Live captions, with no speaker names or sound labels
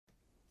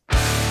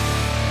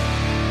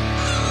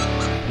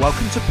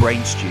Welcome to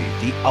Brain Stew,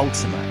 the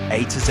ultimate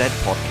A to Z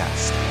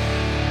podcast.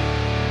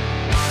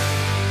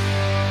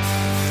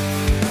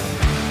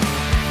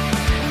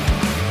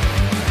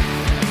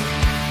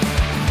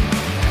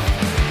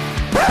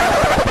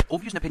 All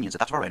views and opinions are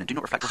that of our own and do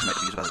not reflect or promote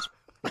the views of others.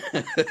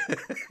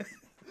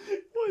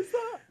 What is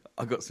that?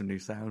 I got some new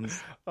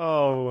sounds.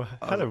 Oh,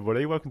 hello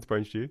everybody. Welcome to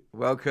Brain Stew.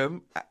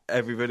 Welcome,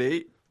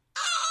 everybody.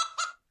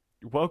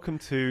 Welcome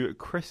to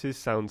Chris's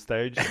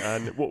soundstage.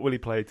 And what will he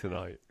play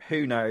tonight?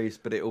 Who knows,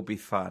 but it'll be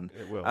fun.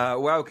 It will.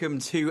 Welcome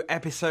to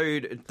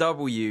episode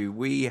W.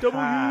 We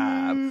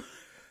have...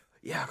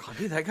 Yeah, I can't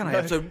do that, can I? No.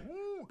 Episode...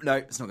 No,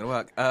 it's not going to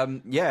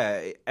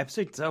work.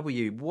 Episode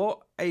W.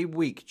 What a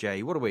week,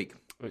 Jay. What a week.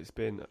 It's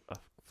been a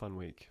fun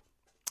week.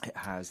 It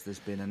has. There's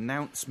been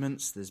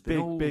announcements. There's been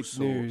all Big sorts.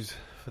 news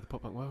for the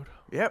pop punk world.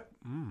 Yep.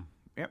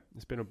 Yep.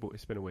 It's been a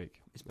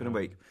week. It's been a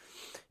week.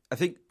 I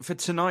think for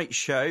tonight's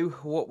show,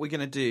 what we're going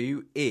to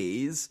do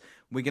is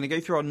we're going to go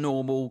through our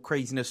normal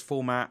craziness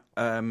format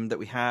that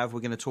we have.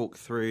 We're going to talk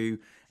through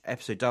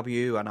episode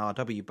W and our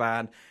W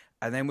band,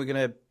 and then we're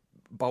going to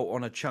bolt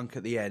on a chunk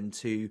at the end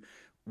to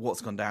what's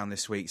gone down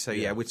this week. So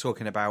yeah, we're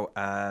talking about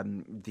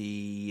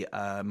the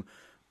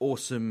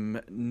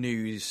awesome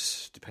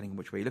news, depending on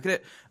which way you look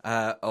at it,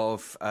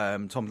 of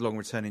Tom DeLonge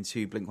returning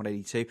to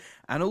Blink-182,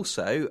 and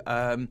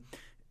also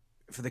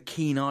for the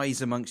keen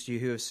eyes amongst you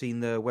who have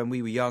seen the When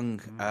We Were Young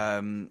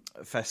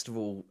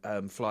festival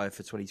flyer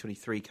for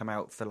 2023 come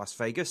out for Las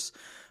Vegas.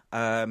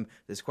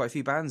 There's quite a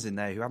few bands in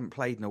there who haven't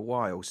played in a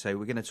while, so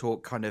we're going to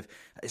talk kind of,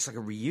 it's like a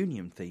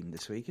reunion theme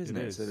this week, isn't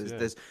it? So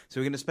so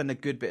we're going to spend a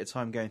good bit of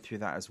time going through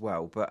that as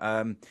well. But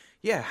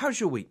yeah, how's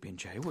your week been,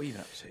 Jay? What are you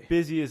up to?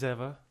 Busy as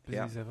ever.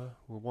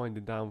 We're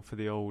winding down for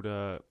the old...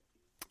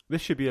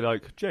 this should be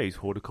like Jay's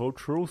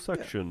horticultural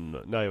section.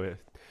 Yeah. No,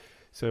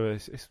 so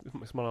it's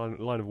my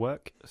line of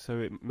work, so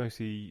it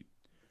mostly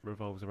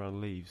revolves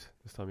around leaves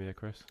this time of year,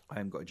 Chris. I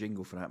haven't got a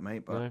jingle for that,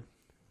 mate, but... No.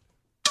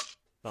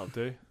 That'll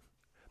do.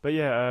 But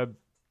yeah,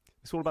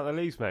 it's all about the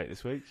leaves, mate,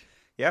 this week.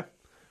 Yeah?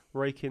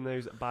 Raking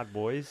those bad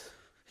boys.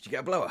 Did you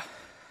get a blower?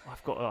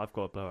 I've got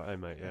a blower at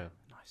home, mate, yeah.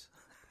 Nice.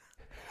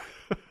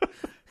 Are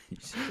you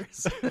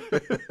serious?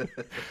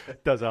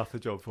 Does half the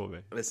job for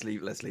me. Let's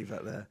leave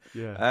that there.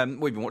 Yeah. What have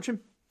you been watching?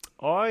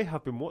 I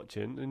have been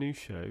watching a new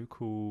show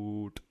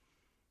called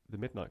The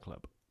Midnight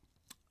Club.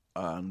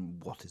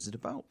 What is it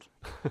about?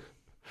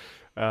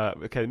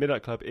 Okay, The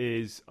Midnight Club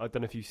is, I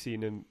don't know if you've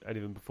seen any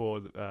of them before,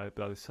 but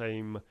they're the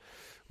same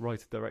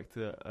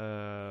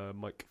writer-director,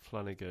 Mike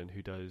Flanagan,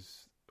 who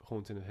does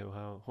Haunting Hill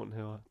House. Can't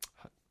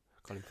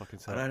even fucking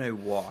say I don't know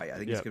why. I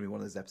think it's going to be one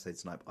of those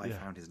episodes tonight, but I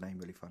found his name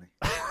really funny.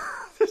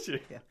 Did you?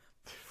 Yeah.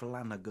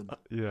 Flanagan.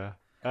 Yeah.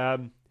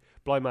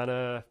 Blind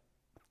Manor,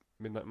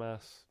 Midnight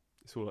Mass.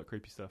 It's all like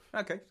creepy stuff.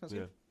 Okay, sounds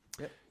good.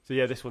 Yep. So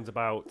yeah, this one's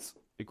about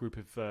a group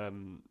of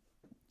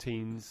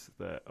teens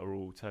that are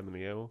all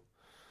terminally ill.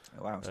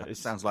 Oh, wow, it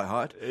sounds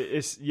lighthearted.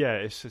 It's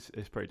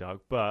pretty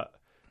dark, but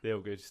they all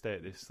go to stay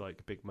at this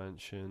like big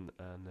mansion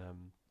and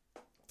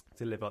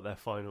to live out their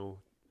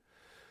final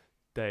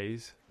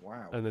days.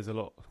 Wow. And there's a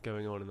lot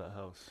going on in that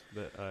house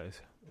that is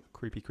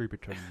creepy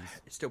trends.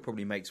 It still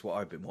probably makes what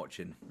I've been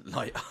watching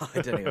like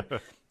I don't know.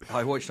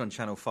 I watched on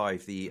Channel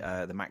 5 the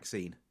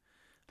Maxine.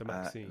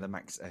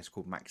 It's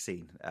called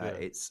Maxine.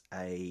 It's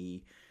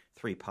a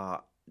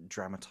 3-part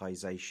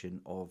dramatisation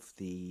of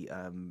the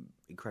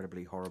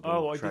incredibly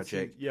horrible,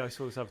 tragic. I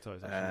saw this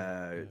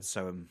advertised.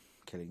 So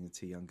killing the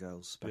 2 young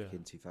girls back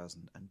in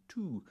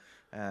 2002.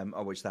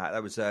 I watched that.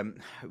 That was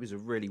it was a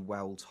really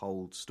well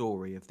told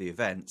story of the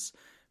events,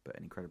 but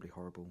an incredibly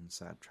horrible and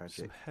sad, tragic.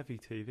 Some heavy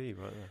TV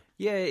right there.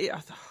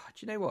 Yeah, do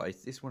you know what?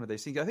 It's one of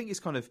those things. I think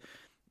it's kind of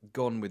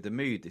gone with the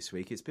mood this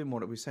week. It's been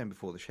what we were saying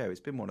before the show. It's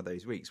been one of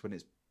those weeks when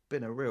it's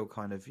been a real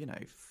kind of,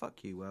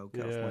 fuck you, world,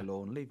 get off my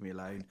lawn, leave me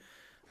alone.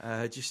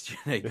 Just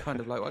kind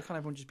of like, why can't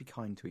everyone just be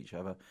kind to each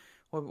other?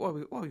 Why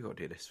we got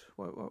to do this?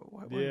 Why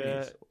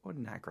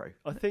didn't aggro?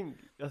 I think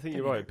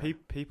you're right.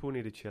 People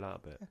need to chill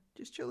out a bit. Yeah,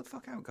 just chill the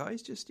fuck out,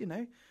 guys. Just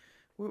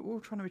we're all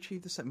trying to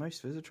achieve the same.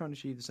 Most of us are trying to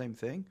achieve the same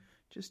thing.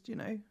 Just have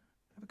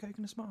a coke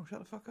and a smile.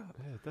 Shut the fuck up.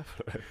 Yeah,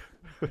 definitely.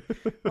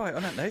 Right,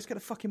 on that note, let's get a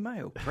fucking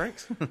mail,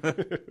 pricks.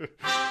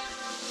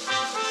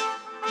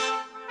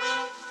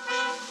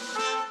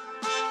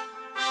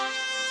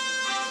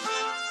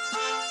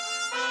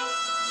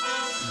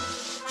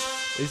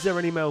 Is there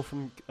any mail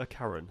from a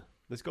Karen?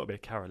 There's got to be a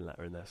Karen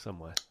letter in there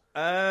somewhere.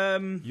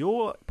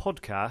 Your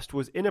podcast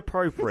was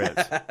inappropriate.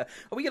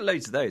 We get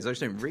loads of those. I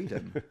just don't read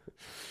them.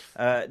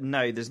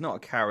 No, there's not a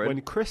Karen. When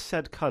Chris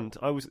said cunt,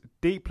 I was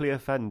deeply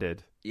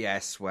offended.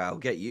 Yes, well,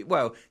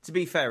 Well, to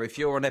be fair, if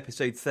you're on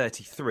episode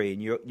 33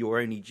 and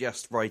you're only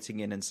just writing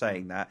in and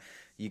saying that,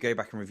 you go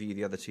back and review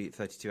the other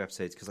 32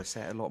 episodes because I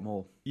say it a lot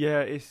more.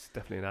 Yeah, it's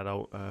definitely an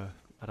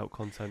adult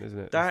content, isn't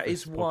it? That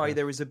is why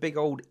there is a big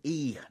old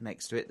E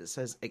next to it that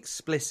says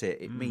explicit.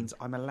 It means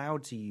I'm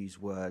allowed to use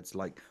words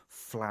like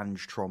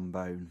flange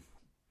trombone.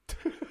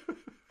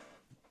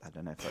 I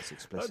don't know if that's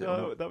explicit or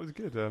not. That was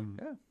good.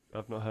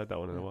 I've not heard that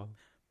one in a while.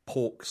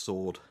 Pork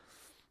sword.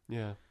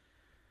 Yeah.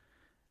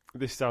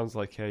 This sounds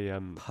like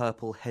a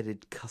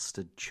Purple-headed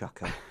custard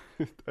chucker.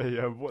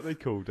 what are they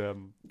called?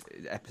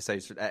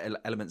 Episodes,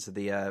 elements of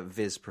the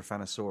Viz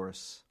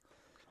Profanosaurus.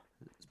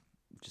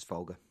 Just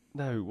vulgar.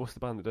 No, what's the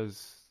band that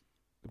does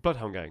the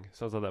Bloodhound Gang?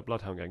 Sounds like that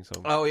Bloodhound Gang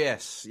song. Oh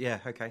yes, yeah,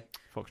 okay.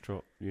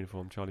 Foxtrot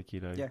uniform, Charlie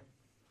Kilo. Yeah.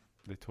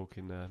 They're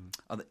talking the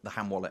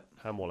ham wallet.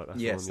 ham wallet. That's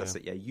Yes, the one, that's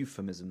it. Yeah,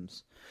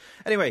 euphemisms.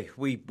 Anyway,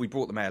 we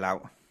brought the mail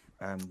out.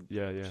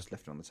 Yeah. Just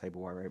left it on the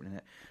table while we're opening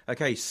it.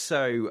 Okay,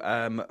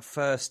 so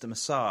first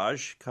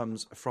massage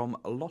comes from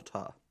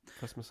Lotta.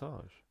 First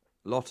massage.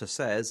 Lotta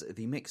says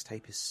the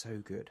mixtape is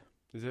so good.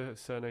 Is there a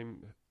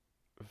surname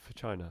for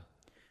China?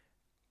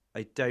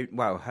 I don't.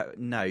 Well,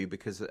 no,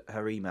 because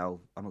her email.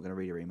 I'm not going to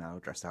read her email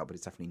address out, but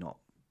it's definitely not.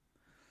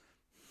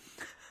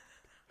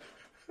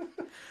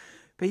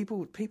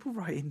 People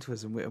write into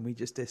us and we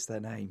just diss their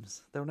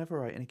names. They'll never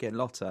write in again.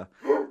 Lotta,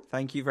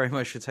 thank you very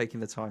much for taking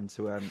the time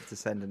to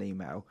send an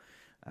email.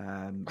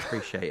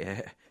 Appreciate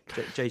it.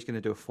 Jay's going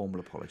to do a formal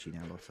apology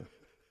now,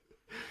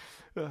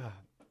 Lotta.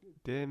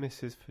 Dear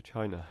Mrs. for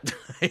China.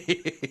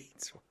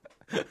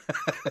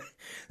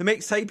 The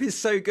mixtape is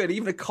so good,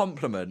 even a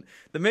compliment.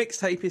 The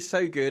mixtape is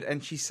so good,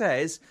 and she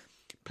says,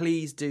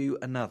 please do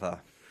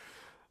another.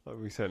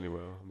 We certainly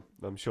will.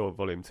 I'm sure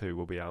Volume 2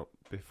 will be out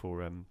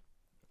before...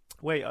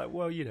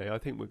 well, I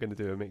think we're going to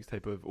do a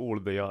mixtape of all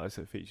of the artists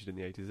that featured in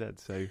the A to Z,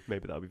 so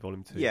maybe that'll be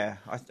Volume 2. Yeah,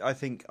 I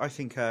think,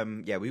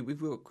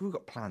 we've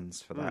got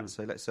plans for that,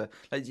 so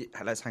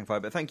let's hang fire.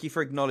 But thank you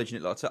for acknowledging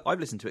it, Lotta. I've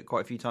listened to it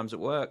quite a few times at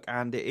work,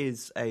 and it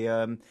is a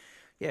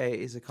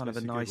kind of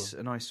a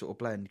nice sort of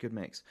blend, good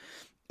mix.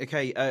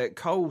 Okay,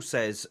 Cole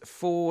says,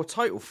 for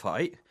title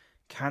fight,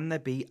 can there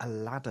be a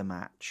ladder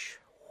match?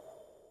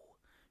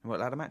 You know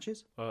what ladder match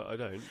is? I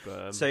don't,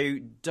 but... So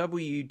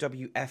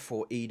WWF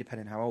or E,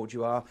 depending how old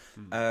you are,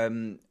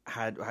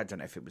 had, I don't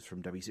know if it was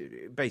from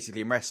WC,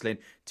 basically in wrestling,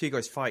 two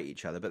guys fight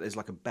each other, but there's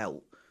like a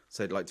belt.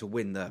 So like to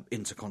win the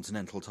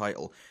Intercontinental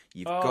title,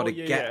 you've got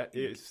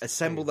to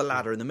assemble the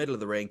ladder in the middle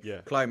of the ring,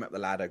 climb up the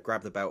ladder,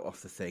 grab the belt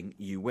off the thing,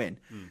 you win.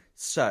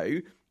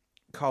 So,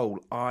 Cole,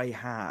 I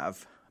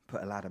have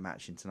put a ladder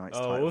match in tonight's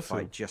title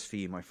fight just for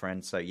you, my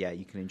friend. So yeah,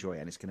 you can enjoy it,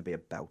 and it's going to be a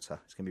belter.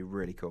 It's going to be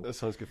really cool. That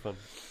sounds good fun.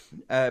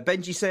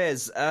 Benji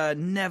says,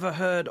 never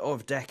heard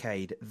of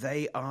Decade.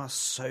 They are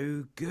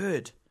so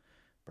good.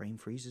 Brain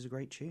Freeze is a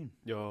great tune.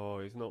 Oh,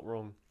 he's not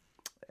wrong.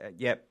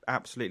 Yep,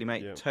 absolutely,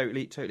 mate. Yep.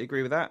 Totally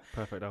agree with that.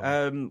 Perfect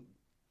album.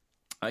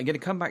 I'm going to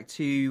come back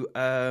to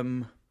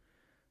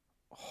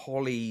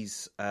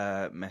Holly's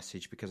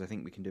message because I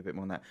think we can do a bit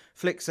more on that.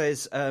 Flick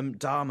says,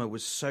 Dharma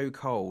was so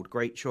cold.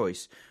 Great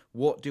choice.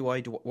 What do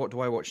I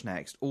watch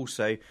next?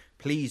 Also,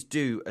 please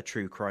do a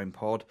true crime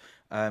pod.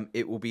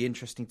 It will be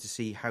interesting to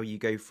see how you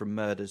go from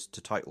murders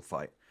to title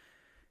fight.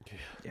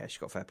 Yeah, she's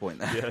got a fair point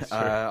there. Yeah,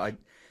 sure.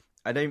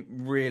 I don't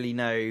really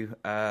know.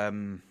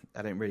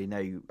 I don't really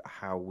know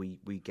how we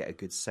get a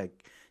good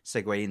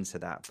segue into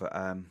that. But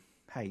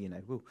hey,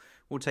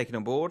 we'll take it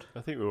on board.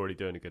 I think we're already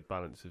doing a good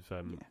balance of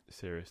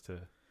serious to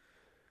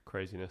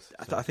craziness.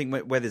 So. I think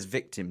where there's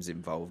victims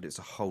involved, it's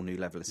a whole new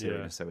level of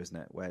seriousness, though, isn't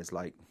it? Whereas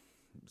like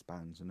it's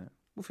bands, isn't it?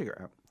 We'll figure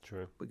it out.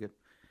 True. We're good.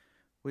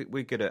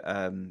 We're good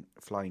at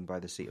flying by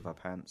the seat of our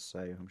pants, so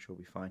I'm sure we'll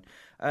be fine.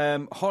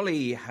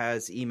 Holly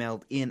has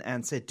emailed in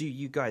and said, do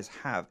you guys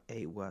have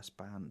a worst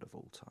band of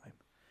all time?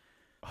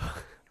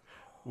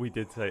 We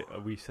did say,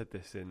 we said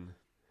this in,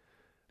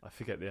 I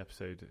forget the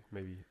episode,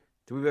 maybe.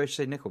 Did we both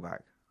say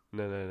Nickelback?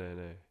 No.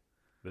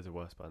 There's a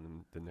worse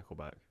band than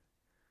Nickelback.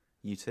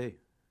 U2?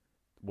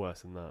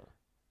 Worse than that.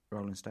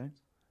 Rolling Stones?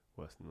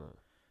 Worse than that.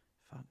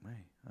 Fuck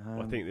me.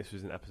 I think this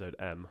was in episode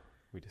M.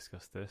 We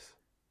discussed this.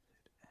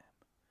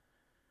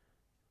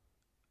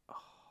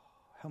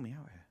 Help me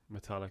out here.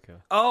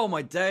 Metallica. Oh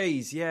my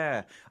days,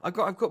 yeah. I've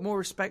got more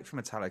respect for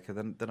Metallica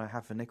than I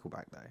have for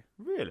Nickelback, though.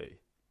 Really?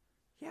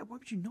 Yeah. Why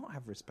would you not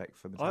have respect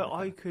for Metallica?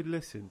 I could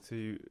listen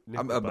to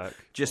Nickelback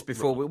just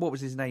before. What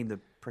was his name? The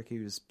prick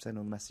who was sending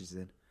all the messages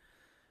in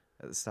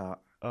at the start.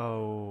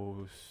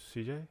 Oh,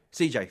 CJ.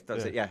 CJ,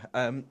 that's it. Yeah.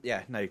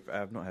 No,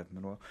 I've not heard him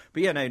in a while.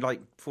 But yeah, no. Like,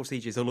 before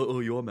CJ's like,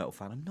 oh, you're a metal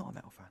fan. I'm not a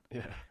metal fan.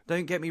 Yeah.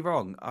 Don't get me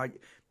wrong.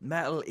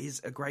 Metal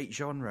is a great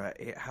genre.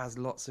 It has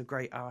lots of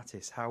great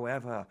artists.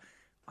 However,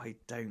 I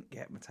don't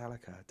get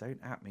Metallica. Don't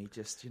at me.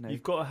 Just,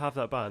 You've got to have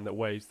that band that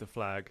waves the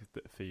flag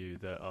for you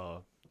that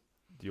are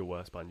your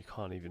worst band. You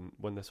can't even,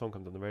 when the song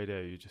comes on the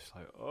radio, you're just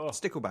like, oh.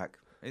 Stickleback.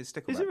 It's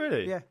Stickleback. Is it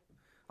really? Yeah.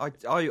 I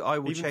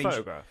will even change.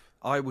 Photograph.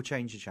 I will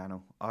change the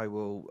channel. I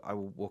will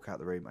walk out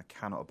the room. I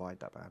cannot abide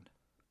that band.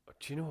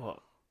 Do you know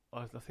what?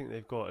 I think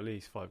they've got at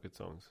least 5 good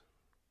songs.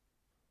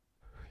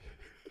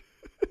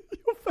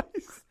 Your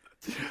face.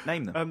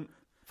 Name them.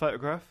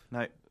 Photograph.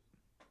 No.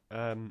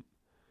 How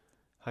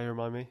You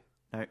Remind Me.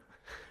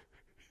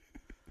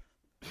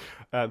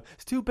 No.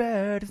 It's too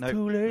bad. It's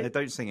too late. No,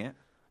 don't sing it.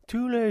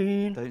 Too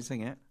late. Don't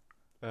sing it.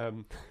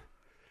 So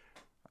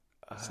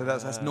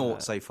that's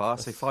naught so far.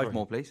 So 5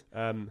 more, please.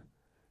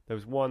 There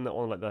was one that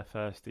on like their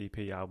first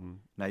EP album.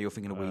 No, you're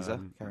thinking of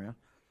Weezer. Carry on.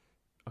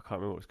 I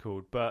can't remember what it's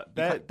called, but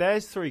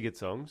there's 3 good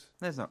songs.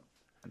 There's not.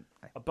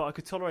 But I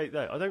could tolerate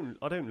that. I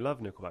don't love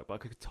Nickelback, but I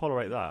could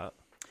tolerate that.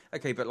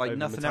 Okay, but like Over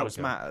Nothing Else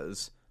Metallica.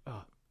 Matters.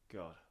 Oh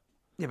God.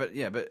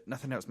 Yeah, but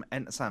Nothing Else.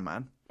 Enter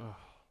Sandman. Oh.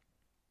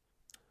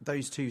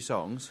 Those 2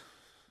 songs,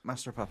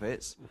 Master of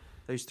Puppets.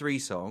 Those 3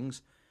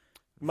 songs.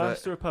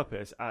 Master of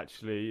Puppets.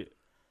 Actually,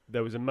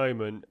 there was a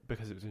moment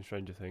because it was in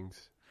Stranger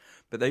Things.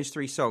 But those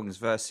 3 songs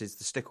versus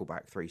the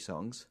Stickleback 3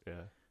 songs,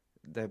 Yeah.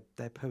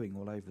 they're pooing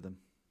all over them.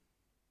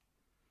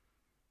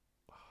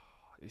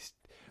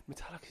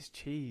 Metallica's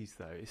cheese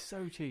though. It's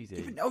so cheesy.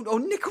 Even,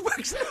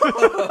 Nickelback's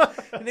not.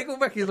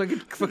 Nickelback is like a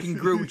fucking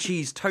grilled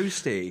cheese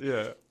toasty.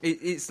 Yeah.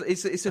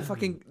 It's a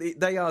fucking.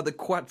 They are the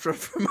Quattro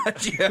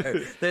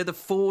Formaggio. They're the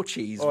 4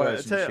 cheese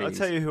version of cheese. I'll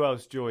tell you who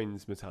else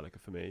joins Metallica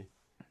for me.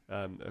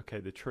 Okay,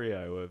 the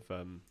trio of.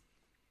 I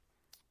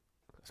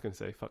was going to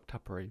say fuck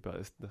Tuppery,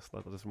 but that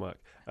doesn't work.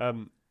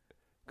 Guns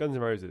N'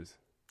 Roses.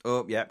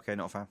 Oh yeah, okay,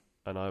 not a fan.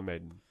 And Iron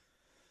Maiden.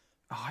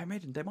 Oh, Iron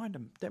Maiden, don't mind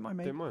them. Don't mind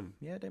Maiden. Don't mind.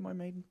 Yeah, don't mind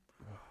Maiden.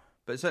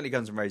 But certainly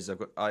Guns N' Roses,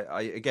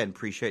 I again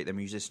appreciate their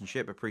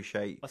musicianship,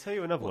 I'll tell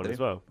you another one as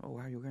well. Oh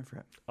wow, you're going for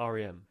it.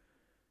 R.E.M.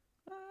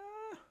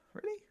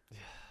 Really? Yeah.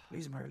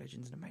 Losing My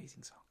Religion's an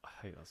amazing song. I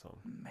hate that song.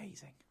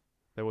 Amazing.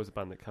 There was a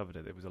band that covered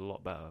it. It was a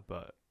lot better,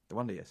 but The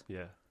Wonder Years.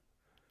 yeah.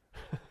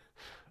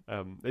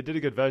 They did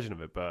a good version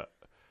of it, but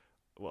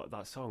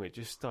that song, it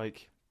just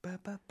like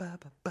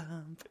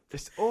Ba-ba-ba-ba-bum.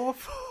 it's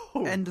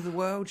awful. End of the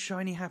world,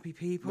 shiny happy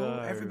people. No.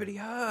 Everybody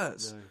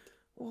hurts. No.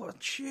 What a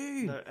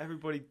tune! No,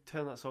 everybody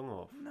turn that song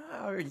off.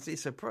 No,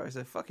 it's a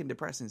fucking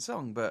depressing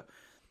song, but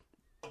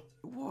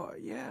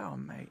what? Yeah,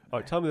 mate. All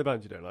right, tell me the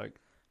band you don't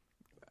like.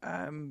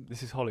 Um,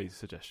 This is Holly's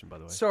suggestion, by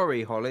the way.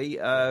 sorry, Holly.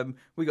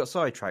 We got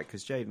sidetracked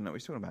because Jay didn't know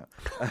what he's talking about.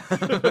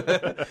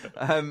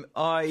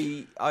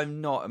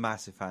 I'm not a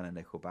massive fan of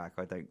Nickelback.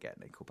 I don't get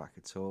Nickelback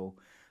at all.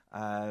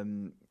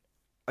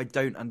 I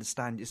don't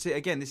understand. You see,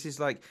 again, this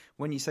is like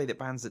when you say that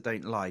bands that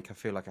don't like. I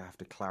feel like I have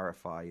to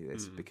clarify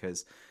this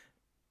because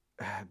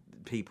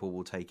people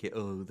will take it.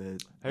 Oh,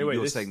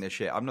 you're saying this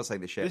shit. I'm not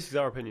saying this shit. This is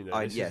our opinion,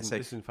 though. This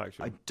isn't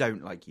factual. I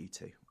don't like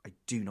U2. I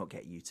do not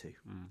get U2.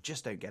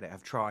 Just don't get it.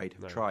 I've tried,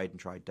 tried.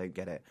 Don't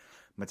get it.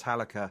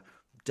 Metallica,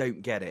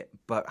 don't get it,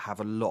 but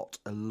have a lot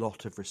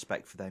of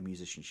respect for their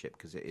musicianship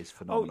because it is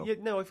phenomenal. Oh, yeah,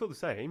 no, I feel the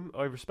same.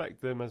 I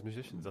respect them as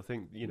musicians. I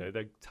think,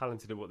 they're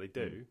talented at what they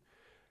do.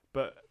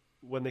 But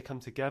when they come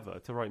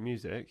together to write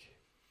music,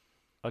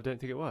 I don't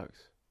think it works.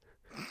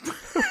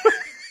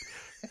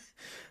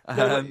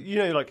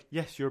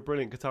 Yes, you're a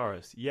brilliant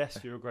guitarist. Yes,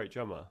 you're a great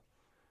drummer.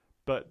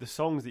 But the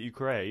songs that you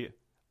create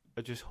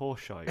are just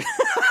horseshite.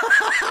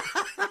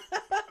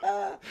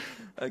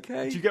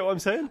 Okay. Do you get what I'm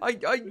saying?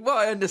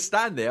 I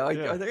understand it. I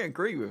Yeah. don't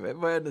agree with it,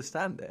 but I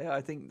understand it.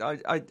 I think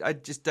I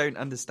just don't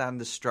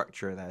understand the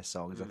structure of their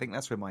songs. I think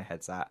that's where my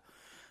head's at.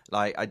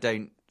 Like, I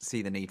don't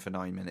see the need for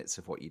 9 minutes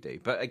of what you do.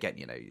 But again,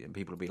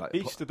 people will be like...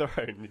 Each to their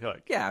own.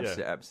 Like, yeah,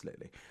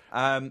 absolutely.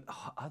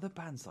 Other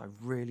bands that I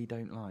really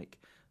don't like.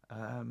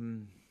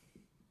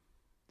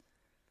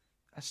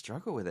 I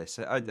struggle with this.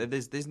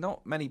 There's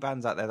not many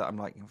bands out there that I'm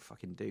like,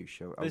 fucking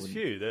douche. There's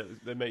few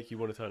that make you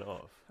want to turn it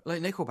off.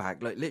 Like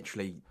Nickelback, like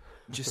literally,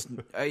 just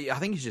I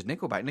think it's just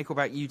Nickelback.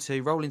 Nickelback,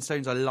 U2, Rolling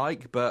Stones I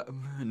like, but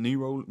new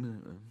roll.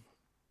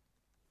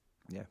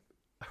 Yeah.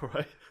 All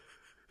right.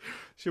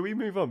 Shall we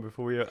move on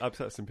before we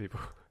upset some people?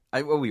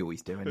 Well, we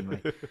always do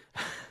anyway.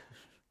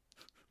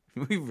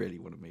 We really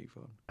want to move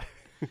on.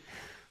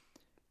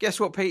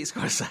 Guess what Pete's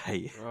got to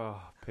say? Oh,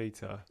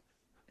 Peter.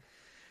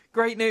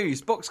 Great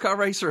news. Boxcar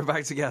Racer are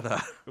back together.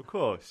 Of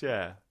course,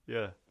 yeah.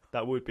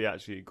 That would be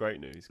actually great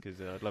news because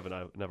I'd love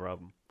another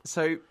album.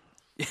 So,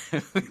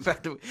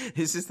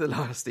 this is the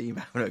last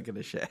email I'm going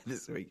to share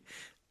this week.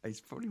 It's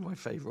probably my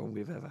favourite one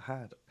we've ever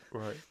had.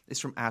 Right. It's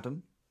from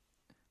Adam.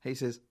 He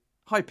says,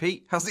 "Hi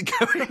Pete, how's it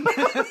going?"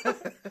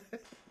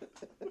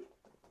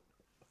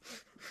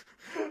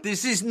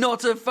 This is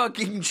not a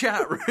fucking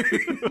chat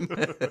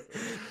room.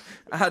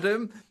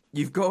 Adam,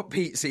 you've got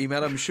Pete's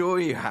email, I'm sure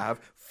you have.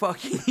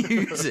 Fucking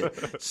use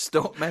it.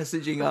 Stop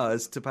messaging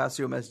us to pass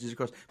your messages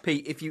across.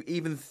 Pete, if you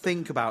even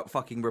think about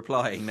fucking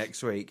replying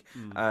next week,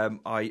 I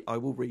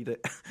will read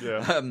it.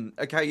 Yeah.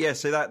 Okay, yeah,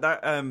 so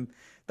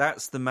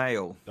that's the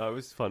mail. That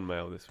was fun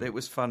mail this week. It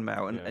was fun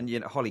mail.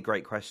 And Holly,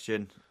 great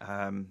question.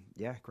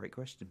 Great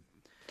question.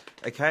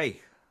 Okay.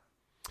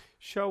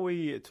 Shall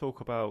we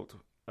talk about...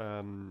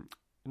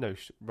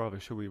 rather,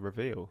 shall we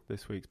reveal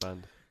this week's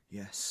band?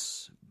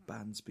 Yes,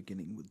 bands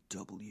beginning with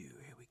W.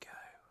 Here we go.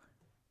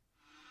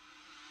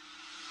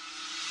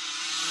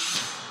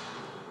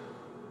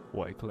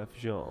 Wyclef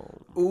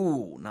Jean.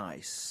 Ooh,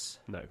 nice.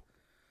 No,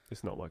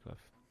 it's not Wyclef.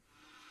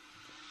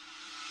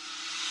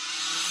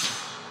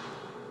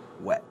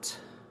 Wet.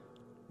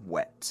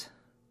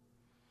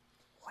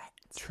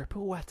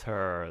 Triple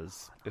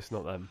Wetters. It's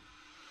not them.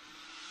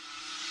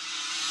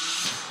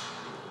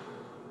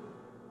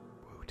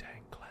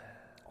 Wu-Tang Clan.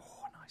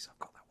 Oh, nice. I've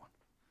got that one.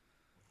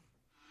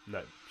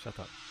 No, shut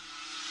up.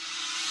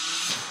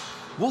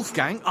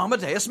 Wolfgang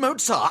Amadeus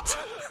Mozart.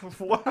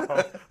 Wow,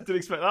 I didn't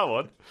expect that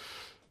one.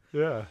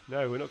 Yeah,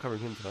 no, we're not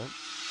covering him tonight.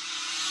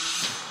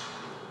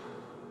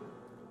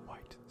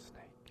 White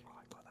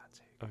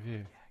Have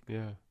you?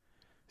 Yeah.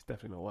 It's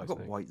definitely not I've Whitesnake.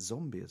 got White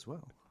Zombie as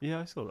well. Yeah,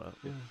 I saw that.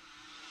 Yeah.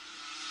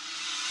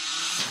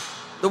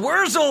 The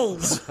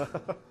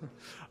Wurzels!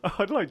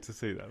 I'd like to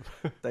see them.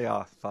 They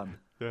are fun.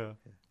 Yeah.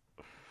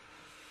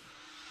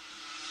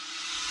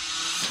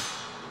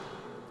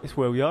 It's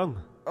Will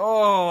Young.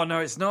 Oh, no,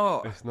 it's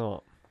not. It's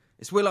not.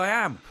 It's Will I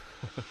Am.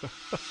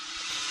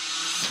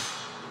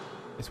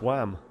 It's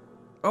Wham.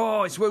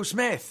 Oh, it's Will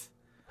Smith.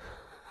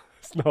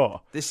 It's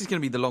not. This is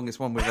going to be the longest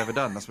one we've ever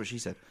done. That's what she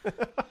said.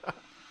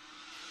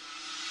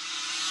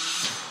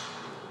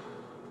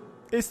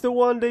 It's the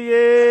Wonder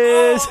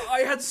Years. Oh,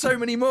 I had so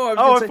many more.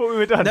 I thought we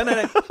were done.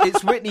 No.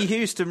 It's Whitney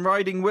Houston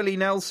riding Willie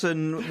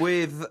Nelson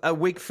with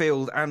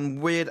Wigfield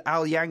and Weird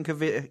Al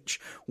Yankovic,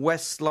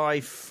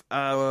 Westlife,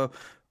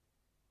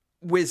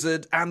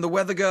 Wizard, and the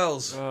Weather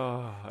Girls.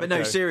 Oh, But no,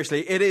 okay.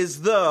 seriously, it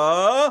is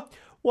the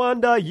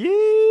Wonder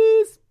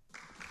Years.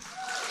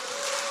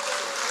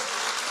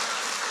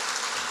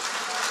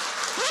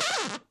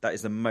 That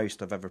is the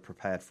most I've ever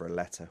prepared for a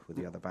letter with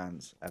the other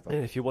bands ever.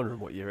 And if you're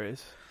wondering what year it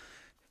is,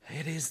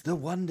 It is the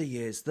Wonder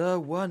Years. The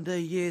Wonder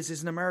Years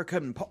is an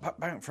American pop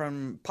band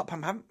from Pop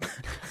Pam Pam.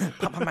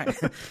 Pop Pam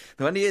Pam.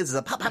 The Wonder Years is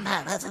a Pop Pam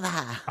Pam.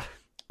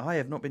 I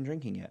have not been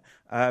drinking yet.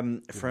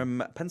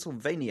 From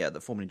Pennsylvania,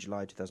 that formed in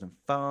July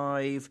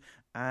 2005,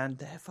 and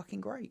they're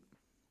fucking great.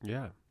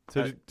 yeah.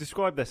 So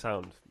describe their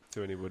sound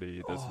to anybody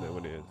who doesn't know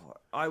what it is.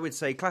 I would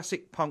say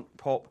classic punk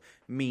pop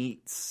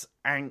meets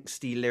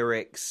angsty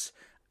lyrics,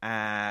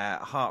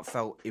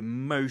 heartfelt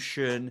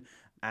emotion,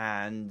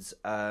 and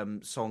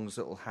songs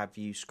that will have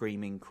you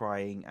screaming,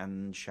 crying,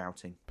 and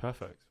shouting.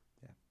 Perfect.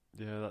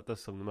 Yeah, that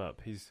does sum them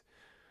up.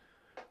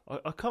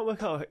 I can't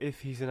work out if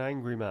he's an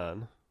angry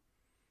man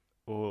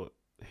or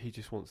he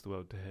just wants the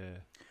world to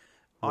hear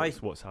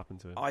what's happened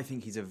to him. I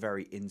think he's a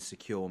very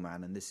insecure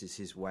man, and this is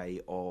his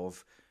way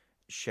of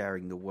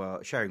sharing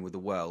with the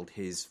world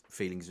his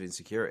feelings of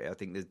insecurity. I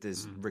think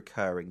there's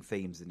recurring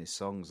themes in his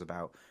songs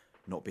about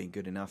not being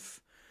good enough,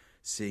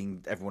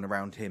 seeing everyone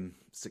around him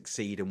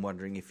succeed and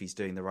wondering if he's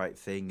doing the right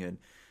thing, and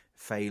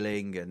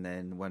failing, and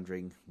then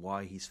wondering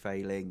why he's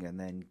failing, and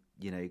then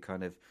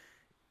kind of,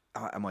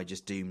 am I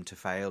just doomed to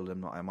fail?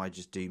 Am I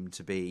just doomed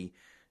to be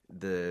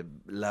the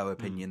low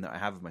opinion that I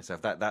have of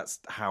myself? That's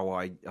how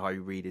I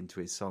read into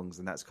his songs,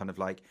 and that's kind of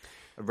like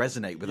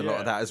resonate with a lot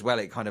of that as well.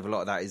 It kind of, a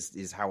lot of that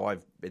is how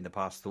I've in the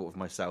past thought of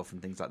myself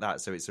and things like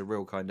that. So it's a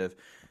real kind of,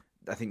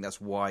 I think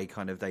that's why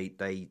kind of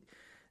they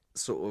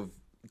sort of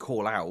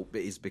call out,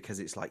 is because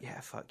it's like,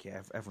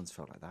 everyone's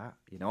felt like that.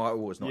 I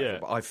always not,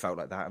 but I've felt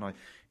like that, and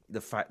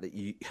the fact that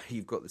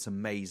you've got this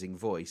amazing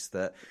voice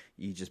that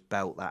you just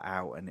belt that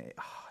out, and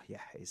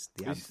it's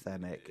the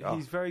anthemic.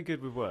 He's very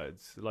good with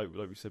words, like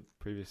we said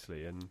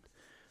previously, and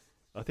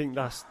I think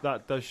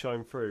that does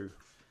shine through.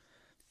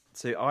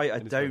 So I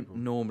don't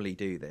normally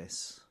do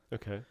this,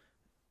 Okay,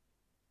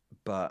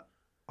 but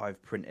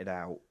I've printed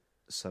out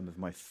some of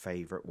my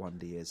favourite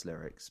Wonder Years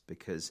lyrics,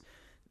 because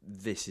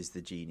this is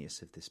the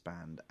genius of this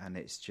band, and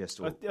it's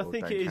just. I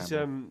think it is.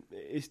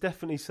 It's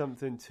definitely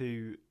something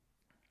to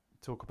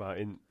talk about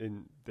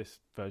in this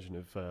version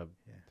of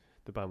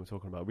the band we're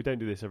talking about. We don't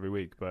do this every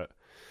week, but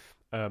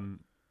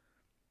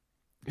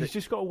he's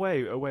just got a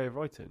way of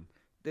writing,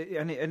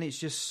 and it's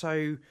just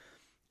so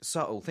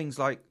subtle. Things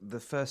like the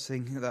first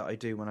thing that I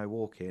do when I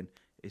walk in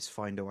is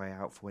find a way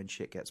out for when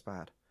shit gets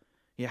bad.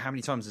 How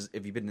many times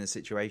have you been in a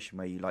situation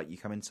where you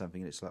come into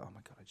something and it's like, oh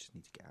my God, I just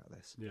need to get out of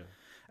this. Yeah.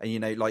 And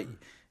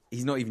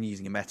he's not even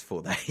using a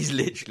metaphor there. He's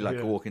literally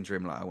like walking through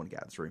him like, I want to get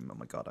out of this room. Oh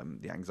my God,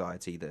 the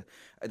anxiety.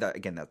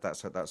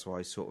 That's why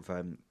I sort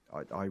of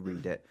I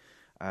read it.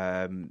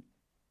 I've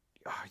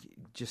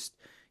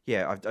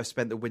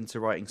spent the winter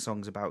writing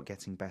songs about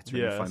getting better.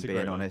 And if I'm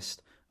being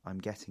honest, I'm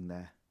getting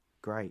there.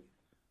 Great.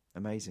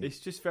 Amazing. It's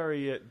just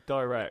very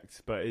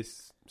direct, but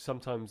it's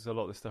sometimes a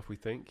lot of the stuff we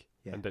think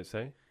and don't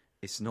say.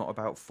 It's not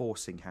about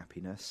forcing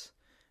happiness.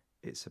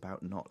 It's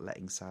about not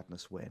letting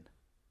sadness win.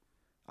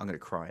 I'm going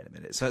to cry in a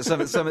minute. So some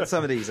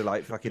of these are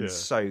like fucking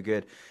so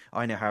good.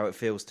 I know how it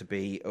feels to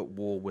be at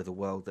war with a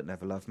world that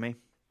never loved me.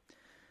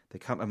 They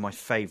come, and my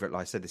favourite,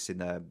 like I said this in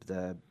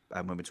the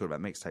when we were talking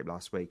about mixtape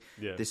last week.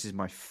 Yeah. This is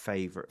my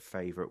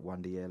favourite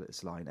Wonder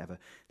Years line ever.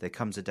 There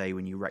comes a day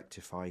when you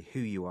rectify who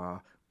you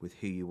are with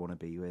who you want to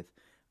be with,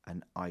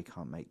 and I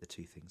can't make the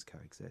two things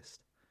coexist.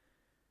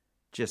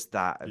 Just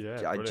that,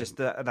 just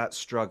that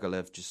struggle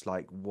of just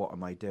like, what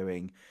am I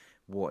doing?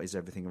 What is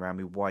everything around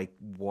me? Why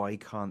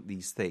can't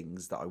these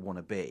things that I want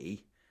to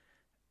be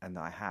and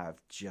that I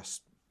have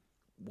just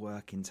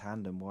work in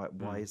tandem?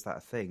 Why is that a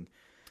thing?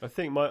 I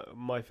think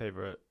my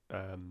favourite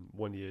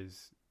Wonder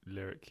Years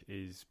lyric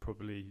is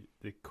probably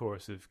the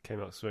chorus of "Came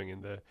Out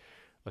Swinging."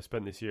 I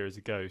spent this year as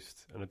a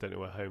ghost, and I don't know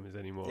where home is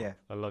anymore. Yeah,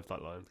 I love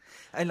that line.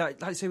 And like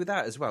say with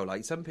that as well,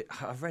 like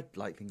I've read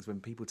like things when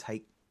people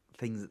take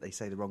things that they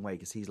say the wrong way,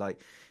 because he's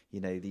like,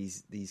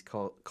 these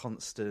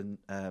constant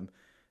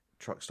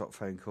truck stop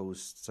phone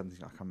calls, something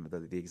I can't remember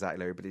the exact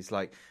lyric, but it's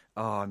like,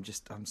 oh,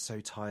 I'm so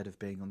tired of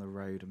being on the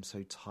road. I'm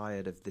so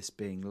tired of this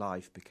being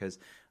life because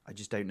I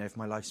just don't know if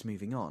my life's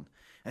moving on.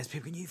 And it's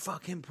people going, you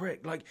fucking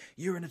prick, like,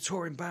 you're in a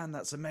touring band,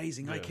 that's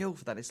amazing, I kill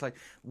for that. It's like,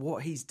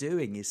 what he's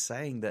doing is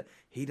saying that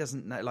he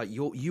doesn't know, like,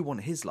 you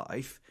want his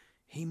life,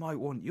 he might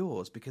want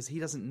yours, because he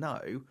doesn't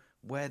know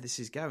where this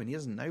is going. He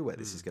doesn't know where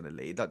this is going to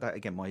lead. That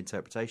again, my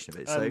interpretation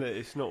of it. And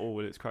it's not all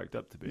it's cracked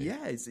up to be.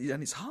 Yeah,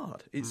 and it's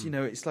hard. It's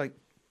it's like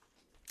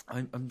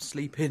I'm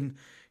sleeping,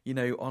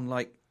 on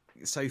like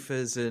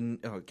sofas and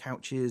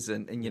couches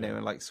and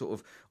and like sort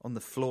of on the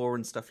floor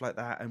and stuff like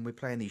that. And we're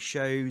playing these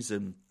shows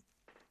and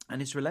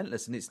it's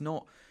relentless and it's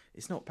not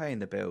paying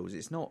the bills.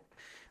 It's not.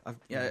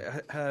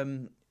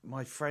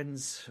 My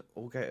friends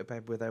all go to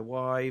bed with their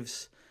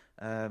wives.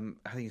 I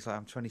think it's like,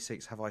 I'm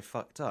 26. Have I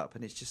fucked up?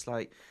 And it's just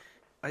like,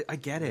 I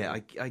get it.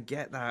 I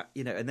get that,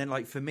 and then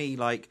like for me,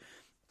 like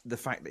the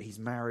fact that he's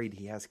married,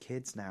 he has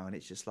kids now, and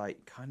it's just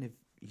like, kind of,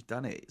 you've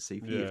done it. So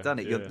you've done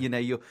it.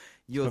 Yeah.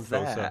 You're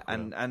there.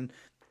 And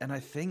I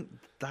think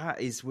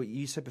that is what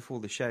you said before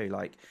the show.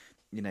 Like,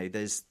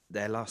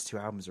 their last 2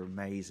 albums are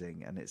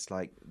amazing. And it's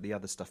like the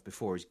other stuff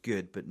before is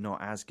good, but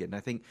not as good. And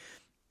I think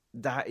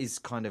that is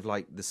kind of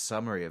like the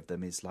summary of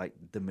them is like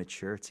the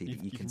maturity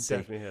that you can see.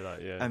 Definitely hear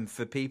that, yeah. And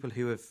for people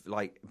who have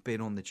like been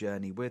on the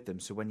journey with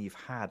them, so when you've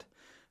had,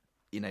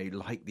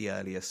 like the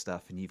earlier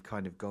stuff and you've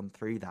kind of gone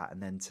through that,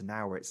 and then to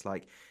now where it's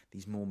like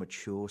these more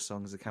mature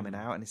songs are coming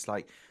out, and it's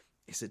like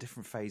it's a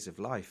different phase of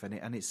life,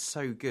 and it's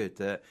so good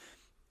that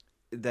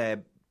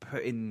they're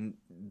putting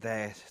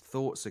their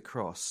thoughts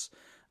across.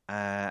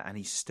 And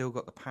he's still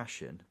got the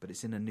passion, but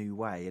it's in a new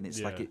way, and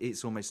it's like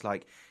it's almost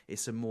like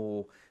it's a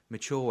more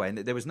mature way. And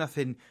there was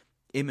nothing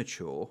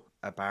immature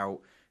about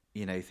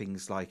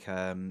things like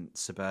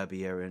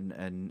Suburbia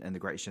and The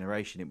Greatest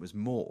Generation. It was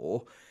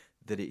more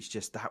that it's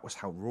just that was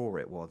how raw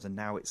it was, and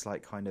now it's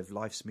like kind of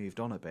life's moved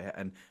on a bit,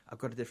 and I've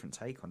got a different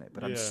take on it,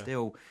 but I'm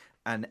still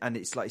and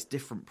it's like it's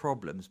different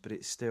problems, but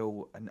it's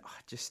still and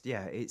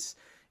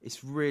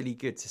it's really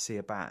good to see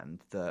a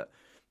band that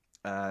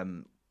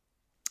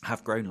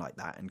have grown like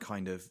that and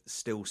kind of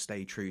still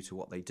stay true to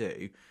what they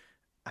do,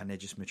 and they're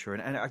just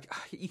maturing. And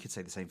you could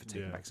say the same for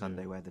Taking Back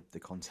Sunday, where the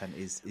content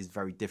is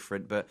very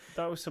different. But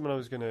that was something I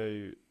was going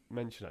to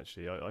mention,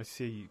 actually. I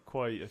see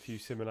quite a few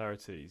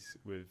similarities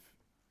with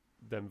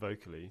them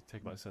vocally,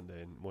 Taking Back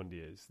Sunday and Wonder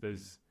Years.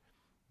 There's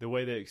the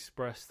way they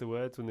express the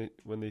words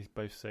when they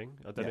both sing.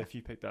 I don't know if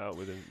you picked that out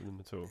with them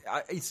at all.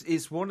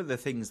 It's one of the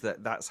things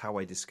that's how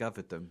I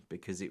discovered them,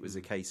 because it was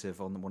a case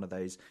of on one of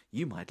those,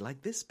 you might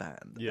like this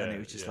band, and it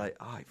was just like,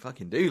 I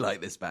fucking do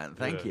like this band,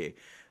 thank you.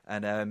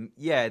 And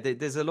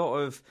there's a lot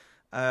of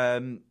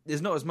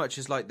there's not as much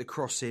as like the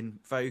crossing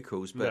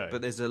vocals,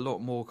 but there's a lot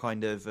more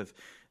kind of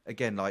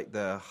again like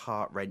the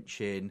heart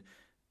wrenching,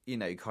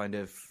 kind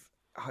of.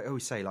 I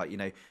always say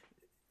like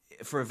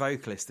for a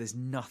vocalist, there's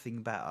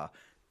nothing better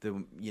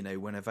than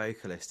when a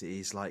vocalist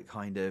is like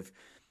kind of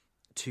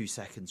 2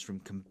 seconds from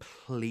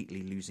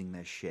completely losing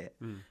their shit,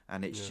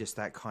 and it's just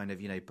that kind of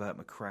Burt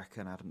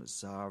McCracken, Adam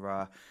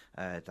Zara,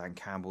 Dan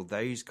Campbell,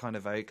 those kind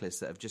of vocalists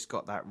that have just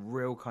got that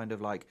real kind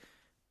of like,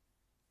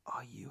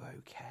 are you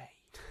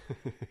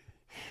okay?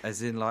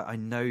 As in like, I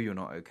know you're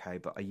not okay,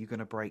 but are you going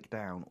to break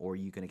down, or are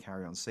you going to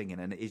carry on singing?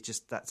 And it's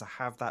just that to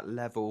have that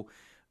level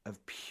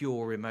of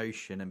pure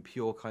emotion and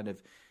pure kind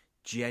of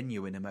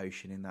genuine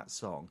emotion in that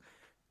song.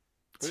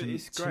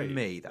 It's great. To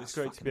me, that's it's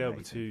great to be able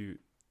amazing.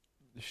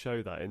 to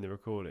show that in the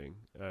recording,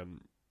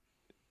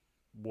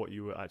 what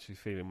you were actually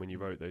feeling when you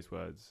wrote those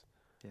words,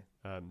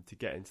 to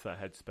get into that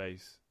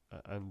headspace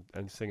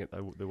and sing it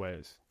the way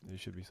it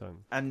should be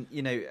sung. And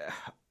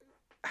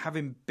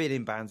having been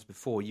in bands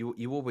before,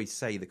 you always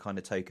say the kind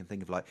of token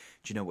thing of like,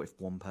 do you know what? If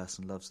one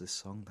person loves this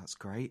song, that's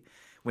great.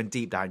 When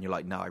deep down you're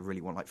like, no, I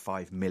really want like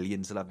 5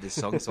 million to love this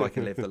song so I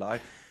can live the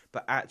life.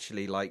 But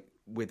actually, like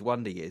with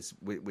Wonder Years,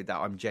 with that,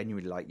 I'm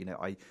genuinely like,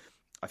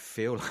 I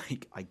feel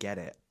like I get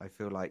it. I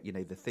feel like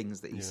the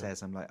things that he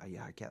says, I'm like, oh,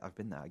 yeah, I get. I've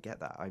been there. I get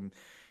that.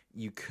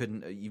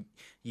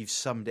 You've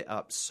summed it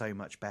up so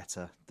much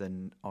better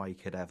than I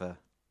could ever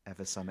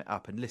sum it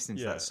up. And listening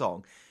to that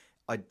song,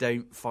 I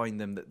don't find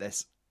them that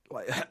there's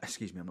like,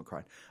 excuse me, I'm not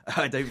crying.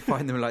 I don't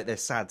find them like they're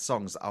sad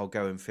songs that I'll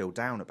go and feel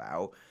down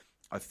about.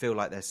 I feel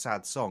like they're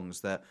sad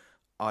songs that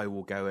I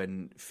will go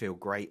and feel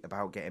great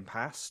about getting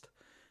past.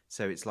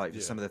 So it's like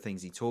for some of the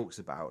things he talks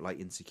about, like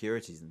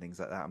insecurities and things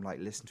like that, I'm like,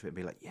 listen to it and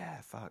be like,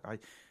 yeah, fuck.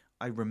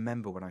 I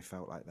remember when I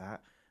felt like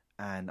that.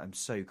 And I'm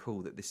so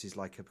cool that this is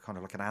like a kind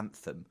of like an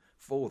anthem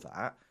for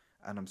that.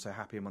 And I'm so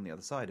happy I'm on the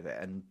other side of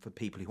it. And for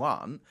people who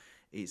aren't,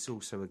 it's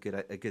also a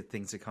good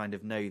thing to kind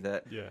of know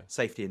that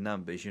safety in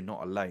numbers, you're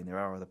not alone. There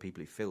are other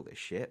people who feel this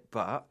shit.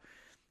 But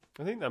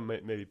I think that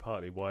may be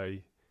partly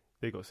why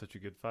they got such a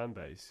good fan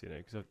base,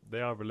 because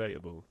they are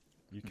relatable.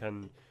 You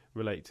can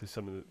relate to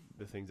some of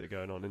the things that are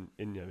going on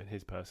in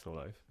his personal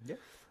life. Yeah.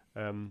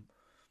 And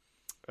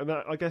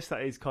that, I guess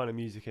that is kind of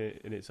music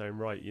in its own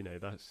right.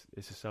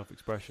 It's a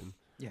self-expression.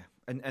 Yeah,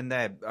 and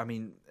they're, I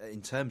mean,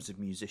 in terms of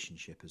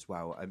musicianship as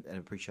well, I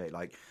appreciate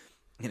like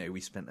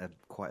we spent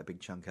quite a big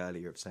chunk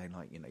earlier of saying,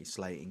 like,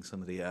 slating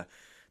some of the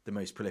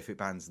most prolific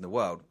bands in the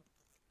world.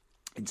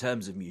 In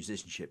terms of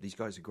musicianship, these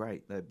guys are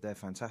great. They're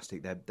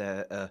fantastic.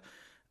 They're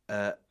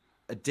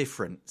a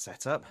different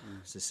setup.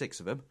 So 6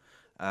 of them,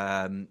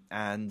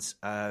 and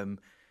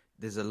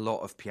there's a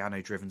lot of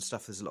piano-driven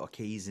stuff. There's a lot of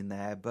keys in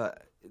there,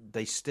 but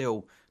they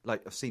still,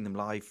 like, I've seen them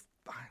live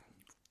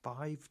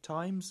 5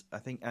 times, I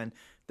think, and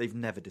they've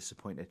never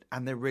disappointed.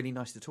 And they're really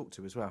nice to talk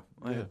to as well.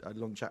 I had a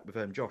long chat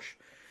with Josh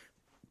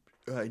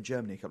in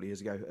Germany a couple of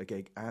years ago at a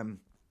gig.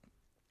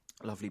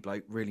 Lovely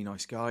bloke, really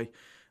nice guy.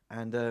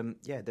 And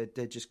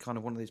they're just kind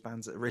of one of those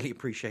bands that really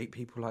appreciate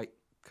people like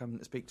come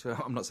and speak to.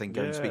 I'm not saying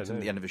go and speak to them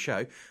at the end of a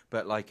show,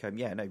 but like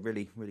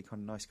really, really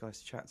kind of nice guys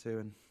to chat to,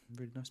 and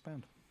really nice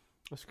band.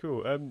 That's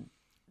cool.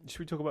 Should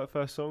we talk about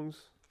first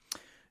songs?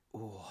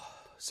 Oh,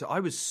 so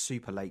I was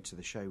super late to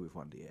the show with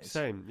Wonder Years.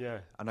 Same, yeah.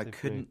 And I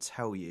couldn't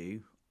tell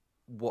you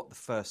what the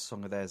first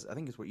song of theirs. I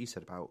think is what you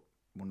said about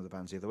one of the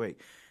bands the other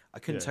week. I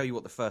couldn't tell you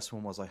what the first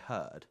one was I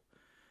heard,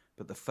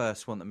 but the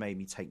first one that made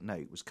me take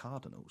note was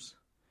Cardinals.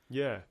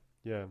 Yeah.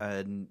 Yeah.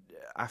 And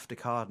after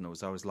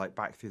Cardinals, I was like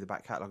back through the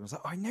back catalogue. I was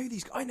like, I know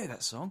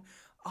that song.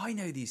 I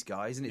know these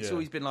guys. And it's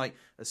always been like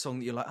a song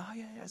that you're like, oh,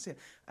 yeah, that's it.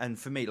 And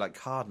for me, like,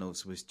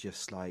 Cardinals was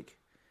just like,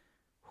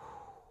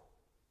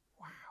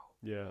 wow.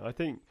 Yeah, I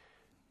think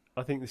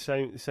the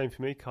same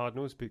for me,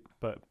 Cardinals,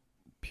 but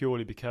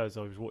purely because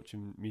I was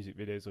watching music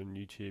videos on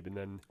YouTube, and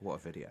then what a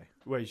video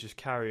where he's just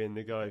carrying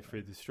the guy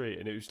through the street,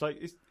 and it was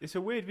like it's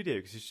a weird video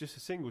because it's just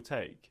a single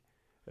take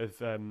of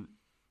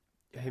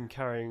him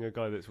carrying a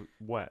guy that's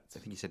wet. I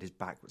think he said his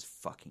back was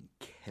fucking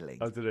killing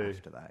after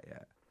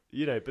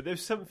that. But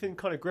there's something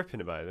kind of gripping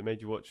about it that made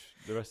you watch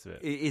the rest of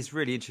it. It is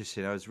really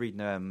interesting. I was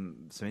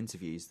reading some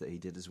interviews that he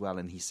did as well,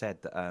 and he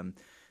said that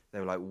they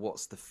were like,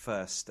 "What's the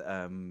first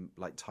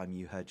like time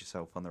you heard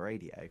yourself on the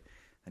radio?"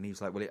 And he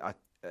was like, "Well,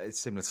 it's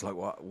similar to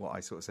like what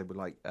I sort of said, but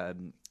like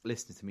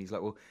listening to me, he's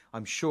like, well,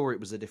 I'm sure it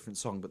was a different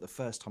song, but the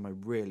first time I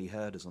really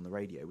heard us on the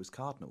radio was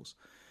Cardinals."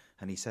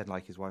 And he said,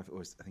 like, his wife,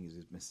 or I think it was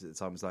his missus at the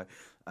time, was like,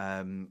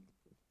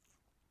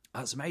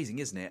 "That's amazing,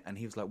 isn't it?" And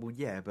he was like, "Well,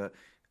 yeah, but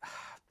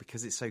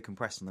because it's so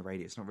compressed on the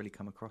radio, it's not really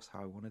come across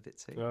how I wanted it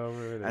to." Oh,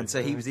 really? And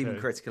so he was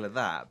even critical of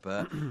that.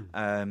 But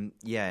I mean,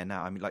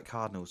 like,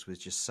 Cardinals was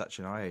just such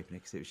an eye opener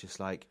because it was just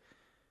like,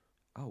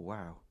 oh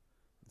wow,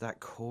 that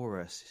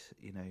chorus,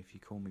 if you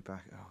call me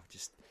back,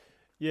 just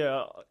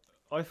yeah.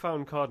 I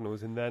found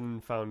Cardinals and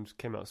then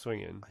Came Out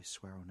Swinging. I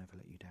swear I'll never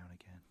let you down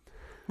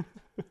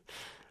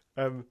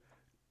again.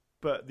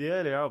 But the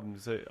early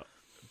albums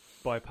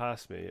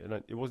bypassed me,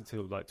 and it wasn't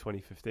until like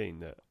 2015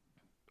 that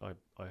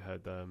I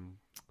heard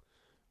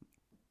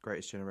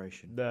Greatest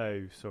Generation.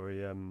 No, sorry,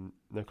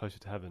 No Closer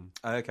to Heaven.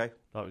 Oh, okay.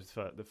 That was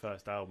the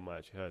first album I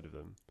actually heard of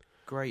them.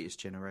 Greatest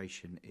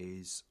Generation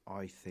is,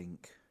 I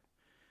think,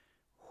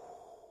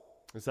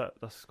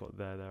 that's got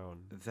there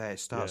on. There, it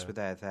starts with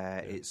there. Yeah.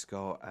 It's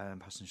got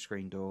Passenger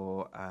Screen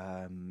Door.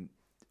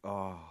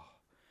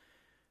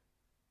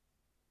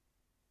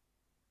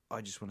 I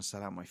Just Want to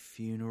Sell Out My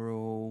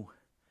Funeral.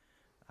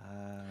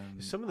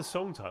 Some of the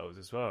song titles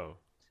as well.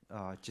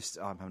 I'm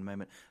having a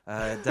moment.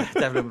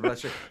 Devil in My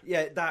Bloodstream.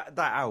 Yeah, that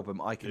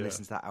album, I can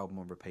listen to that album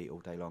on repeat all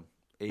day long.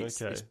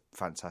 It's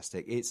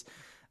fantastic.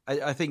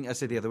 I think I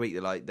said the other week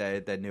that like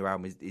their new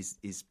album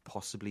is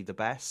possibly the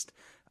best.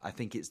 I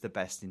think it's the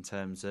best in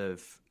terms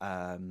of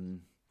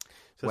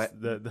so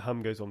the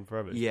hum goes on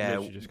forever. It's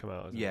literally just come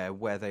out. Hasn't it?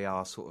 Where they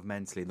are sort of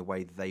mentally and the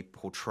way that they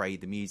portray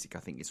the music. I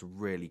think it's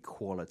really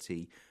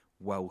quality,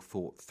 well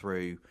thought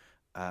through.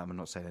 I'm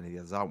not saying any of the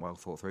others aren't well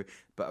thought through,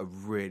 but a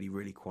really,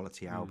 really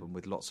quality album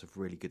with lots of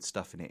really good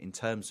stuff in it. In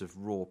terms of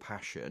raw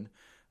passion,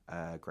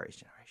 Greatest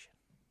Generation.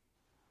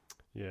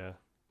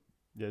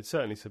 Yeah.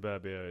 Certainly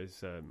Suburbia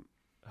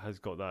has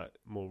got that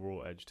more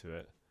raw edge to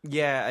it.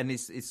 Yeah, and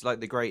it's like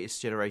the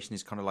Greatest Generation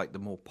is kind of like the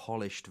more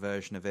polished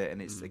version of it, and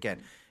it's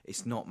again,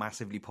 it's not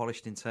massively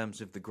polished in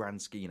terms of the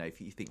grand scheme. If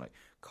you think like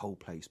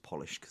Coldplay's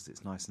polished because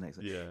it's nice and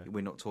excellent,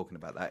 we're not talking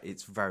about that.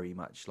 It's very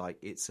much like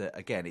it's a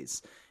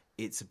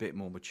bit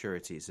more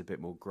maturity, it's a bit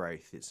more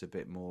growth, it's a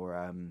bit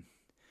more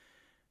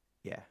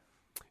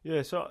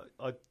Yeah, so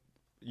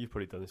you've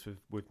probably done this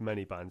with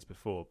many bands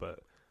before, but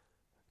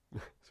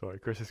sorry,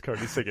 Chris is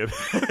currently singing.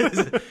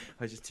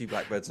 I just 2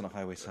 blackbirds on a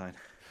highway sign.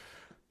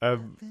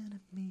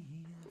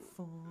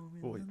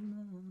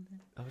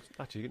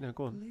 Actually, no,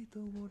 go on. Lead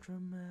the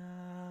wardrobe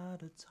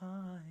at a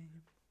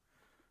time,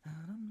 and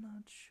I'm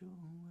not sure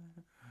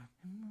where I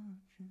want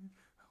to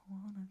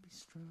be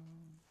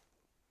strong.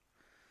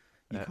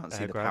 You can't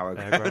see the power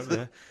grab. Yeah.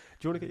 Do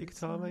you want to get your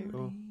guitar, mate?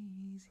 Or?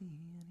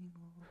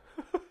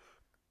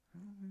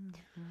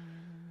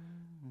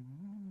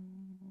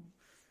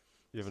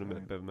 You're having a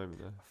bit of a moment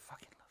there. I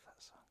fucking love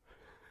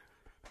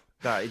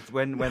that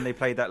song. When they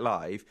played that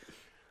live,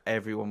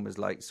 everyone was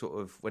like, sort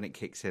of, when it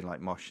kicks in,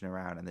 like moshing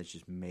around, and there's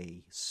just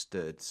me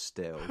stood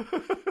still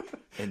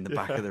in the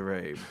back of the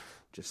room,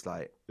 just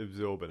like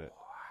absorbing it.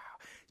 Wow.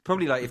 It's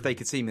probably like if they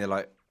could see me, they're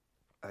like,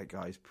 that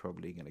guy's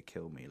probably going to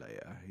kill me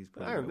later. He's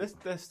probably Aaron,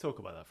 let's talk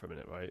about that for a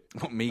minute, right?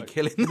 not me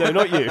killing. No,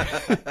 not you.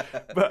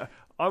 But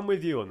I'm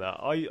with you on that.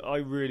 I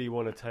really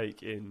want to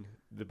take in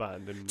the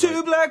band and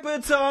Two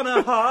blackbirds on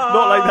a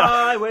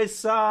highway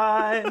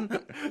sign.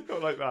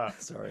 Not like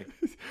that.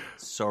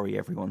 Sorry,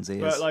 everyone's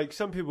ears. But like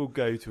some people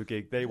go to a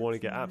gig, they want to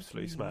get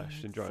absolutely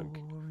smashed and drunk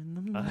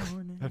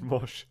and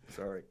mosh.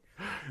 Sorry.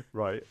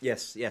 Right.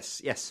 Yes.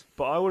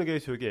 But I want to go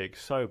to a gig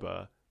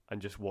sober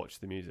and just watch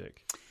the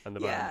music and the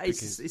band. Yeah,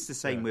 it's the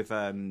same with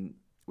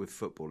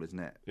football, isn't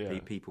it? Yeah.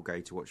 People go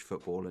to watch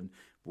football and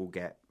will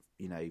get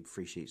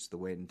free sheets to the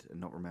wind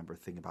and not remember a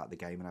thing about the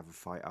game and have a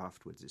fight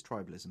afterwards. It's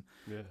tribalism.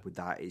 Yeah. With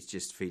that, it's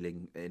just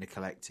feeling in a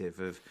collective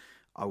of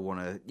I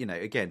want to,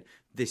 again,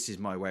 this is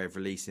my way of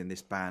releasing.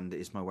 This band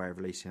is my way of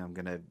releasing. I'm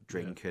going to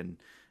drink and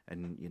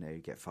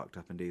get fucked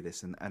up and do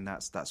this, and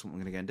that's what I'm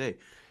going to go and do.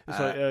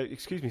 So,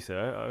 excuse me,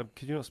 sir,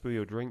 could you not spill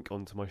your drink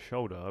onto my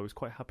shoulder? I was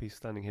quite happy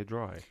standing here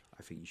dry.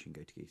 I think you shouldn't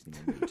go to gigs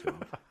anymore.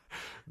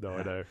 No,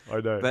 I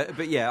know.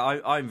 But yeah,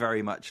 I'm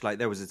very much like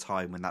there was a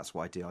time when that's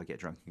what I do. I get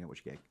drunk and go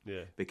watch a gig.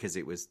 Yeah. Because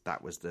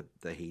that was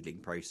the healing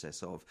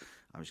process of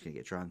I'm just going to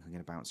get drunk, I'm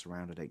going to bounce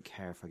around, I don't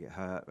care if I get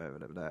hurt, blah,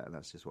 blah, blah, and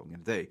that's just what I'm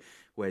going to do.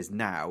 Whereas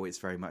now it's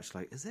very much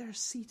like, is there a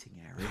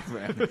seating area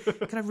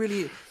around? Can I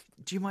really?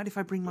 Do you mind if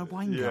I bring my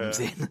wine gums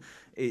in?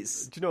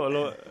 It's. Do you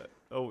know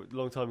a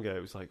long time ago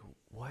it was like,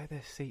 why are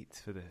there seats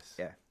for this?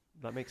 Yeah.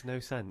 That makes no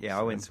sense. Yeah,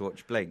 I went to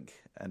watch Blink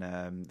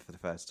and for the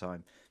first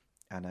time,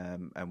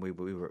 and we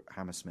were at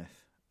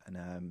Hammersmith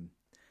and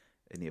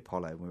in the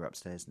Apollo, and we were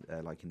upstairs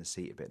like in the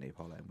seat a bit in the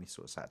Apollo, and we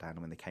sort of sat down. And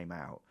when they came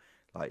out,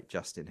 like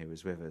Justin, who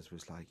was with us,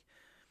 was like,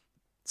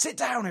 "Sit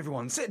down,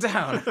 everyone, sit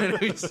down." And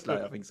we just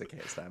like, "I think it's okay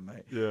to stand,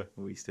 mate." Yeah.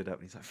 And we stood up,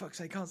 and he's like, "Fuck's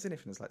sake, can't sit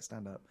anything." It's like,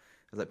 "Stand up."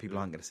 I was like, "People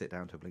aren't going to sit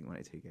down to a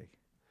Blink-182 gig."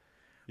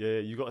 Yeah,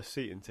 you got a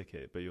seating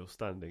ticket, but you're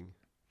standing.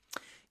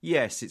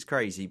 Yes, it's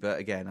crazy, but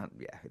again,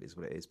 it is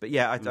what it is. But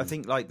yeah, I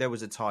think like there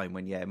was a time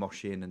when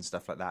moshing and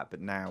stuff like that, but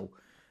now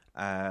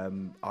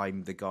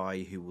I'm the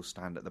guy who will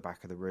stand at the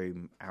back of the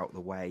room, out the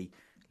way,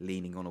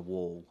 leaning on a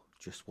wall,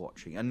 just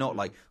watching, and not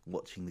like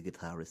watching the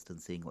guitarist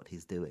and seeing what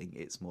he's doing.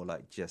 It's more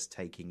like just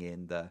taking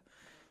in the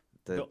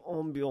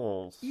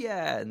ambiance.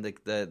 Yeah, and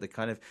the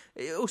kind of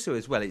also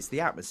as well, it's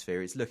the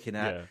atmosphere. It's looking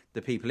at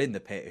the people in the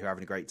pit who are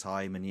having a great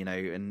time, and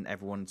and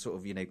everyone sort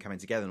of coming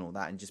together and all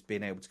that, and just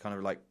being able to kind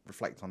of like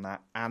reflect on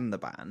that and the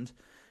band.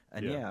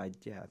 And I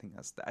think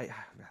that's I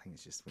think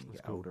it's just when you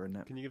get older, isn't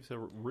it? Can you give us a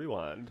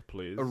rewind,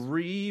 please? A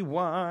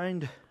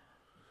rewind.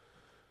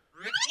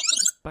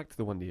 Back to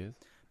the Wonder Years.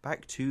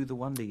 Back to the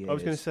Wonder Years. I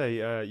was going to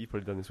say you've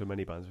probably done this with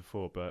many bands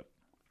before, but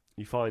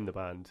you find the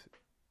band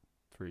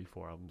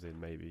 3-4 albums in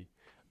maybe.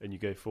 And you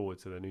go forward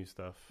to the new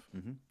stuff,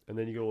 and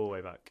then you go all the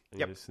way back and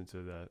you listen to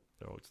their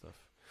old stuff.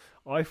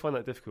 I find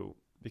that difficult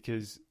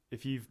because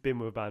if you've been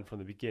with a band from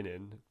the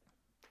beginning,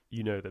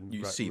 you know them.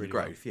 You see really the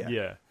growth, well.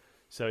 Yeah.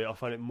 So I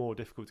find it more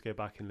difficult to go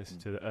back and listen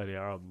to the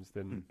earlier albums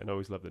and I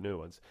always love the new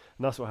ones.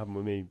 And that's what happened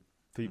with me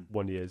for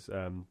 1 year.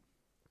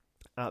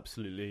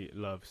 Absolutely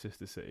love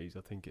Sister Cities.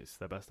 I think it's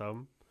their best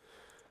album.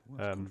 Well,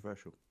 that's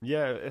controversial.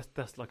 Yeah,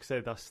 that's like I say,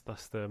 that's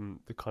the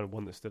kind of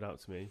one that stood out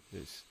to me.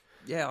 It's.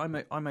 Yeah,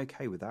 I'm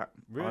okay with that.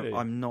 Really?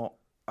 I'm not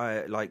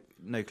like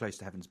No Close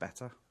to Heaven's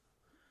better.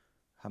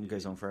 Hum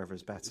Goes On Forever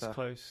is better. It's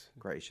close.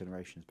 Greatest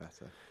Generation is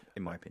better,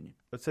 in my opinion.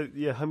 I'd say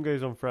Hum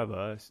Goes On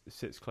Forever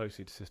sits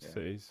closely to Sister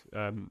Cities.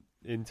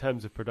 In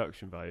terms of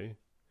production value.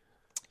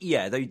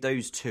 Yeah,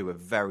 those two are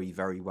very,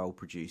 very well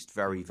produced,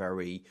 very,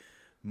 very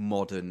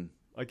modern.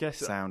 I guess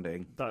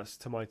sounding. That's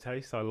to my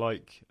taste. I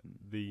like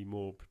the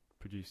more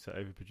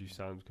overproduced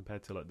sounds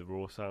compared to like the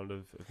raw sound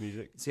of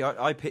music. See,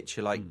 I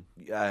picture like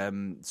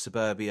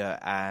Suburbia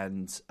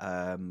and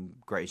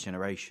Greatest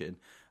Generation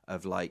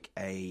of like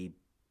a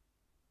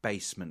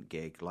basement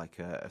gig, like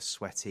a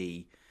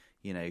sweaty,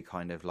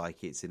 kind of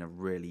like it's in a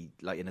really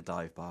like in a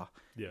dive bar.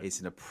 Yeah. It's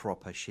in a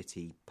proper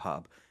shitty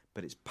pub,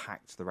 but it's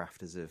packed to the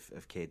rafters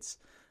of kids,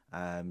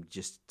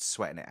 just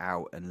sweating it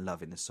out and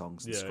loving the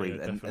songs and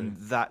screaming. And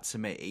that to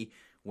me,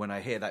 when I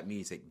hear that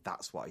music,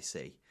 that's what I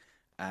see.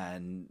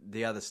 And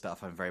the other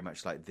stuff, I'm very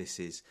much like, this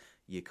is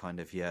you kind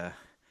of you're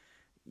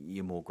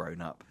more grown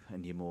up,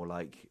 and you're more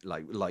like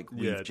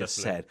we've just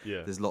said.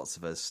 Yeah. There's lots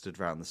of us stood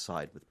around the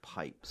side with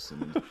pipes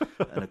and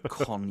a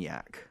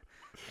cognac.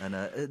 And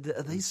are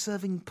they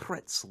serving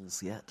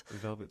pretzels yet?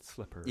 Velvet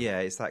slipper. Yeah,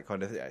 it's that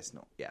kind of. Yeah, it's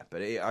not. Yeah,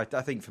 but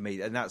I think for me,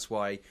 and that's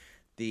why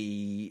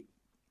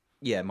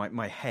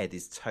my head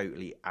is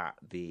totally at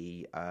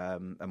the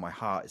and my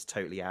heart is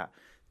totally at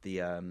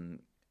the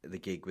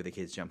gig with the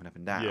kids jumping up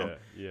and down.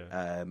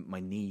 Yeah.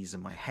 My knees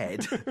and my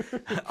head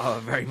are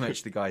very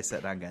much the guy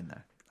sat down going, no.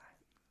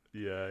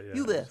 Yeah.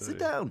 You there, sit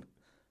down.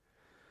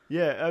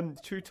 Yeah,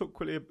 should we talk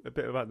quickly a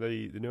bit about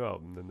the new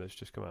album then that's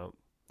just come out?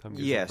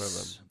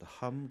 Yes, The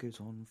Hum Goes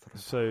On Forever.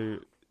 So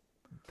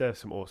there's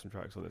some awesome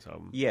tracks on this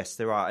album. Yes,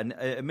 there are. And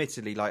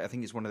admittedly, like I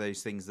think it's one of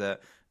those things that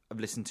I've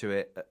listened to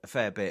it a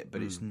fair bit,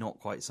 but it's not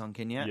quite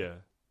sunk in yet.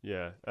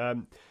 Yeah.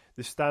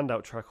 The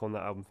standout track on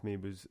that album for me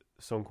was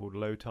a song called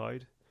Low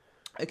Tide.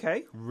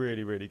 Okay.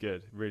 Really, really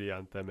good. Really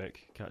anthemic,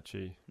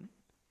 catchy.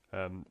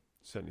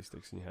 Certainly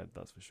sticks in your head,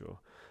 that's for sure.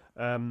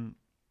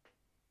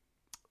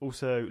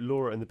 Also,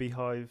 Laura and the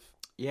Beehive.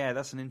 Yeah,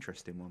 that's an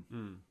interesting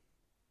one.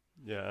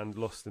 Yeah, and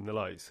Lost in the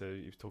Light. So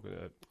he was talking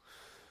about,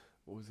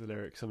 what was the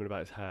lyric? Something about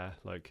his hair.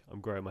 Like, I'm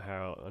growing my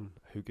hair out and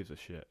who gives a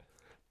shit?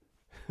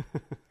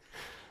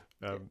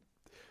 But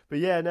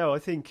yeah, no, I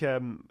think it's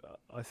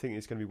going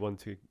to be one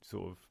to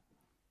sort of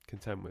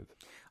contend with.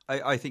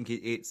 I think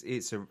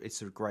it's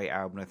a great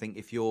album. I think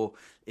if you're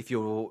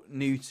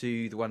new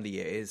to the Wonder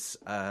Years,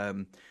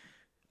 I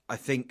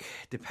think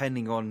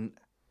depending on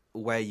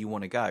where you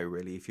want to go,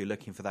 really, if you're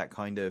looking for that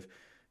kind of,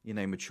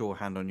 mature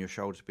hand on your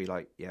shoulder to be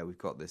like, yeah, we've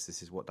got this.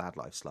 This is what dad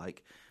life's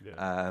like.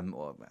 Yeah.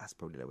 Or that's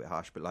probably a little bit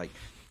harsh, but like,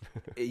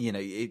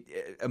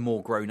 a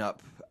more grown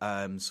up,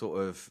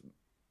 sort of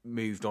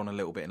moved on a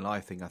little bit in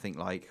life thing. I think,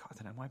 like, I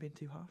don't know, am I being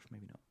too harsh?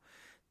 Maybe not.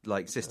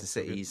 Like Sister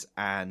Cities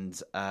and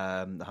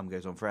The Hum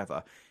Goes On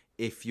Forever.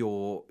 If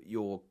your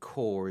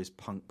core is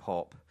punk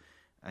pop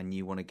and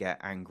you want to get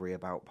angry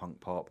about punk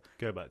pop,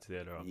 go back to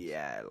the other albums.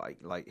 Yeah,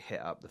 like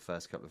hit up the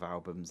first couple of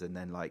albums, and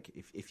then like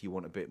if you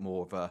want a bit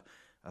more of a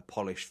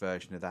polished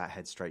version of that,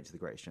 head straight to The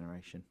Greatest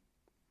Generation.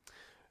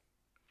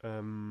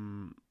 What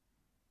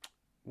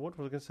was I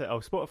going to say? Oh,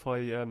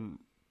 Spotify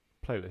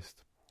playlist.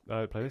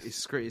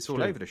 It's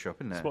all over the shop,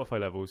 isn't it? Spotify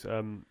levels.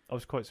 I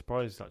was quite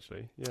surprised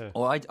actually. Yeah.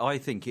 Well, I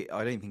don't think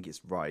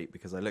it's right,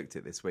 because I looked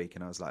at it this week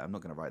and I was like, I'm not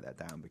going to write that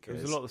down because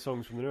there's a lot of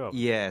songs from the new album.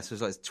 Yeah, so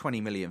it's like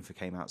 20 million for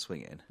Came Out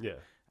Swinging. Yeah.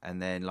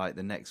 And then like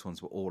the next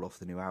ones were all off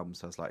the new album,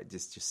 so I was like,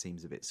 this just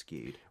seems a bit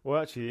skewed.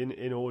 Well, actually,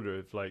 in order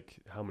of like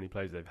how many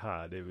plays they've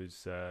had, it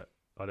was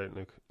I Don't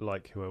Look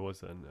Like Who I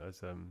Was Then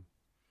as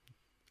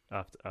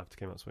after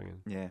Came Out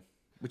Swinging. Yeah,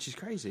 which is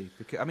crazy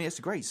because I mean it's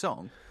a great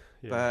song,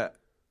 Yeah. but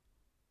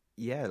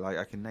yeah, like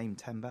I can name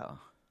 10 better.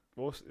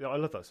 Well, I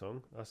love that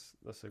song. That's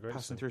a great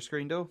Passing song. Through a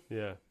Screen Door.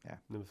 Yeah. Yeah.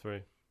 Number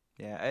 3.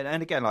 Yeah,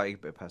 and again, like a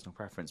bit of personal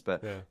preference,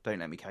 but Yeah. Don't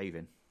Let Me Cave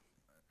In.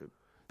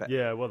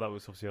 Yeah, well, that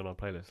was obviously on our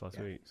playlist last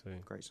week. So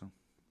Great song.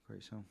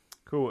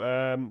 cool.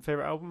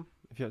 Favorite album,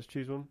 if you had to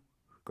choose one?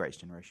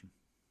 Greatest Generation.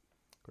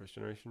 Greatest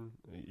Generation.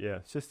 Yeah,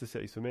 Sister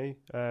Cities for me.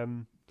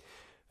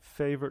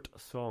 Favorite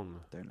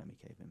song? Don't Let Me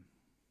Cave In.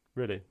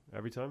 Really,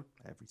 every time.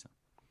 Every time.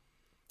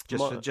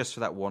 Just for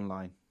that one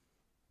line.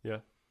 Yeah.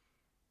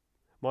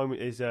 Mine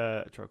is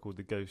a track called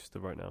 "The Ghost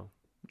of Right Now."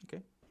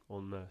 Okay.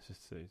 On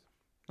Sister Cities.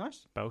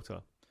 Nice.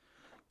 Belter.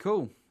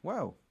 Cool.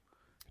 Well,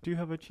 do you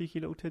have a cheeky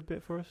little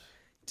tidbit for us?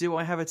 Do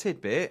I have a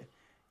tidbit?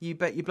 You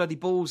bet your bloody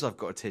balls I've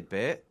got a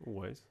tidbit.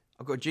 Always.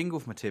 I've got a jingle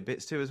for my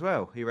tidbits too as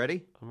well. Are you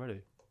ready? I'm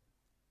ready.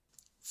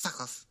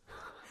 Fuck off.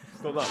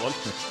 It's not that one.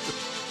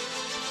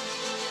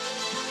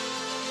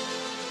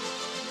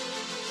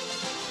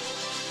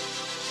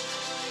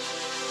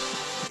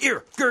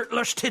 Here,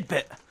 Gertlush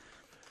tidbit.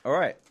 All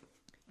right.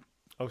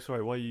 Oh,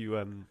 sorry. Why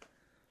you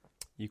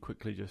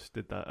quickly just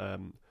did that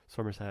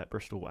Somerset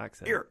Bristol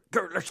accent? Here,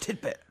 Gertlush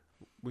tidbit.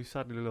 We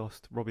sadly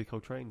lost Robbie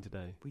Coltrane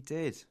today. We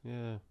did.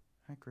 Yeah.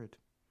 Hagrid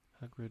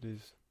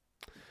is...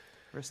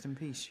 Rest in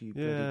peace, you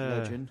bloody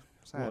legend.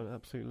 Sad. What an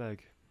absolute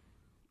leg.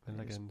 A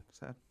legend.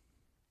 Sad.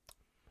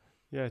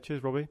 Yeah,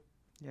 cheers, Robbie.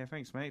 Yeah,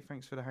 thanks, mate.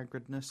 Thanks for the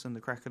Hagridness and the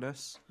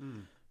crackerness.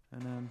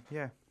 And,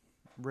 yeah,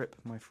 rip,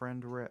 my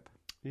friend, rip.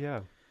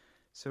 Yeah.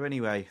 So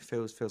anyway,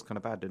 feels kind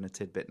of bad doing a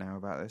tidbit now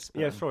about this.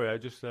 Yeah, sorry, I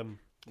just...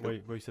 where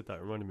you said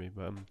that reminded me.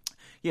 But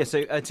yeah,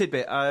 so a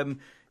tidbit.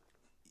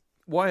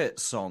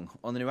 Wyatt's song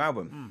on the new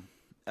album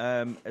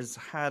has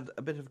had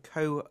a bit of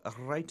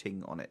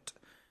co-writing on it.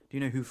 Do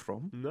you know who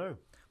from? No.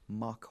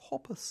 Mark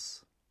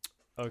Hoppus.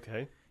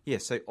 Okay. Yeah,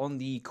 so on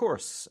the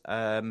chorus,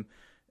 Dan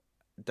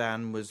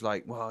was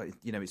like, well,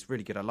 it's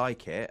really good, I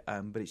like it,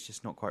 but it's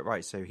just not quite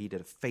right. So he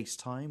did a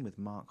FaceTime with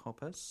Mark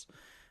Hoppus,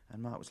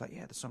 and Mark was like,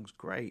 yeah, the song's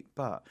great,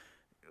 but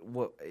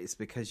it's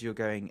because you're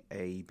going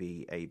A,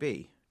 B, A,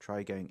 B.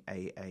 Try going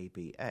A,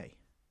 B, A.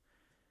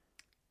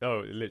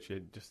 Oh,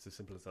 literally, just as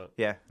simple as that.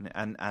 Yeah,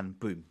 and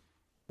boom,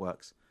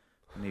 works.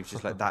 And he was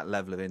just like, that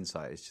level of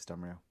insight is just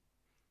unreal.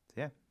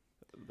 So, yeah.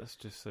 That's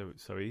just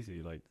so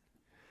easy, like...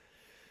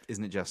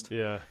 Isn't it just?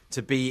 Yeah.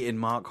 To be in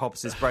Mark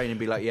Hoppus's brain and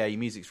be like, yeah, your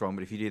music's wrong,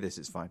 but if you do this,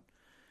 it's fine.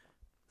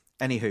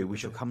 Anywho, we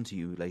shall come to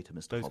you later,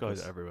 Mr. Those Hoppus.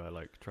 guys are everywhere,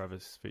 like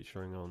Travis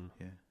featuring on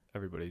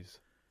everybody's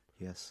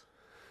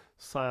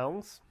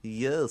sounds.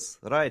 Yes,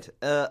 right.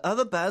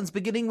 Other bands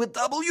beginning with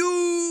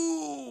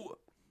W!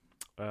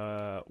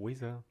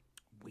 Weezer.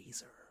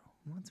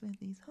 What's with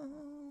these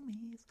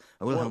homies?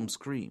 I will home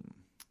scream.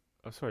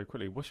 Oh, sorry,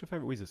 quickly. What's your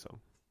favourite Weezer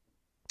song?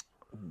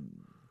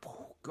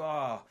 Oh,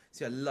 God.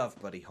 See, I love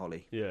Buddy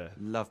Holly. Yeah.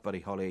 Love Buddy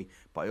Holly,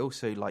 but I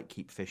also like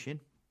Keep Fishing.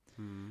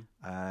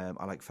 I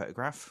like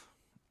Photograph.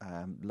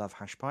 Love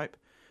Hashpipe.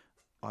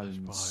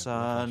 Island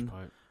Sun.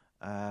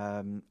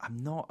 I'm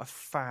not a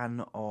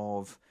fan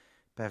of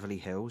Beverly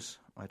Hills.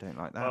 I don't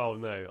like that. Oh,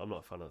 no, I'm not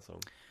a fan of that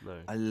song. No.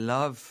 I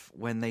love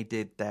when they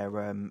did their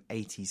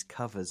 80s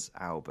covers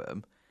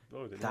album.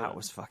 Oh, that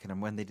was fucking...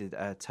 And when they did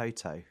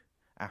Toto,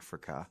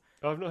 Africa.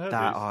 Oh, I've not heard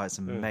that. these. Oh, it's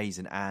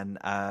amazing. And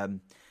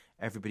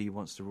Everybody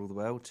Wants to Rule the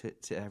World.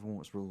 Everyone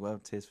Wants to Rule the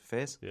World. Tears for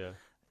Fears. Yeah.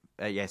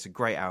 Yeah, it's a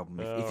great album.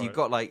 If you've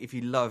got if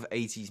you love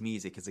 80s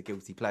music as a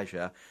guilty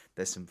pleasure,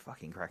 there's some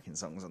fucking cracking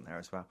songs on there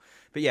as well.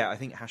 But yeah, I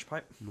think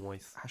Hashpipe.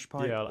 Nice.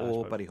 Hashpipe Yeah, I like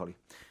or Hashpipe. Buddy Holly.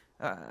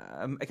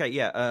 Okay,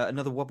 yeah,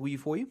 another wobble you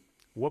for you.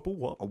 Wobble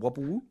what? A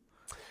wobble.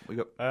 We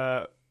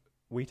got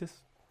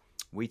Wheatus.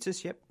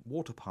 Wheatus, yep.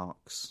 Water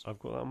Parks. I've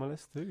got that on my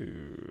list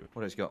too.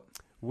 What else you got?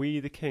 We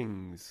the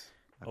Kings.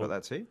 I've got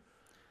that too.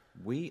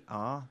 We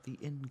Are the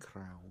In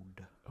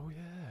Crowd. Oh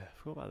yeah, I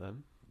forgot about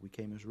them. We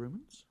Came as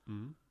Romans.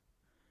 Mm.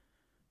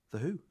 The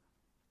Who.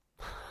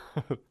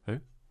 Who?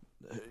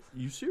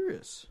 You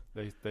serious?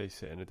 They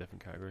sit in a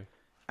different category.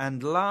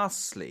 And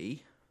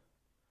lastly,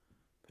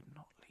 but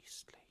not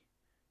leastly,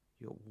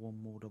 you got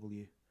one more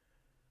W.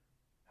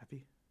 Have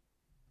you?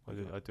 I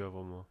do have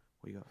one more.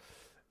 What you got?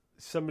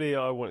 Somebody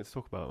I wanted to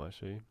talk about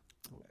actually.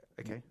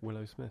 Okay.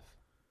 Willow Smith.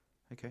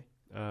 Okay.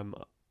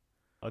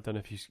 I don't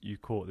know if you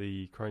caught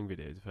the crying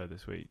videos of her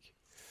this week.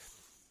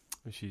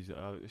 She's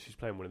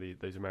playing one of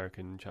those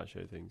American chat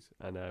show things,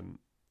 and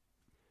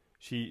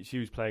she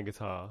was playing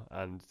guitar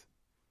and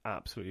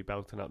absolutely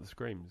belting out the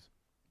screams.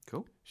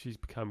 Cool. She's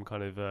become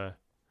kind of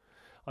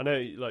I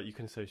know like you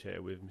can associate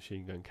it with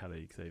Machine Gun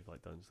Kelly because they've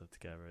like done stuff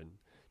together, and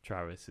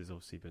Travis has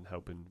obviously been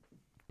helping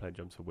playing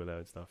drums for Willow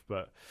and stuff.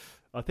 But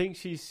I think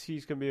she's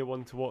going to be a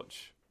one to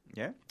watch.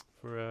 Yeah.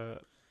 For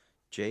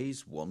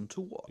Jay's one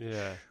to watch.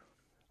 Yeah.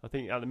 I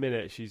think at the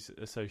minute she's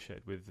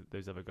associated with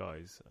those other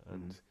guys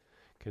and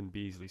can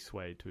be easily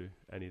swayed to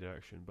any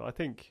direction. But I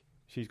think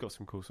she's got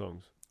some cool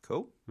songs.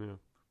 Cool. Yeah.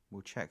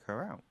 We'll check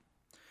her out.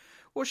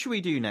 What should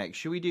we do next?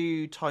 Should we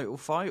do title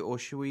fight or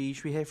should we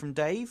hear from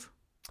Dave?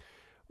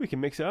 We can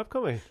mix it up,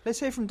 can't we?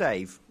 Let's hear from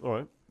Dave. All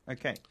right.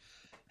 Okay.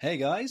 Hey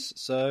guys,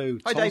 so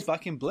Hi, Tom's Dave.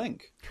 back in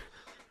Blink.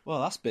 Well,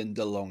 that's been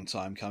a long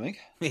time coming.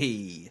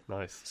 Hey.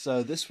 Nice.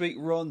 So this week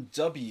we're on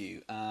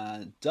W,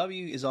 and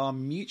W is our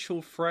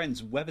mutual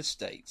friends Weather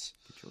State,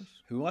 Good choice.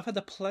 who I've had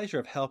the pleasure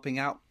of helping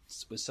out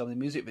with some of the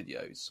music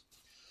videos.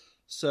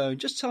 So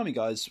just tell me,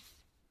 guys,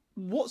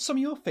 what's some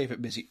of your favourite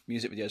music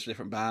videos for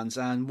different bands,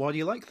 and why do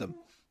you like them?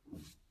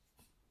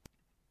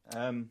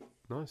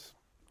 Nice.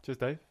 Cheers,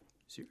 Dave.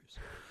 Serious.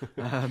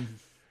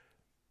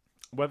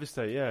 Weather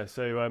State, yeah.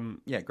 So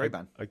Yeah, great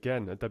band.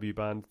 Again, a W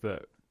band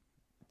that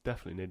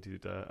definitely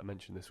needed a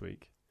mention this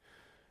week,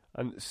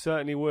 and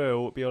certainly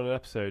will be on an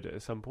episode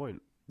at some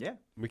point. Yeah.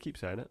 We keep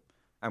saying it.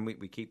 And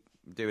we keep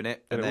doing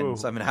it, And and it then will.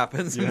 something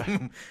happens.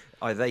 Yeah.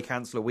 Either they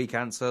cancel or we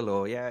cancel,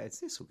 or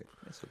it's all good.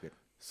 It's all good.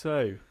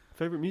 So,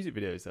 favourite music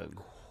videos then?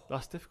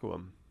 That's a difficult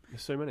one.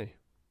 There's so many.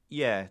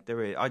 Yeah,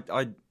 there is.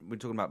 We're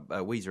talking about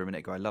Weezer a minute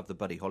ago. I love the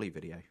Buddy Holly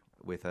video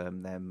with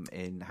them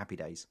in Happy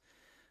Days.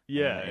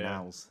 Yeah, in yeah.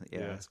 Owls. Yeah,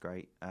 Yeah. that's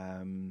great.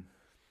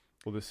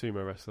 Or the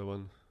sumo wrestler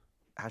one.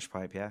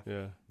 Hashpipe, yeah.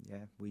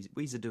 Yeah.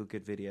 Weezer do a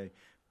good video.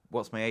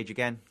 What's My Age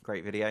Again?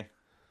 Great video.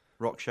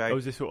 Rock Show. Oh,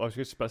 is this all, I was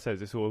just about to say, is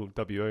this all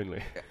W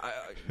only?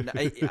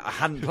 I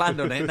hadn't planned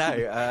on it,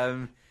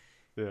 no.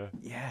 Yeah.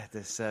 Yeah,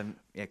 there's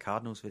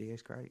Cardinals video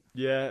is great.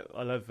 Yeah,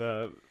 I love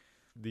the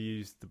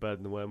Bird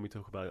and the Worm. We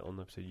talk about it on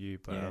episode U,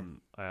 but Yeah.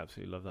 I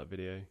absolutely love that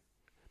video.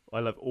 I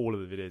love all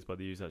of the videos by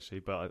the U's actually,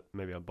 but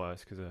maybe I'm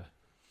biased because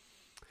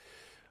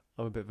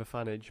I'm a bit of a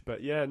fanage.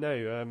 But yeah,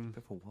 no.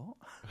 For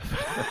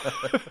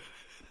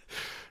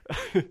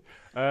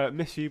what?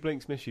 Miss You,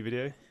 Blink's Miss You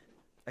video.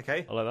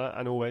 Okay. I like that,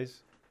 and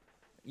Always.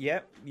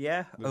 Yeah.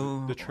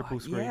 The triple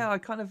screen. Yeah, I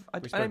kind of I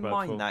We spoke don't about it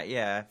mind before. that.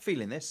 Yeah,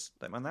 feeling this,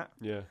 don't mind that.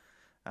 Yeah.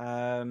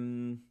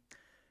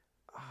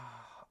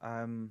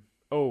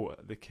 Oh,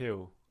 The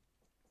Kill.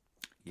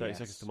 30 yes.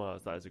 Seconds to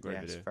Mars. That is a great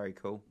Yes, video. very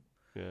cool.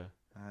 Yeah.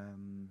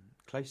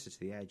 Closer to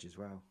the Edge as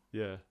well.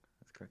 Yeah.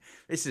 That's great.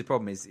 This is the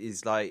problem.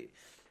 Is like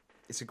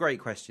it's a great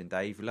question,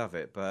 Dave. We love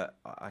it, but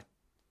I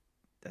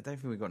don't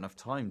think we've got enough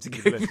time to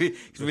go through.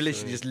 Because we're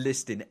literally just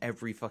listing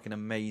every fucking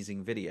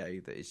amazing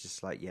video that is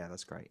just like, yeah,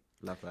 that's great.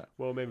 Love that.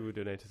 Well, maybe we'll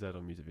do an A to Z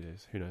on music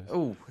videos. Who knows?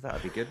 Oh, that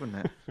would be good,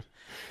 wouldn't it?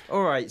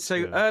 All right. So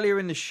earlier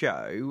in the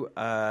show,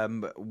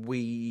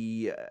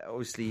 we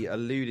obviously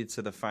alluded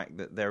to the fact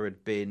that there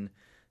had been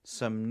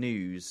some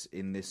news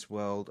in this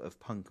world of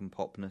punk and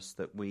popness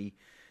that we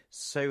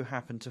so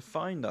happen to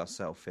find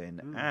ourselves in,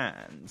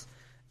 and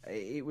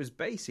it was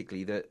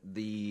basically that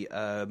the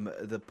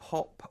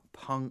pop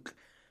punk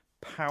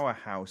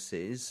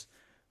powerhouses,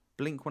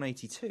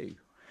 Blink-182,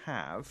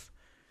 have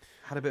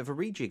had a bit of a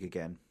rejig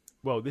again.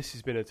 Well, this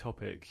has been a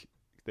topic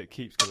that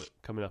keeps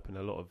coming up in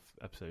a lot of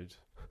episodes.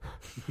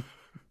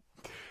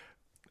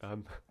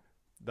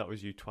 That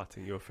was you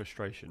twatting your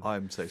frustration.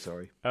 I'm so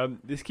sorry.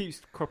 This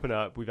keeps cropping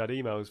up. We've had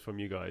emails from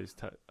you guys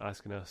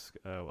asking us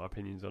our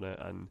opinions on it,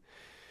 and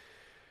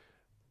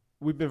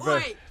we've been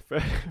very,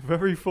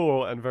 very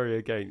for and very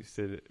against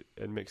it,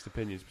 and mixed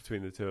opinions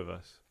between the two of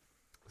us.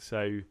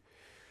 So,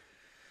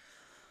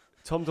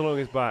 Tom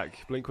DeLonge is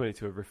back. Blink-182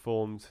 have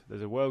reformed.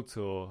 There's a world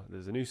tour.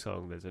 There's a new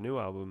song. There's a new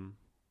album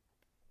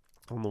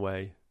on the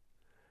way,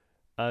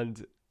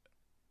 and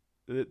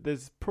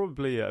there's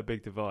probably a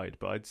big divide,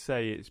 but I'd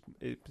say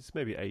it's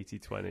maybe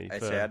 80-20. I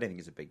don't think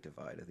it's a big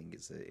divide. I think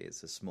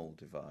it's a small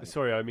divide.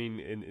 Sorry, I mean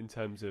in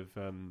terms of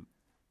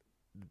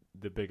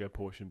the bigger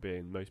portion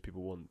being most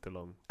people want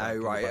DeLonge. Oh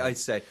right, I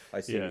see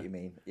what you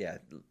mean. Yeah,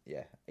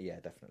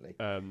 definitely.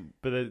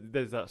 But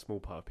there's that small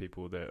part of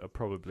people that are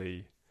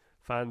probably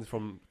fans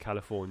from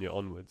California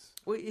onwards.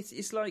 Well,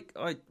 it's like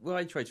I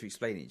tried to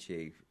explain it to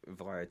you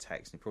via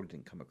text, and it probably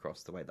didn't come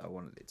across the way that I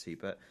wanted it to.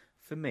 But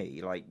for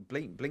me, like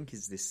Blink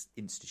is this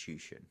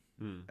institution,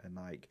 and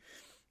like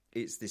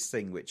it's this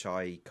thing which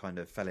I kind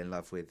of fell in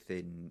love with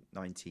in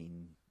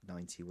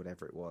 1990,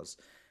 whatever it was,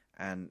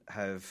 and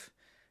have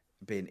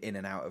been in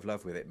and out of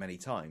love with it many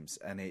times.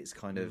 And it's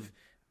kind of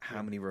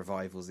how many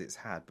revivals it's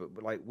had.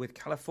 But like with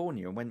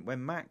California, and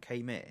when Matt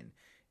came in,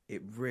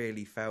 it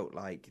really felt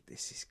like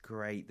this is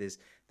great.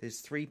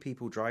 There's three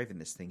people driving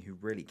this thing who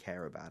really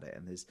care about it,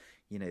 and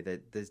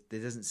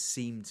there doesn't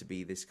seem to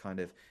be this kind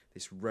of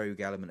this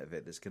rogue element of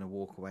it that's going to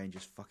walk away and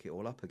just fuck it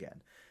all up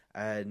again.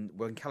 And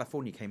when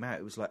California came out,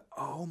 it was like,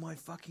 oh my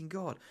fucking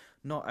god!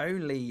 Not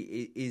only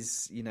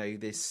is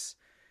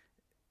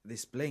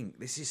this Blink,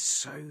 this is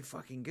so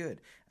fucking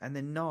good. And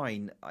then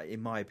 9,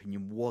 in my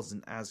opinion,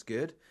 wasn't as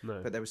good,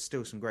 but there was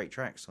still some great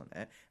tracks on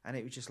it, and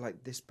it was just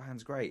like, this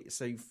band's great.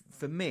 So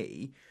for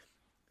me,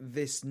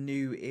 this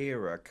new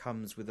era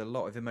comes with a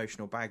lot of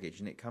emotional baggage,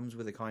 and it comes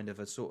with a kind of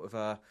a sort of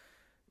a,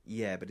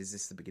 but is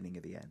this the beginning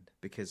of the end?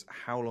 Because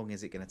how long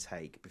is it going to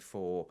take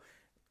before,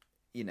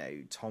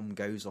 Tom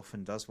goes off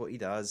and does what he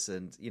does,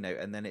 and,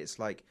 and then it's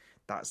like,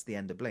 that's the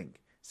end of Blink.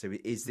 So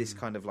is this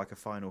kind of like a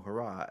final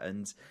hurrah?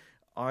 And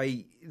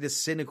the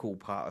cynical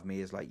part of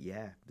me is like,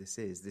 this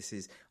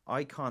is.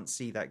 I can't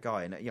see that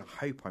guy, and I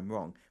hope I'm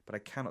wrong, but I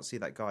cannot see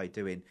that guy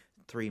doing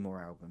 3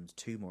 more albums,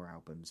 2 more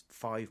albums,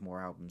 5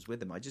 more albums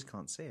with him. I just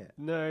can't see it.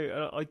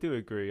 No, I do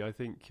agree. I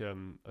think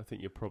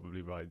you're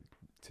probably right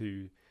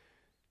to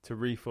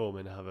reform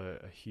and have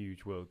a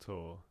huge world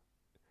tour.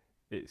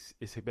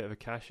 It's a bit of a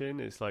cash in.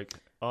 It's like,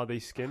 are they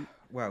skint?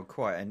 Well,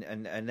 quite.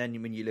 And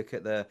then when you look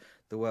at the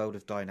world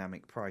of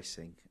dynamic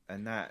pricing,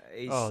 and that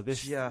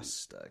is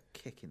just a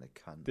kick in the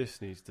cunt.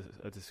 This needs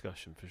a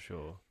discussion for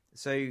sure.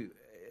 So,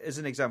 as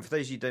an example, for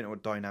those of you who don't know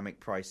what dynamic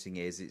pricing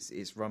is,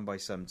 it's run by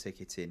some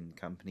ticketing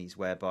companies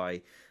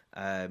whereby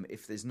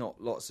if there's not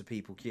lots of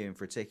people queuing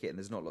for a ticket and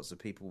there's not lots of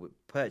people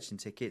purchasing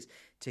tickets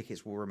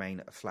will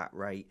remain at a flat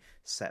rate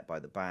set by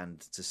the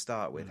band to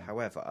start with.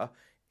 However,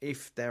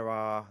 if there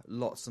are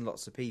lots and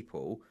lots of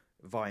people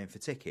vying for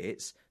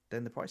tickets,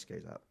 then the price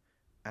goes up.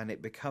 And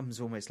it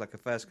becomes almost like a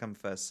first come,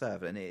 first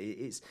serve. And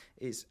it's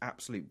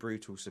absolute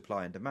brutal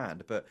supply and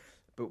demand. But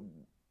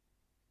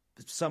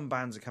some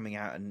bands are coming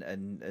out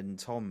and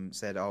Tom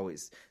said,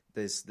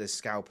 there's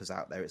scalpers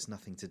out there, it's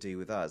nothing to do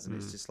with us. And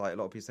it's just like a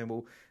lot of people saying,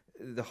 well,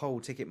 the whole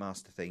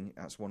Ticketmaster thing,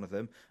 that's one of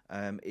them,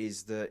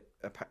 is that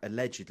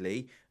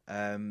allegedly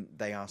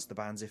they asked the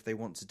bands if they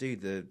want to do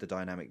the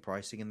dynamic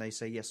pricing, and they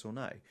say yes or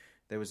no.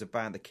 There was a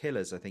band, The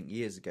Killers, I think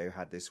years ago,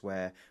 had this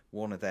where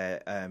one of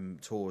their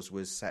tours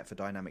was set for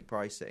dynamic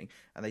pricing,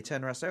 and they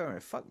turned around and said, oh,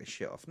 fuck this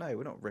shit off. No,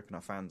 we're not ripping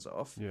our fans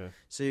off. Yeah.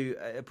 So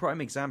a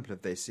prime example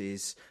of this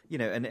is,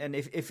 and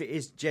if it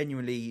is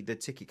genuinely the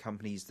ticket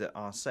companies that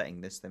are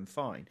setting this, then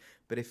fine.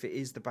 But if it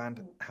is the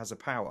band has a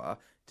power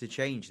to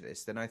change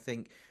this, then I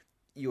think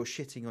you're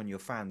shitting on your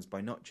fans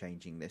by not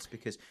changing this,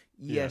 because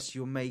yes,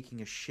 you're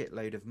making a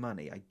shitload of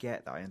money. I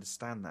get that. I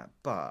understand that.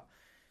 But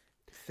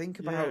think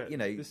about,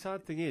 the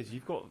sad thing is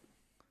you've got,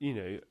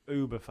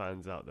 Uber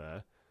fans out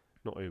there,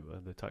 not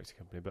Uber, the taxi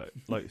company, but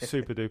like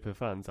super duper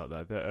fans out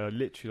there that are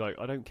literally like,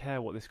 I don't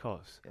care what this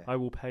costs. Yeah. I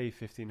will pay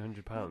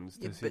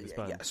 £1,500 to see this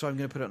band. Yeah, so I'm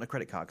going to put it on a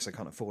credit card because I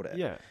can't afford it.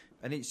 Yeah.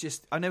 And it's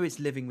just, I know it's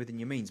living within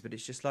your means, but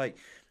it's just like,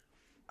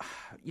 I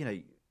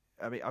mean,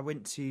 I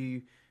went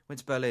to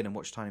Berlin and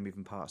watched Tiny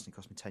Moving Parts, and it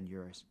cost me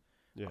 €10.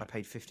 Yeah. I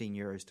paid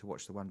 €15 to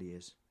watch the Wonder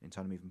Years in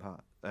Tiny Moving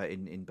Parts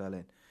in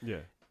Berlin. Yeah.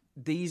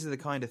 These are the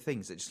kind of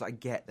things that just I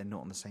get they're not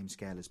on the same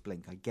scale as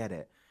Blink. I get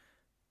it.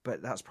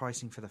 But that's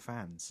pricing for the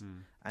fans.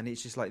 And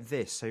it's just like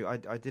this. So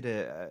I did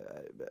a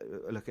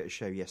look at a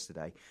show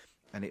yesterday,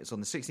 and it was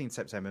on the 16th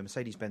September,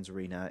 Mercedes-Benz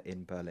Arena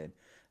in Berlin.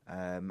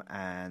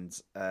 And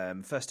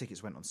first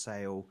tickets went on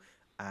sale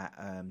at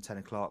 10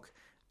 o'clock,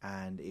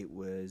 and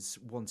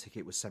one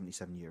ticket was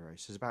 €77.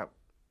 So it's about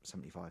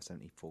 75,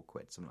 74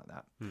 quid, something like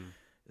that.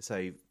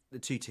 So the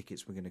 2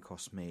 tickets were going to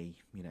cost me,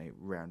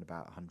 around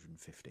about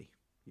 €150.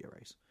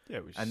 Yeah,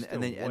 which is still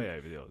way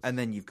over the odds. And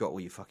then you've got all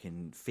your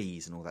fucking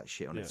fees and all that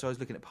shit on it. So I was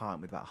looking at parting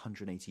with about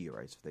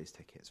 €180 for those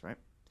tickets, right?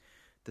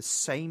 The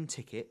same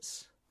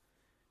tickets,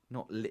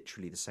 not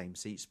literally the same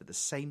seats, but the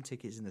same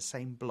tickets in the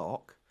same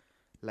block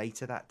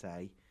later that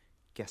day,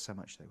 guess how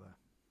much they were?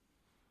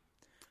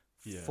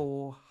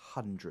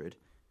 €480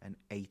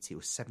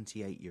 or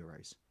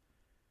 €78.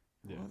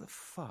 Yeah. What the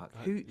fuck?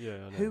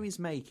 Who is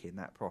making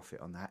that profit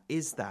on that?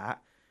 Is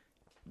that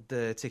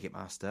the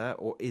Ticketmaster,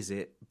 or is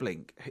it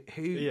Blink?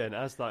 Who? Yeah, and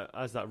as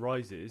that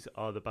rises,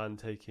 are the band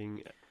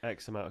taking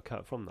X amount of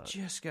cut from that?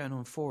 Just going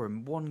on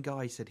forum, one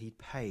guy said he'd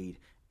paid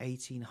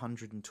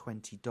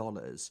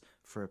 $1,820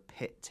 for a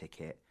pit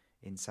ticket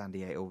in San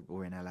Diego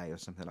or in LA or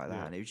something like that.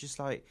 Yeah. And it was just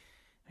like,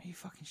 are you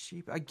fucking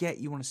stupid? I get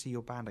you want to see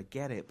your band, I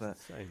get it, but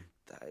Same.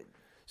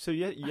 So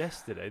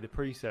yesterday the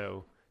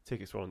pre-sale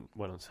tickets went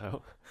on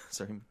sale.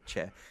 sorry,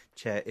 chair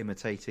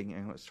imitating.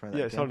 And let's try that.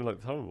 Yeah, it again. sounded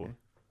like the Tunnel Boy.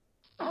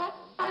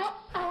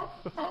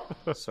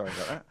 Sorry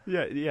about that.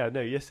 Yeah.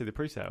 No, yesterday the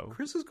pre-sale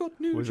Chris has got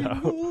new was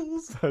out,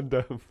 jingles. and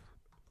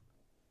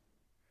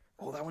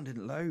Oh, that one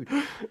didn't load.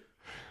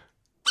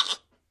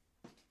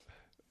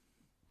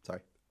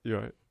 Sorry. you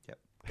right? Yep.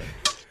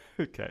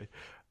 Okay.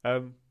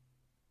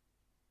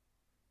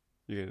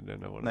 You're gonna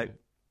know what? No. I mean.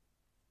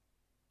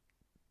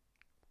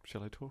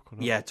 Shall I talk or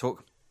not? Yeah,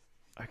 talk.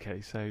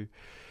 Okay, so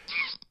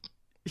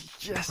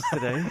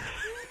yesterday.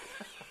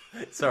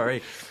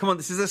 Sorry. Come on,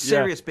 this is a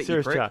serious bit,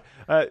 serious you prick.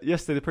 chat.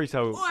 Yesterday the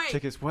pre-sale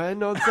tickets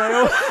went on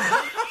sale.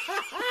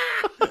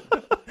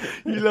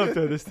 You love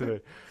doing this to me.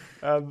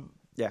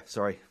 Yeah,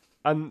 sorry.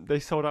 And they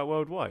sold out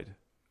worldwide.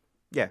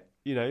 Yeah.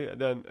 You know,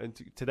 then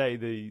today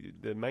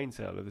the main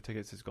sale of the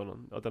tickets has gone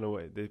on. I don't know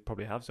what they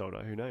probably have sold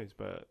out. Who knows?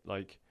 But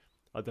like,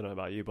 I don't know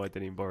about you, but I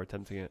didn't even bother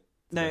attempting it.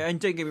 No, and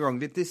don't get me wrong.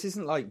 This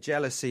isn't like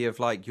jealousy of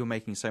like you're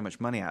making so much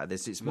money out of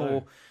this. It's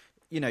more,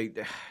 you know,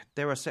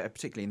 there are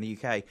particularly in the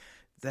UK,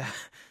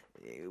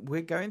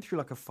 we're going through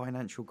like a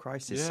financial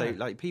crisis. So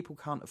like people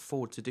can't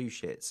afford to do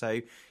shit. So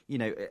you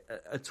know,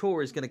 a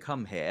tour is going to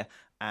come here,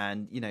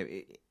 and you know,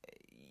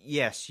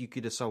 yes, you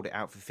could have sold it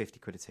out for 50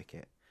 quid a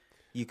ticket.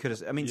 You could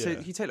have. I mean, so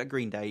you take like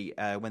Green Day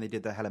when they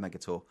did the Hella Mega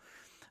tour,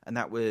 and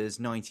that was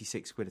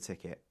 96 quid a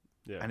ticket.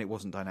 Yeah. And it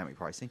wasn't dynamic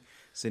pricing.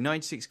 So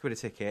 96 quid a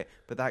ticket,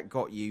 but that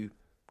got you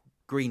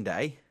Green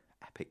Day,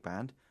 epic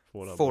band,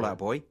 Fall Out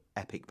Boy,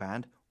 epic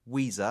band,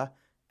 Weezer,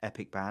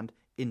 epic band,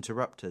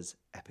 Interrupters,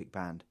 epic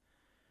band.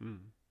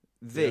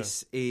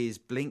 This is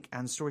Blink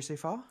and Story So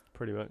Far.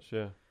 Pretty much,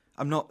 yeah.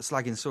 I'm not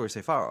slagging Story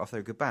So Far off,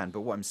 they're a good band, but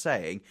what I'm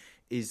saying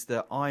is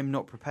that I'm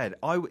not prepared.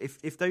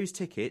 If those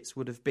tickets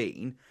would have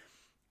been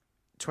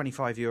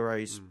 €25,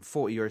 €40,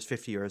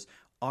 €50,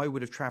 I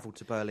would have travelled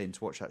to Berlin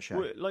to watch that show.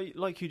 Well,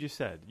 like you just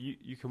said,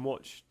 you can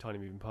watch Tiny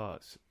Moving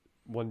Parts.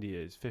 Wonder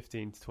Years,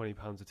 £15 to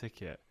 £20 a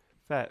ticket.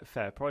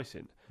 Fair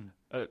pricing.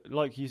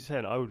 Like you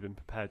said, I would have been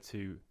prepared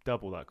to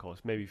double that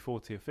cost, maybe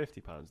 £40 or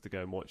 £50 to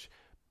go and watch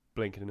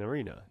Blink in an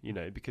arena. You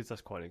know, because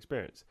that's quite an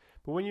experience.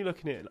 But when you're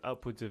looking at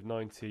upwards of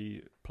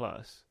 90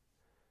 plus,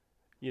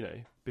 you know,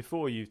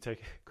 before you've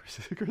taken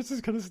Chris is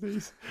gonna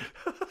sneeze.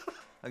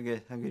 I'm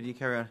good. You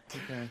carry on.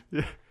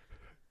 Yeah.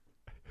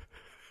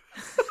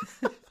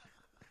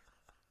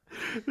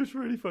 It's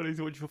really funny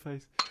to watch your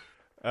face.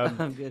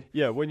 I'm good.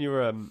 Yeah, when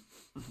you're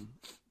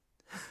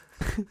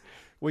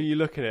when you're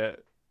looking at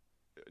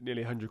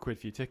nearly 100 quid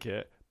for your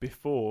ticket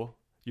before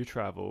you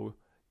travel,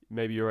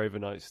 maybe your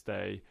overnight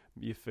stay,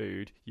 your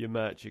food, your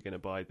merch you're going to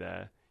buy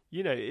there.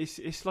 You know,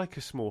 it's like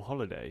a small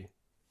holiday.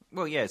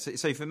 Well, yeah.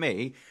 So for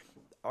me,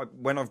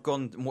 when I've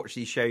gone and watched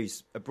these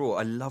shows abroad,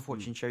 I love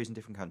watching shows in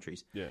different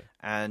countries. Yeah.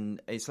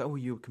 And it's like, oh,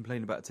 you're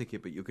complaining about a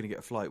ticket, but you're going to get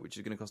a flight, which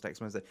is going to cost X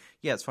amount.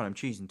 Yeah, it's fine. I'm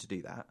choosing to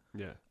do that.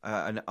 Yeah.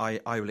 And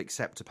I will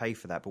accept to pay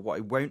for that. But what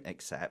I won't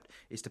accept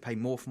is to pay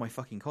more for my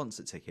fucking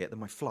concert ticket than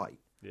my flight.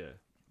 Yeah.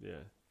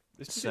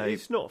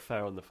 It's not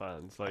fair on the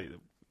fans. Like,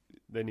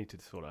 they need to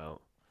sort it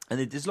out.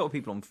 And there's a lot of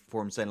people on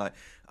forums saying like,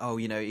 oh,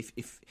 you know, if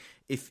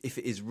it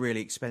is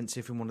really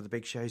expensive in one of the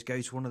big shows, go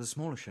to one of the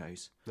smaller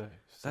shows. No,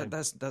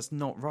 that's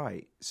not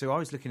right. So I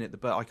was looking at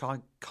but I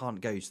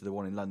can't go to the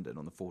one in London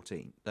on the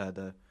 14th,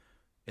 the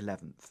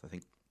 11th, I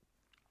think.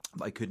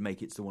 But I could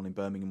make it to the one in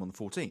Birmingham on the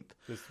 14th.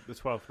 There's the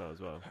 12th now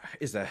as well.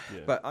 Is there?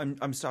 Yeah. But I'm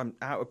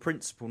out of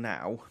principle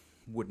now.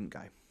 Wouldn't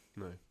go.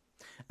 No.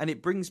 And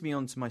it brings me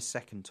on to my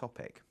second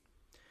topic,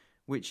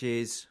 which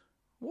is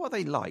what are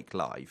they like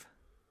live?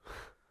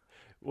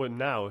 Well,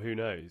 now who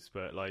knows?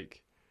 But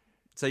like,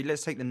 so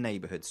let's take the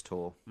Neighbourhoods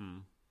tour.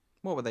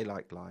 What were they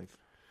like live?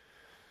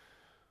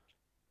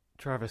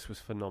 Travis was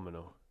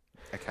phenomenal.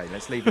 Okay,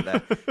 let's leave it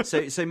there.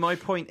 So my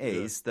point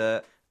is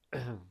that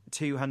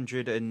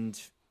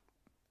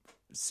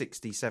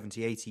 260,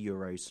 70, 80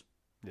 euros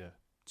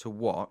to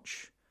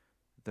watch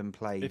them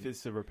play. If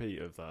it's a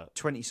repeat of that.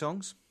 20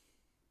 songs?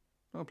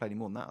 They won't play any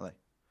more than that, are they?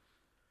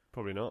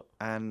 Probably not.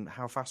 And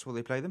how fast will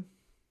they play them?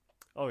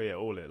 Oh, yeah,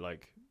 all it,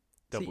 like,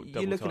 double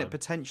you're looking time. at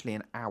potentially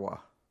an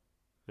hour.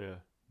 Yeah.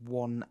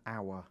 1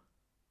 hour.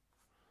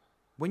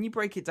 When you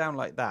break it down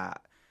like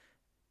that,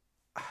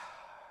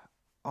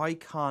 I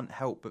can't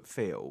help but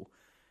feel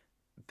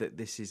that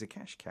this is a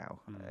cash cow.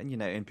 And, you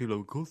know, and people are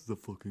like, of course it's a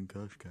fucking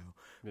cash cow.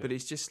 Yeah. But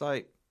it's just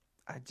like,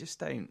 I just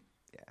don't,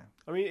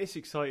 I mean, it's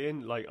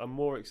exciting. Like, I'm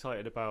more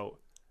excited about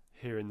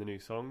hearing the new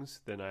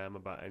songs than I am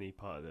about any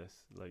part of this.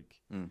 Like,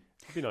 it'd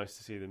be nice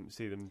to see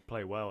them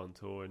play well on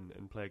tour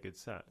and play a good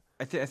set.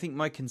 I think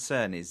my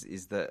concern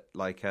is that,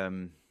 like,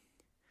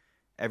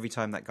 every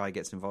time that guy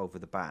gets involved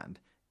with a band,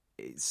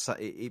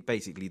 it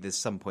basically, there's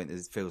some point that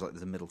it feels like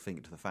there's a middle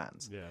finger to the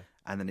fans. Yeah.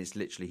 And then it's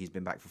literally he's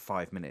been back for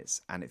 5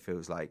 minutes and it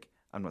feels like,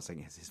 I'm not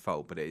saying it's his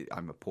fault, but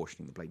I'm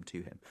apportioning the blame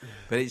to him.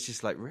 But it's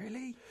just like,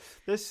 really?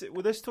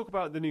 Let's talk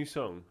about the new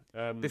song.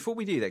 Before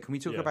we do that, can we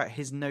talk about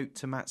his note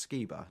to Matt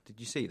Skiba? Did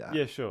you see that?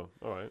 Yeah, sure.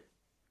 All right.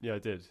 Yeah, I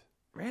did.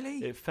 Really?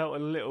 It felt a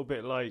little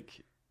bit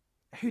like...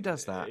 Who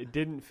does that? It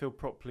didn't feel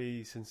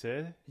properly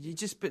sincere.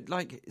 But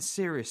like,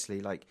 seriously,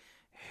 like,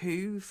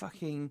 who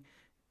fucking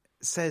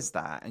says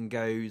that and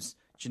goes,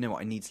 do you know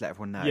what, I need to let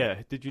everyone know?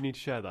 Yeah, did you need to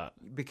share that?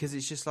 Because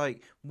it's just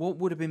like, what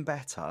would have been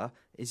better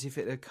is if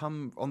it had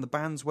come on the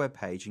band's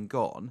webpage and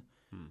gone,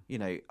 you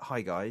know,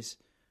 hi guys,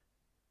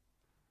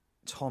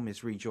 Tom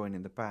is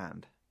rejoining the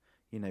band.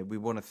 You know, we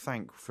want to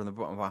thank from the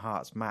bottom of our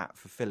hearts Matt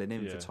for filling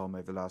in for Tom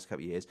over the last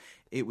couple of years.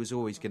 It was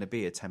always going to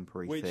be a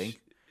temporary thing.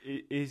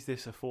 Is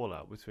this a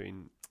fallout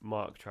between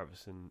Mark,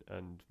 Travis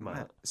and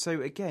Matt?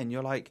 So again,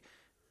 you're like,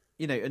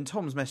 you know, and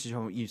Tom's message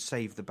on you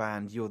saved the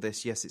band, you're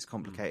this, yes, it's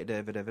complicated,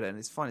 and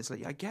it's fine. It's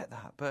like, I get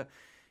that, but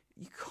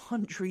you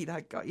can't treat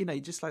that guy, you know,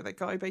 just like that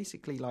guy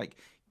basically like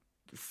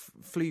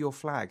flew your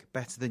flag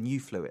better than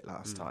you flew it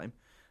last time.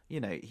 You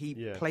know, he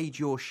played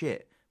your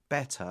shit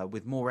better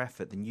with more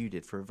effort than you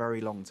did for a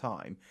very long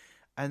time.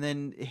 And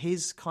then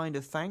his kind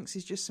of thanks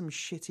is just some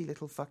shitty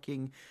little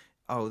fucking,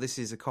 oh, this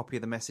is a copy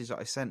of the message that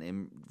I sent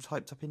him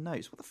typed up in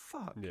notes. What the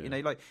fuck? You know,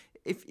 like,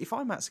 if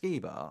I'm Matt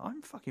Skiba,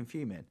 I'm fucking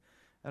fuming.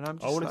 And I'm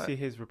just I want to see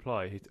his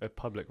reply, a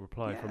public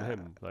reply from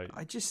him. Like,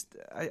 I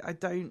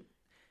don't.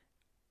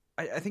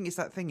 I think it's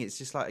that thing. It's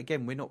just like,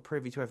 again, we're not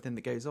privy to everything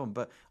that goes on,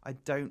 but I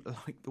don't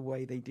like the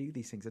way they do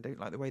these things. I don't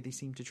like the way they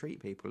seem to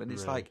treat people. And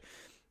it's like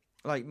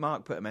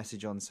Mark put a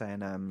message on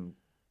saying,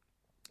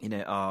 you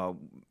know,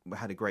 we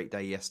had a great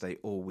day yesterday.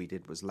 All we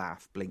did was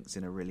laugh. Blink's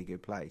in a really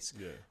good place.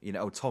 Yeah. You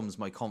know, Tom's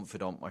my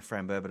confidant, my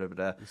friend, blah, blah,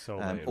 blah,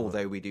 blah.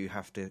 Although we do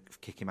have to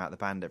kick him out of the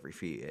band every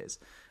few years.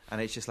 And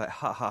it's just like,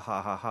 ha, ha,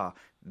 ha, ha, ha.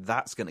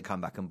 That's going to come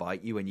back and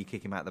bite you when you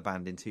kick him out of the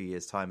band in 2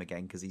 years' time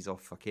again because he's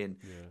off fucking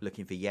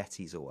looking for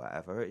Yetis or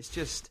whatever. It's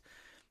just,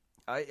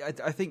 I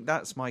think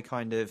that's my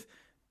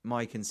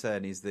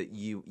concern is that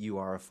you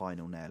are a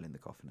final nail in the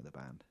coffin of the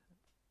band.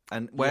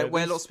 And where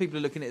lots of people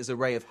are looking at it as a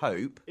ray of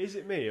hope. Is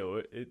it me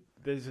or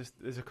there's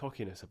a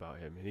cockiness about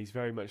him, and he's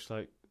very much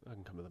like, I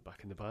can come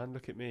back in the band.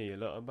 Look at me,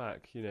 look, I'm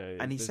back. You know.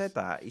 And he said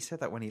that. He said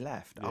that when he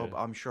left. Yeah.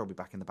 I'm sure I'll be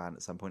back in the band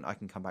at some point. I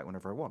can come back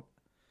whenever I want.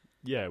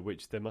 Yeah,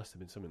 which there must have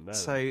been something there.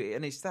 So,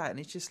 and it's that, and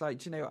it's just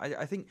like, you know,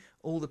 I think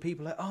all the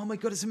people are like, oh my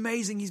god, it's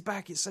amazing, he's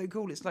back, it's so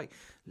cool. It's like,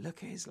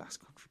 look at his last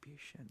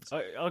contributions.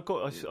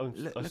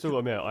 I still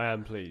admit, I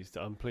am pleased.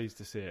 I'm pleased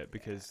to see it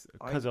because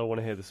I want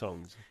to hear the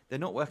songs. They're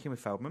not working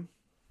with Feldman.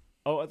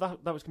 Oh, that was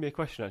going to be a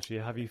question, actually.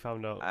 Have you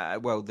found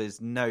out? Well,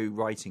 there's no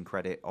writing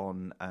credit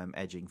on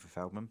edging for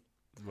Feldman.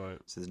 Right.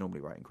 So there's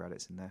normally writing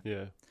credits in there.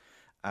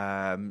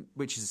 Yeah.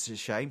 Which is a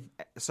shame.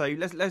 So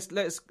let's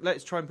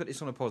try and put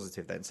this on a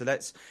positive then. So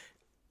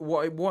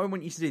what I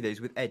want you to do though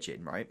is with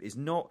edging, right, is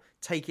not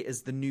take it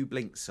as the new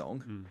Blink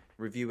song,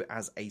 review it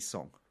as a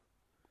song.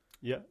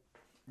 Yeah.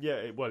 Yeah,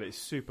 it's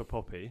super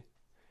poppy.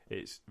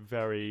 It's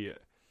very...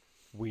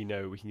 We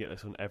know we can get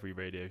this on every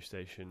radio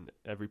station,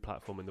 every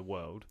platform in the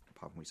world.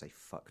 Apart from we say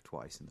fuck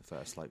twice in the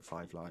first,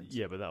 5 lines.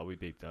 Yeah, but that'll be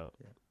beeped out.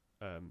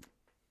 Yeah.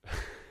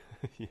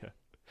 Yeah.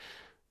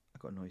 I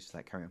got a noise for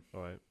that. Carry on.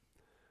 All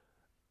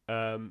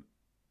right.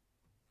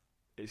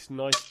 It's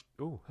nice...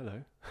 Oh,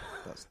 hello.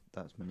 That's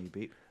my new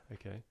beep.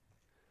 Okay.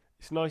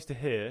 It's nice to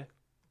hear...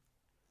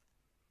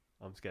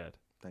 I'm scared.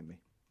 Don't be.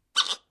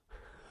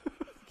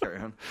 Carry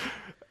on.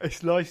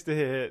 It's nice to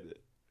hear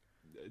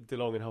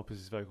DeLonge and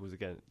Hoppers' vocals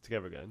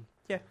together again.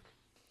 Yeah.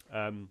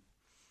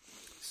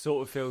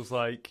 Sort of feels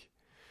like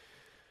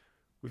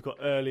we've got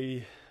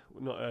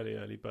not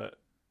early, but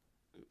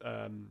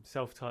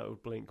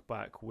self-titled Blink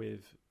back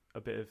with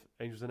a bit of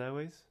Angels and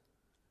Airways.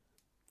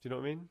 Do you know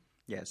what I mean?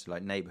 Yeah, so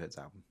like Neighbourhood's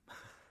album.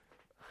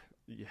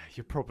 Yeah,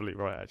 you're probably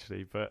right,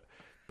 actually, but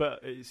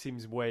it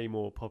seems way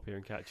more popular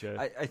and catchier.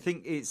 I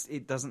think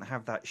it doesn't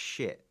have that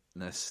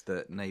shitness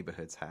that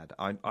Neighbourhood's had.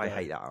 I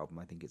hate that album.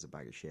 I think it's a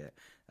bag of shit.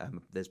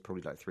 There's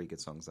probably like 3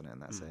 good songs on it,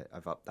 and that's it.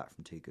 I've upped that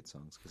from 2 good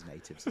songs because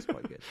Natives is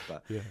quite good.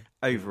 But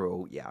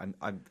overall, yeah,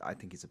 I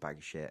think it's a bag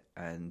of shit,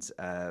 and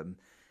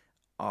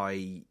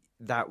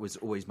that was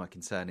always my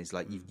concern. Is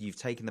like you've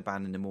taken the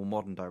band in a more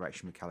modern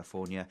direction with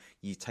California.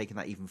 You've taken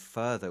that even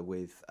further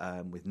with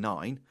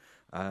 9.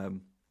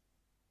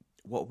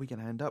 What are we going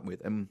to end up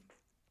with?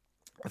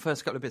 The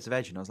first couple of bits of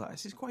edging, I was like,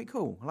 this is quite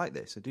cool. I like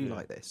this. I do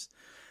like this.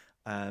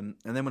 And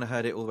then when I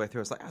heard it all the way through,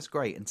 I was like, that's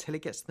great. Until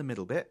it gets to the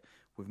middle bit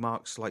with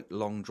Mark's like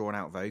long drawn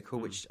out vocal,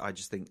 which I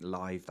just think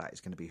live that is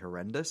going to be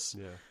horrendous.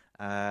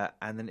 Yeah.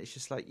 And then it's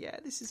just like, yeah,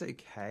 this is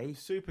okay.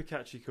 Super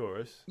catchy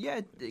chorus.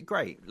 Yeah,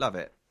 great. Love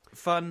it.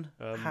 Fun,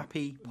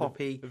 happy,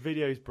 poppy. The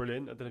video's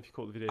brilliant. I don't know if you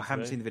caught the video. I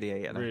haven't seen the video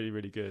yet. No. Really,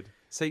 really good.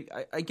 So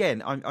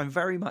again, I'm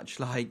very much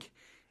like,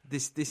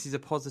 this is a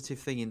positive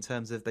thing in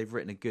terms of they've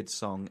written a good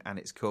song and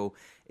it's cool.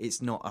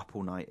 It's not Up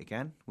All Night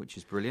again, which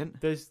is brilliant.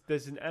 There's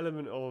an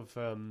element of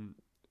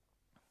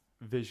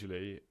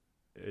visually,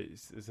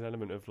 there's an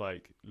element of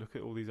like, look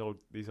at all these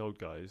old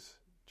guys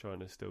trying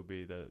to still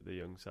be the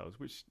young selves,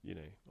 which, you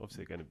know,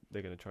 obviously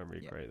they're gonna try and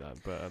recreate that.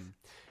 But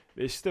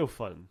It's still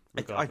fun,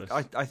 regardless.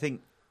 I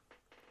think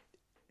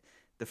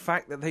the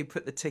fact that they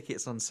put the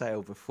tickets on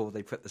sale before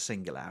they put the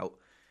single out,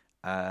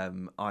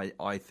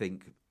 I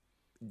think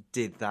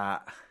did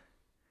that.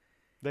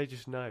 They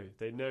just know.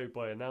 They know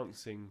by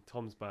announcing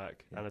Tom's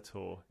back and a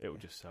tour, it will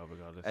just sell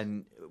regardless.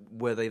 And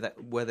were they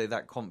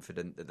that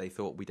confident that they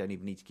thought we don't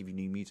even need to give you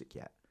new music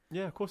yet?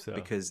 Yeah, of course they are.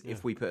 Because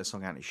if we put a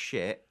song out as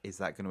shit, is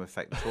that going to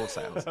affect the tour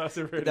sales? That's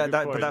a really good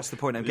point. But that's the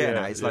point I'm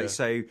getting at. It's like, yeah.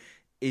 so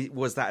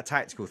was that a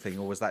tactical thing,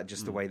 or was that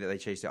just the way that they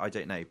chased it? I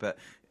don't know. But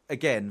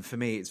again, for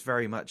me, it's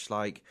very much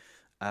like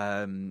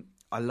I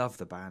love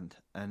the band,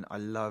 and I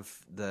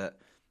love that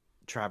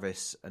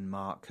Travis and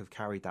Mark have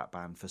carried that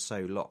band for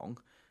so long.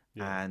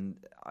 Yeah. And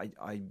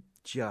I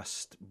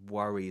just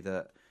worry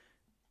that,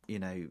 you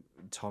know,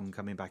 Tom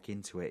coming back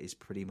into it is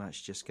pretty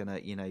much just going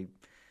to, you know,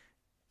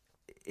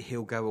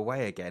 he'll go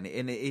away again.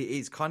 And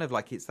it's kind of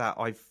like it's that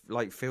I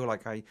feel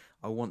like I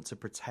want to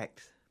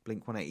protect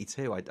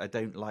Blink-182. I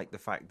don't like the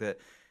fact that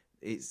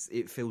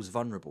it feels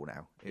vulnerable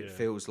now. It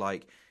feels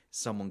like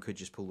someone could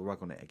just pull the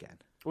rug on it again.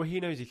 Well, he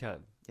knows he can.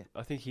 Yeah,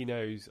 I think he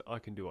knows I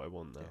can do what I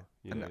want now.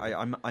 Yeah.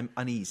 And I'm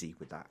uneasy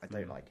with that. I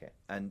don't like it.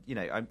 And you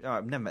know,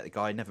 I've never met the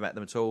guy, never met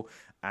them at all.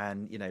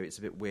 And you know, it's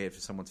a bit weird for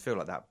someone to feel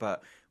like that.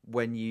 But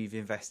when you've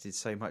invested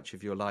so much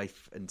of your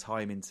life and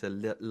time into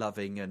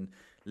loving and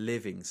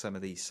living some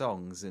of these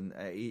songs, and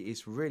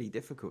it's really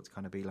difficult to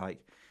kind of be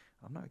like,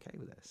 I'm not okay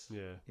with this.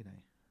 Yeah, you know.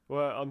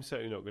 Well, I'm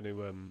certainly not going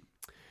to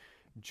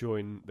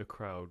join the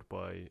crowd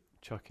by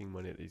chucking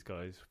money at these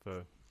guys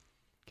for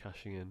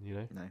cashing in. You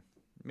know, no,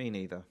 me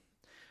neither.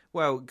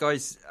 Well,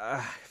 guys,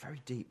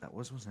 very deep that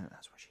was, wasn't it?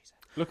 That's what she said.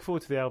 Look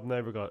forward to the album,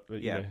 though, but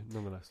you know,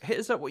 nonetheless. Hit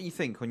us up what you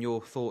think on your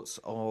thoughts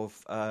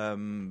of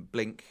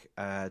Blink,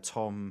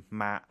 Tom,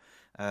 Matt,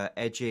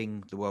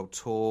 Edging, the World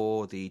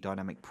Tour, the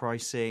dynamic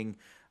pricing,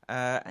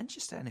 and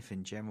just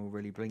anything general,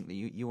 really, Blink, that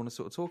you want to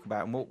sort of talk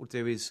about. And what we'll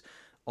do is,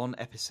 on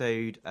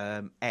episode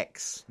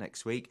X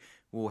next week,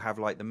 we'll have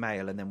like the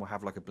mail, and then we'll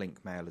have like a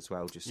Blink mail as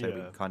well, just so we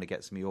can kind of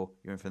get some of your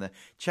info there.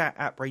 Chat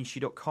at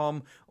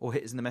brainstew.com, or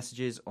hit us in the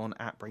messages on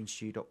at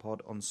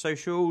brainstew.pod on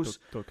socials.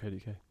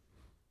 .co.uk.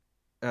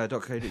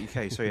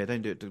 .co.uk, so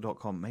don't do it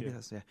 .com. Maybe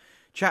that's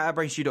Chat at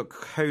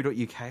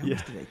brainstew.co.uk. I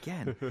almost did it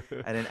again.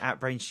 And then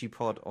at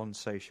brainstewpod on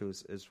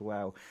socials as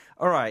well.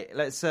 All right,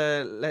 let's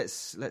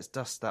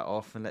dust that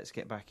off, and let's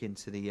get back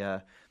into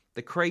the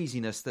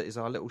craziness that is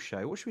our little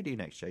show. What should we do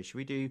next, Jay? Should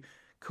we do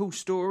Cool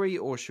Story,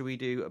 or should we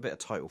do a bit of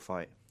title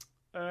fight?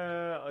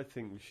 I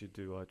think we should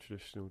do our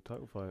traditional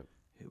title fight.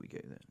 Here we go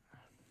then.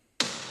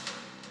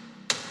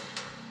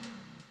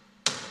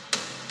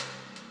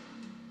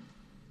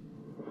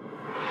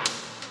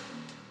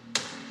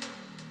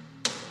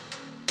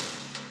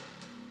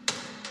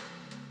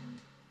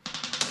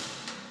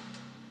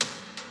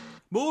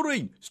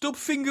 Maureen, stop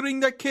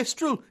fingering that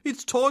kestrel.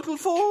 It's title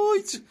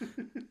fight.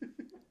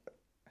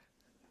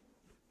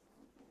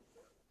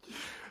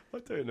 I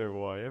don't know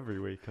why. Every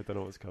week, I don't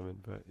know what's coming,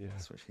 but yeah.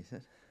 That's what she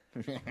said.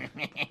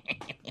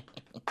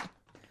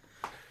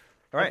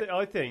 All right.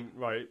 I think,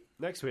 right,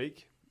 next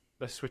week,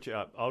 let's switch it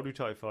up. I'll do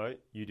title fight,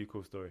 you do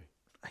Cool Story.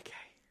 Okay.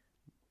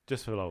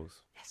 Just for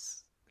lols.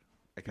 Yes.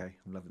 Okay,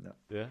 I'm loving that.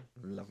 Yeah?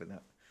 I'm loving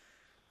that.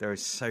 There are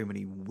so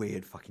many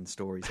weird fucking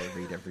stories I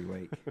read every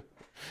week.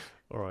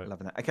 All right.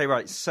 Loving that. Okay,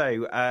 right.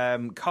 So,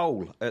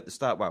 Cole at the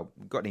start, well,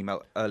 we got an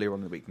email earlier on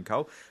in the week from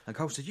Cole, and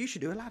Cole said, you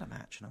should do a ladder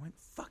match. And I went,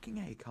 fucking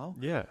A, Cole.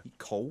 Yeah.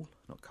 Cole,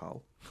 not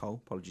Cole.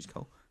 Cole, apologies,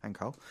 Cole. And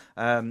Cole.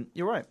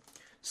 You're right.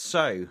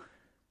 So,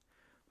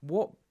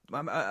 what...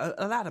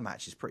 a ladder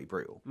match is pretty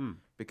brutal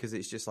because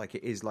it's just like,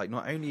 it is like,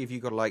 not only have you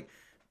got to like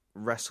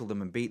wrestle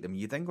them and beat them,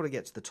 you then got to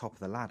get to the top of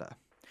the ladder.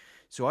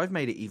 So I've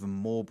made it even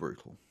more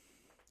brutal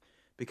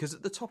because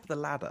at the top of the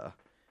ladder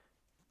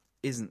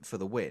isn't for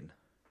the win.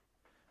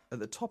 At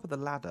the top of the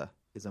ladder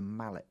is a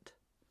mallet.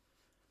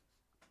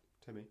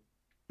 Timmy?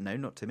 No,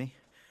 not Timmy.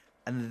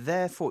 And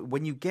therefore,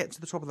 when you get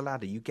to the top of the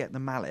ladder, you get the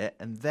mallet,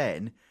 and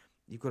then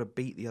you've got to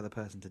beat the other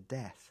person to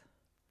death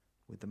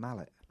with the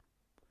mallet.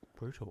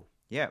 Brutal.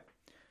 Yeah.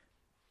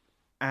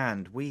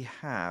 And we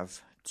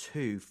have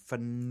two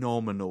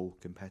phenomenal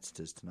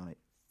competitors tonight.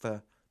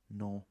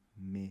 Phenomenal.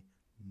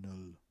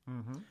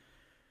 Mm-hmm.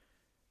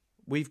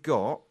 We've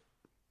got,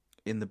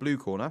 in the blue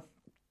corner,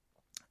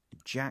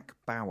 Jack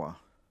Bauer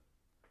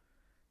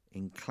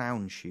in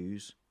clown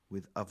shoes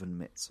with oven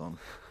mitts on.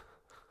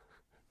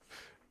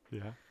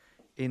 Yeah.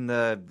 In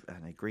the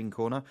green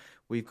corner,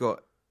 we've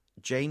got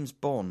James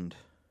Bond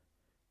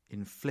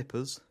in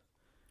flippers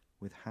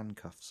with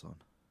handcuffs on.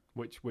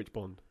 Which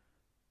Bond?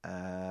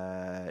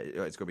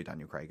 It's got to be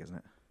Daniel Craig, isn't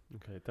it?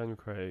 Okay, Daniel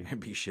Craig. It'd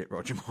be shit,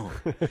 Roger Moore.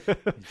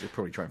 He'd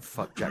probably try and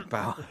fuck Jack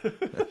Bauer.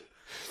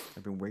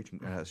 I've been waiting.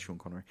 That's Sean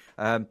Connery.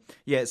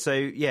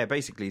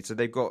 Basically, so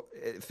they've got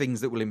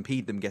things that will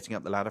impede them getting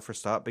up the ladder for a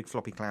start. Big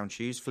floppy clown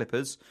shoes,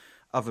 flippers,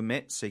 oven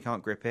mitts, so you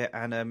can't grip it,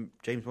 and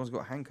James Bond's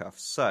got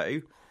handcuffs.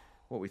 So,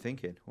 what are we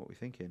thinking?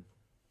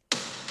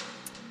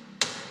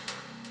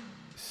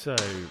 So,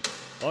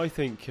 I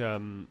think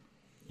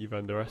you've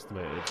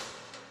underestimated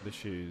the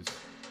shoes,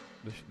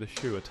 the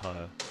shoe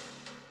attire.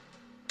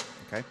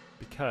 Okay.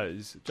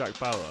 Because Jack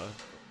Bauer,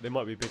 they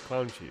might be big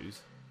clown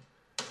shoes,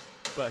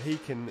 but he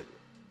can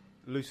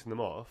loosen them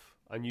off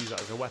and use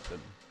that as a weapon.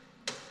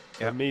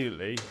 So Yep.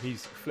 immediately,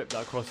 he's flipped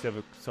that across the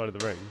other side of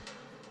the ring,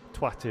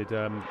 twatted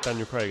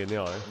Daniel Craig in the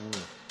eye.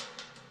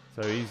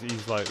 So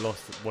he's like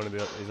lost one of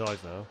his eyes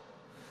now.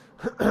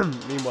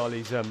 Meanwhile,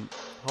 he's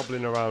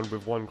hobbling around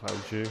with one clown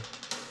shoe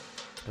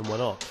and one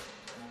off.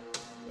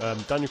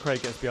 Daniel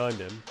Craig gets behind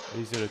him and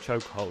he's doing a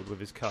chokehold with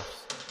his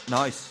cuffs.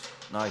 Nice.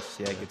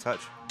 Yeah, good touch.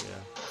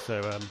 Yeah.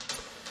 So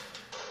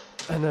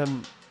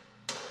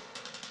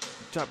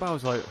Jack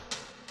Bauer's like,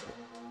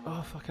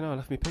 oh fucking hell, I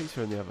left me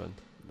pizza in the oven.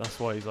 That's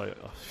why he's like,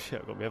 oh shit,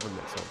 I've got my oven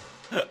mitts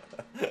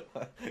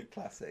on.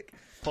 Classic.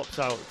 Pops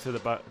out to the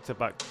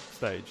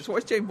backstage. Just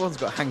why's James Bond's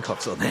got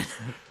handcuffs on then?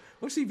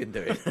 What's he been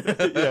doing?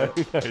 Yeah,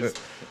 who knows?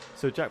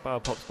 So Jack Bauer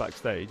pops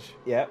backstage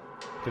Yeah.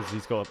 because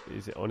he's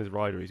on his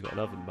rider. He's got an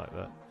oven back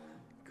there.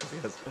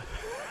 Yes.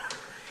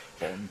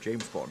 Bond,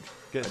 James Bond.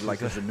 Gets I'd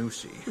like a his,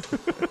 Zanussi.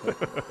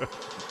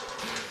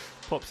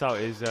 pops out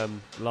his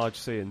large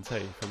C&T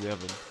from the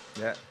oven,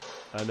 Yeah.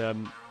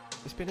 and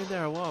it's been in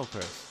there a while,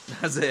 Chris.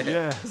 That's it.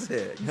 Yeah. That's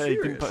it. You Yeah, he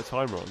didn't serious? put a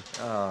timer on,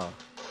 Oh.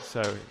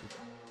 so it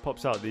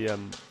pops out the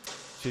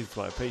cheese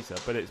tomato pizza,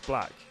 but it's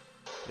black,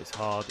 it's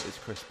hard, it's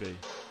crispy,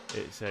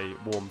 it's a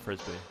warm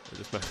frisbee. It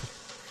just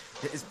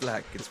It is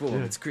black, it's warm,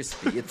 Yeah. it's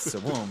crispy, it's a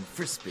warm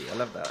frisbee. I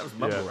love that. That was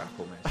mumble Yeah. rap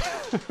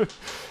almost.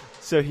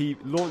 So he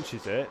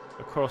launches it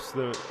across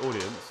the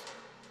audience,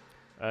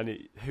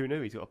 and who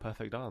knew he's got a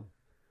perfect arm?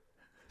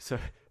 So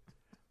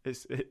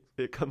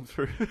it comes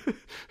through,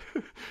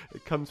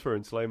 it comes through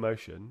in slow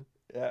motion.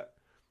 Yeah.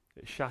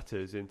 It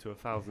shatters into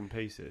 1,000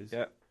 pieces.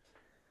 Yeah.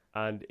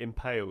 And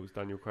impales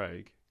Daniel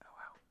Craig. Oh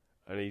wow!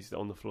 And he's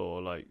on the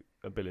floor like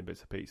a billion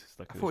bits of pizza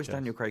stuck I in thought it his was chest.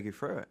 Daniel Craig who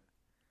threw it.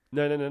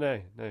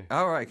 No.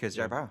 Oh, right, because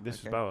Jack Bauer. This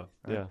Okay. was Bauer.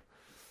 Right.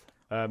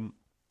 Yeah.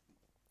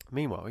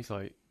 Meanwhile, he's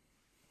like,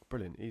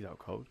 brilliant. He's out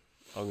cold.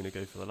 I'm going to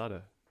go for the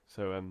ladder.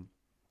 So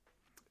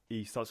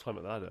he starts climbing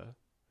up the ladder.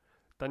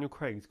 Daniel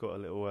Craig's got a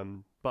little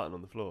button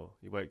on the floor.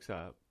 He wakes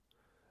up,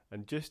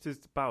 and just as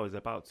Bauer's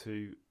about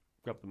to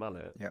grab the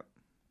mallet, Yep.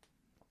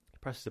 he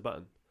presses the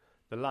button.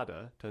 The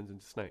ladder turns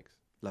into snakes.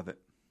 Love it.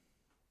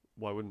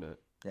 Why wouldn't it?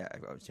 Yeah,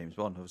 well, it's James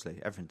Bond, obviously.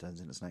 Everything turns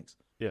into snakes.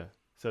 Yeah.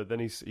 So then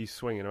he's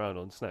swinging around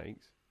on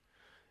snakes.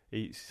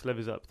 He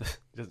slivers up.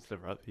 He doesn't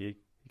sliver up. He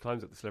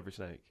climbs up the slippery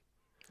snake,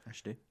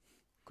 Actually.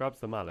 grabs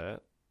the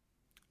mallet,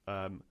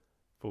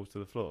 falls to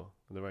the floor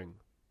in the ring.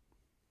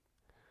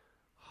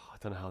 I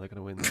don't know how they're going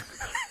to win this.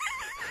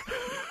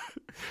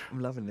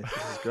 I'm loving this.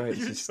 This is great.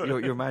 It's just, your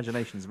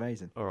imagination's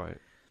amazing. All right.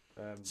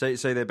 So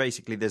they're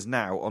basically, there's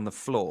now on the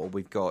floor,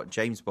 we've got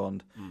James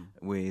Bond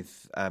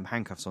with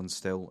handcuffs on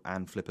still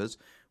and flippers.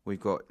 We've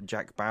got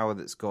Jack Bauer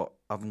that's got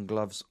oven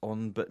gloves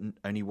on but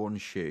only one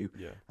shoe,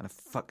 Yeah. and a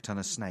fuck ton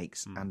of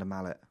snakes and a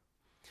mallet.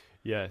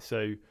 Yeah.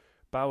 So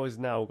Bauer's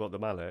now got the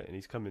mallet and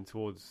he's coming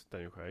towards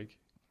Daniel Craig,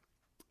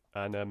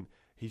 and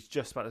he's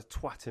just about to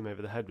twat him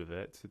over the head with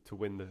it to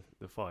win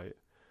the fight.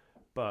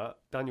 But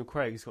Daniel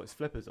Craig's got his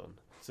flippers on,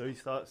 so he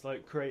starts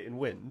like creating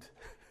wind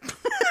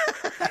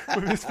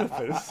with his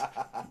flippers.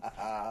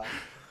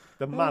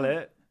 The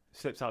mallet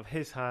slips out of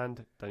his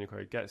hand. Daniel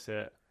Craig gets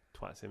it,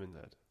 twats him in the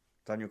head.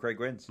 Daniel Craig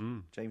wins.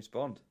 James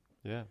Bond.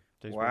 Yeah.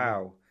 James Bond.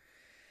 Wow.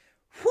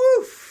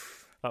 Whew.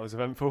 That was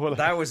eventful, wasn't it?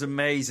 That was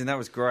amazing. That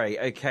was great.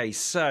 Okay,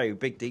 so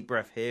big deep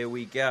breath. Here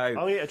we go. I'm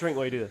going to get a drink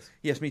while you do this.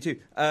 Yes, me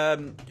too.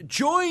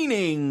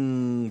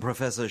 Joining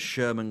Professor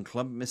Sherman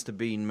Clump, Mr.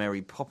 Bean,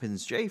 Mary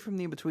Poppins, Jay from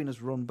The In-Betweeners,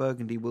 Ron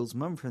Burgundy, Will's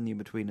mum from The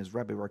In-Betweeners,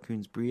 Rabbit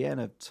Raccoons,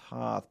 Brianna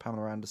Tarth,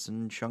 Pamela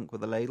Anderson, Chunk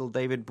with a Ladle,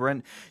 David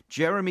Brent,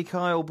 Jeremy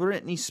Kyle,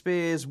 Britney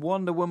Spears,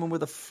 Wonder Woman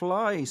with a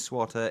Fly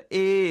Swatter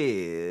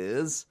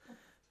is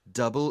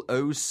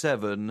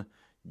 007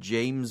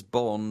 James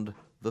Bond,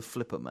 the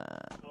Flipper Man.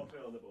 I'll put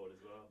it on the board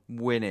as well.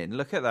 Winning.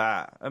 Look at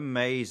that.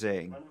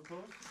 Amazing.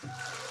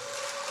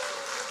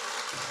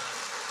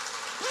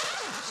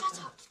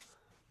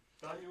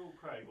 Daniel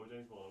Craig or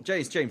James Bond?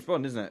 Jay's James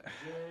Bond, isn't it?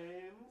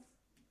 James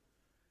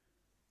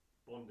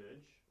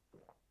Bondage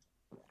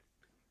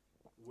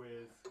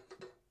with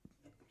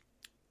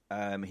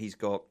He's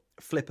got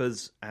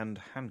flippers and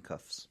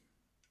handcuffs.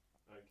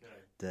 okay.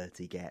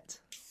 Dirty get.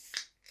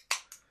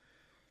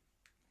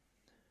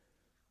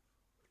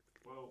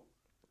 Well,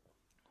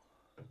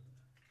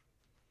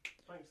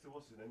 thanks to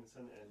what's his name that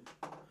sent it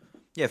in.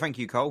 Yeah, thank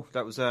you, Cole.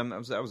 That was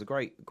a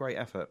great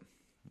effort.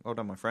 Well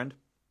done, my friend.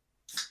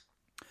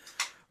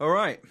 All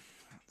right,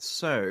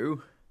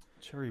 so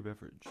Cherry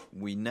beverage.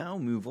 we now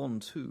move on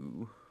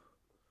to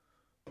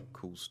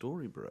Cool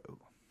Story, Bro.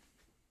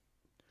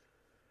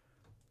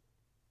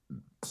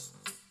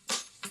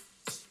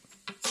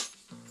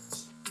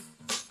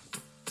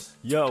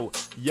 Yo.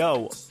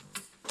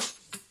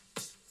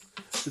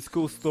 It's a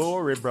cool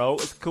story, bro.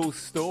 It's a cool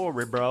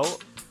story, bro.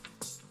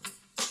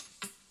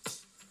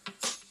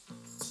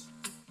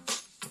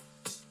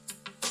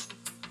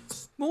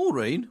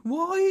 Maureen,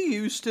 why are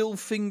you still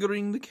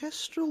fingering the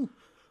kestrel?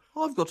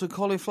 I've got a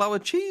cauliflower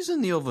cheese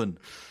in the oven.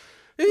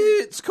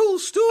 It's Cool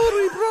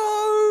Story,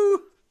 Bro.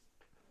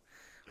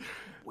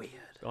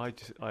 I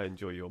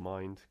enjoy your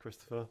mind,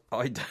 Christopher.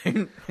 I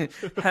don't.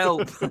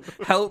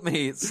 Help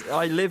me.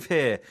 I live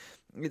here.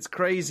 It's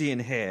crazy in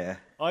here.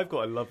 I've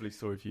got a lovely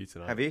story for you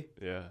tonight. Have you?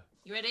 Yeah.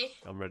 You ready?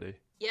 I'm ready.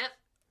 Yep.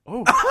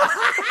 Oh.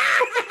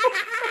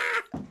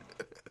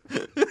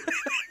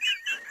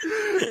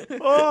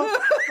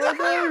 Oh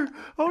no!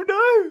 Oh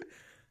no!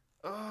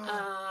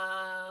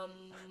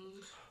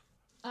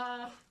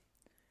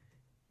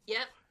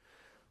 Yep.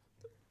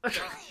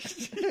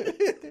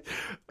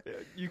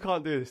 You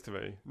can't do this to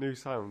me. New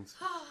sounds.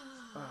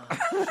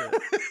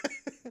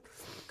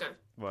 Go.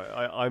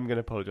 Right, I'm going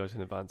to apologise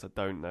in advance. I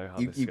don't know how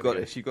this is You've gonna got go.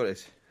 this. You've got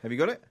this. Have you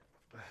got it?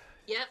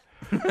 Yep.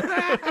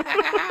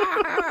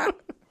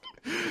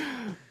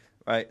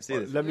 Right. See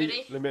this. Let me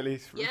Ready? at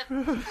least Yep.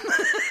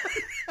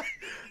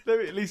 let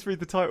me at least read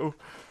the title.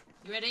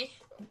 You ready?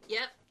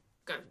 Yep.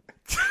 Go.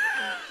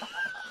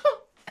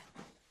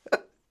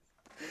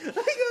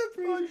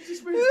 Oh, you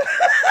just made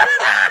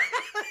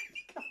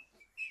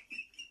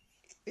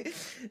you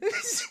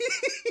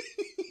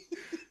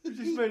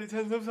just made it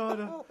 10 times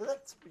harder.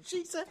 That's what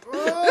she said.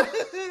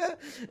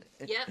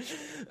 Yep.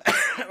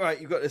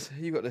 Right. You got this.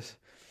 You got this.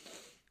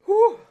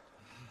 Whew.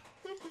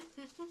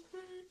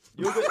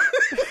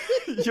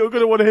 You're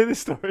gonna want to hear this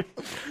story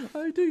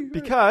I do.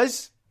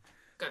 because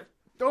Go.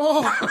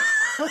 oh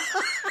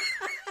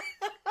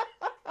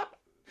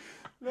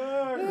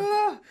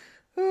no!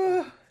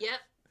 Yep.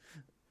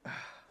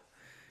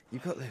 You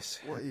got this.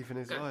 What even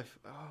is Go. life?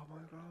 Oh my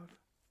god!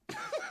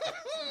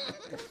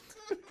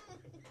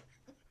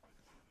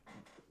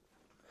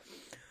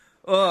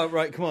 Oh,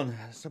 right. Come on.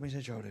 Stop being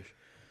so childish.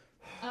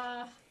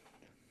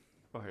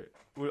 Right,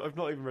 well, I've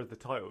not even read the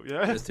title. Yeah.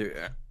 Let's do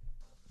it.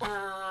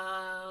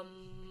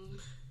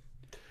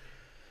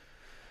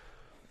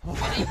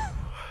 Ready?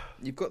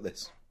 You've got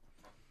this.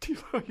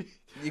 You've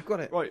got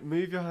it. Right,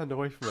 move your hand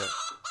away from it.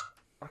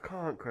 I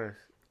can't, Chris.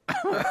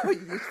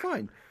 It's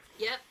fine.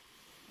 Yep.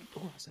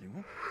 Oh, that's only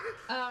one.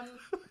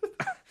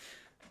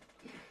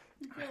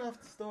 You're gonna have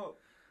to stop.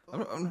 I'm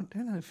not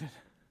doing anything.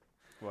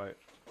 Right.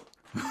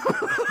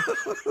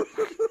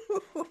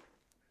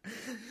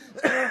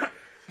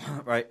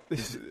 Right.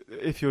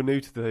 If you're new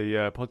to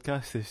the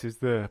podcast, this is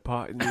the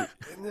part in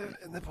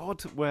the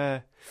pod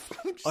where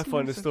I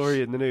find a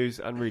story in the news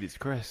and read it to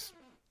Chris.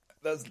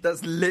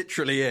 That's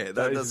literally it.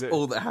 That That's is it.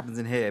 all that happens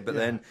in here. But Yeah.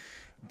 then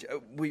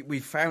we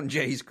found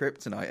Jay's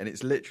kryptonite, and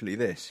it's literally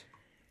this.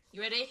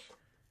 You ready?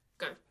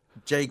 Go.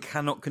 Jay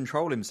cannot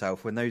control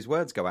himself when those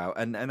words go out,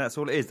 and that's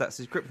all it is. That's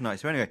his kryptonite.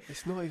 So anyway,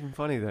 It's not even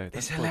funny though. it's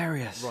That's the point.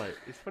 hilarious. Right,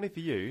 it's funny for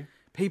you.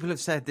 People have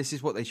said this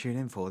is what they tune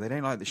in for. They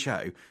don't like the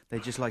show. They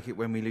just like it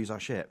when we lose our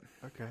shit.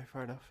 Okay,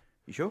 fair enough.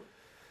 You sure?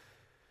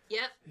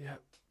 Yep. Yeah.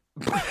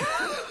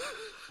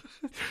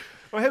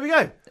 Right, here we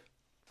go.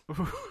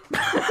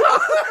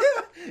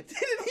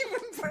 Didn't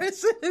even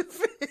press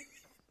anything.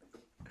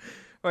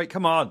 Right,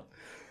 come on.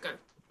 Go.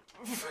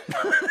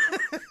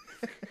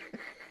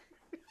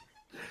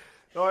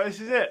 All right, this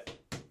is it.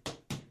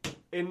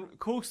 In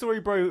Cool Story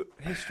Bro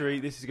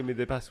history, this is going to be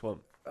the best one.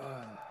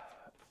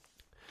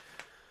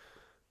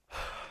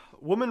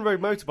 Woman rode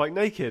motorbike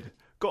naked,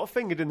 got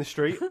fingered in the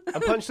street,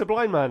 and punched a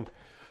blind man.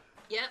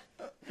 Yep.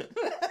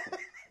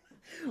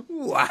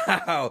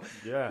 Wow.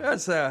 Yeah.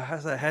 That's a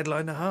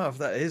headline and a half.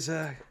 That is.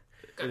 It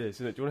is,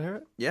 isn't it? Do you want to hear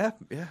it? Yeah.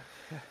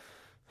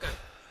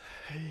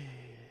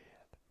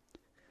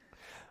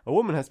 A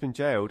woman has been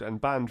jailed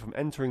and banned from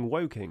entering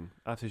Woking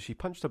after she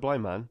punched a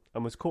blind man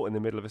and was caught in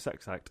the middle of a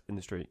sex act in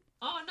the street.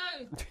 Oh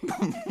no.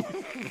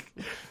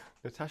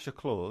 Natasha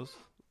Claus.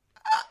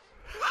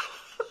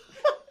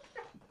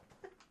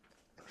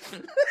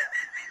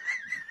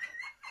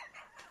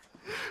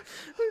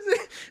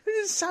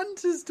 This is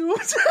Santa's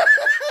daughter.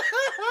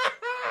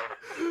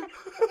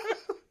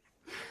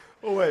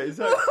 Oh wait, is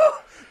that?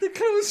 The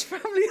Claus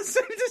family is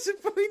so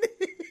disappointed.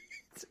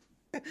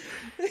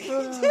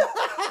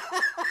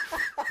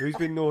 Who's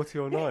been naughty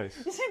or nice?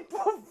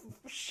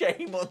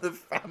 Shame on the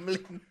family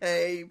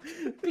name.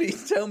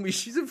 Please tell me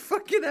she's a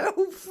fucking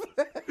elf.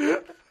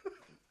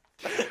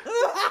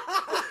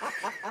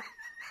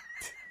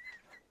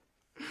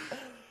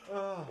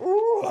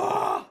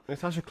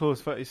 Natasha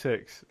Claus,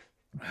 36,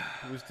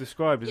 was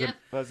described Yep.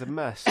 as a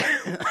mess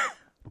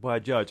by a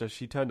judge as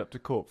she turned up to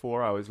court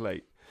 4 hours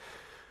late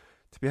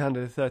to be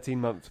handed a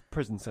 13-month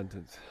prison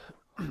sentence.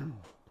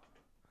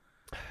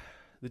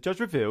 The judge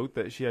revealed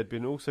that she had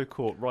been also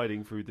caught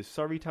riding through the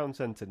Surrey town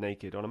centre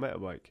naked on a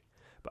motorbike,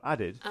 but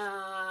added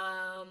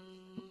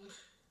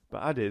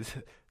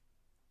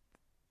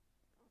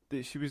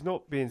that she was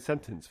not being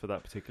sentenced for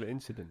that particular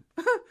incident.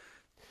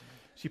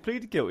 She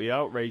pleaded guilty,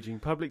 outraging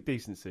public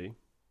decency,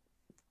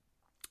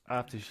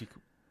 after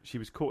she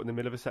was caught in the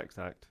middle of a sex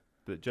act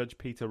that Judge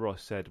Peter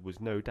Ross said was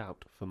no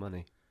doubt for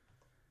money.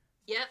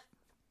 Yep.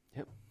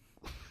 Yep.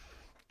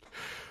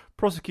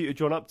 Prosecutor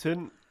John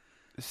Upton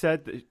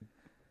said that...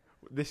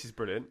 This is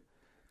brilliant.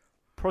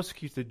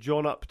 Prosecutor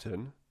John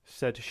Upton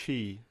said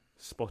she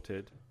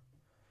spotted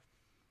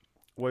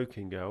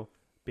Woking girl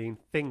being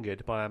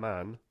fingered by a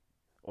man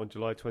on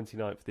July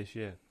 29th this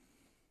year.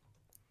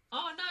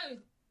 Oh no.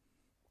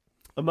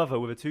 A mother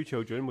with her 2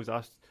 children was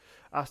asked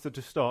her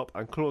to stop,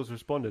 and Claus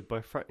responded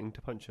by threatening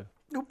to punch her.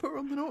 I'll put her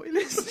on the naughty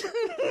list.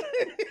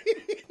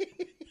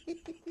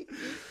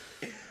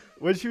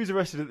 When she was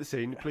arrested at the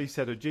scene, police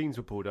said her jeans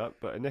were pulled up,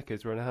 but her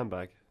knickers were in a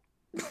handbag.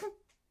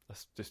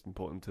 That's just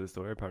important to the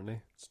story,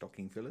 apparently.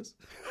 Stocking fillers.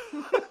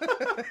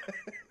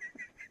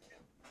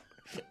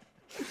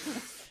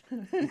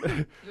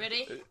 You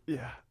ready?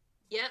 Yeah.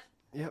 Yep.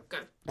 Yep. Go.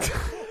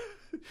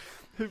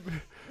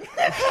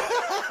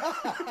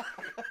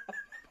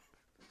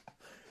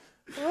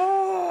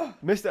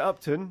 Mr.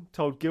 Upton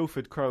told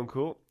Guildford Crown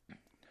Court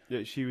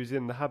that she was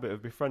in the habit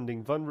of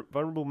befriending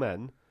vulnerable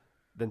men,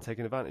 then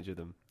taking advantage of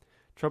them.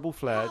 Trouble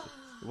flared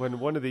when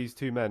one of these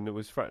 2 men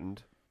was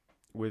threatened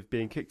with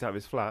being kicked out of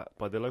his flat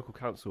by the local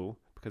council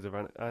because of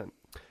her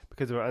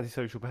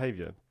antisocial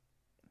behaviour.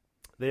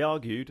 They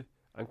argued,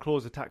 and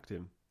Claus attacked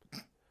him.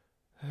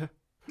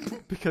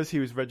 Because he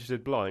was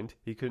registered blind,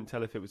 he couldn't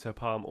tell if it was her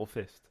palm or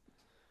fist.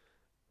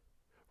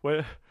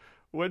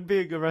 When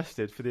being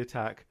arrested for the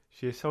attack,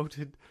 she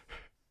assaulted...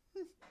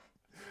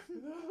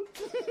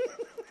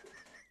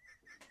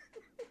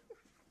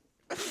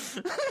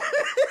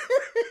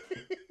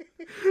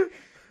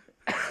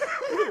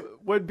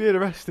 When being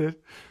arrested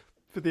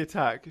for the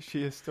attack,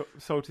 she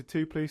assaulted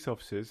 2 police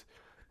officers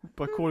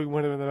by calling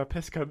one of them a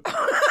piss cunt.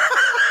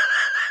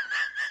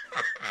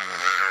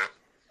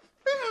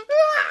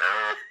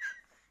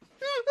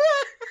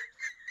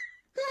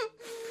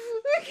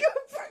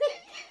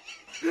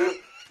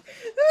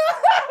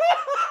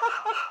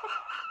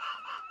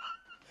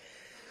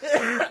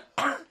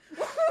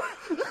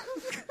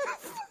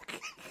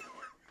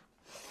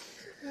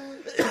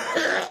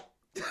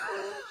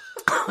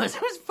 That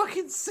was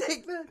fucking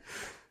sick, man.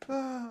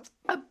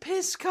 A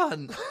piss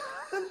cunt.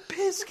 A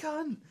piss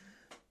cunt.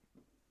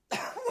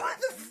 What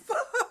the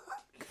fuck?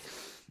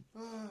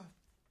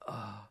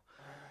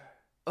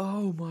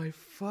 Oh my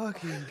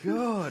fucking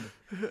god.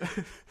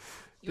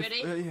 You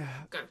ready?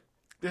 Yeah. Go.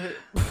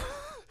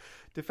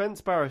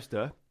 Defence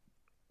barrister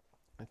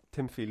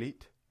Timothy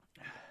Leet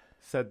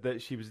said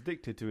that she was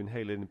addicted to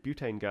inhaling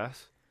butane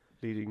gas,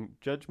 leading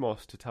Judge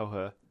Moss to tell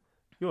her,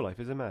 "Your life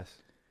is a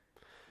mess."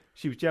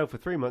 She was jailed for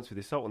 3 months for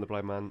the assault on the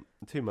blind man,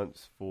 and 2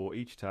 months for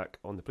each attack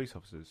on the police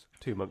officers.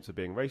 2 months for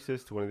being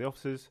racist to one of the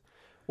officers,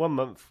 1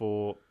 month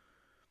for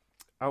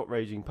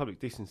outraging public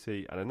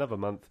decency, and another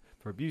month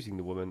for abusing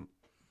the woman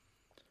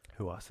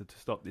who asked her to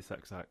stop the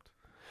sex act.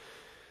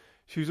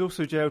 She was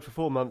also jailed for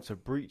 4 months for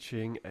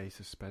breaching a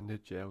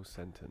suspended jail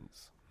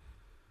sentence.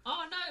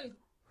 Oh no.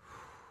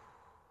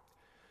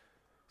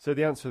 So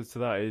the answer to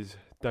that is,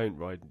 don't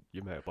ride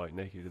your motorbike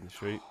naked in the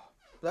street.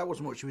 That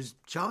wasn't what she was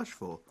charged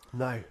for.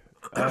 No.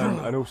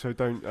 And also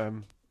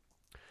don't...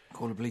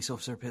 Call a police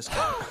officer a piss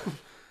cunt.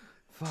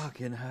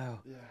 Fucking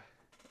hell. Yeah.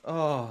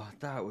 Oh,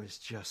 that was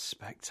just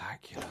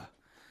spectacular.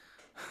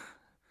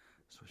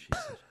 That's what she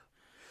said.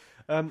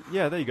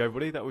 Yeah, there you go,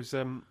 buddy. That was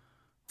a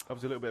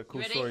little bit of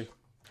cool Ready? story.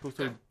 Cool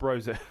story,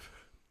 bros. Yep.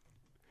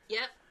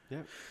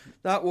 Yep.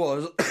 That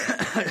was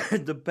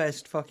the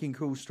best fucking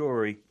cool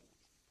story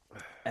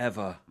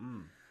ever.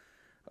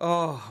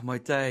 Oh, my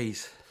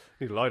days.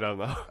 Need to lie down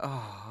now.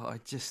 Oh, I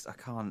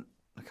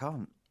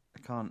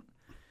can't.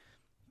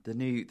 The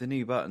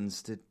new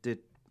buttons did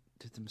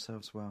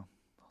themselves well.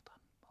 Well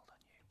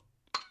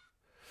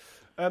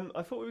done you.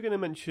 I thought we were going to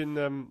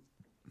mention.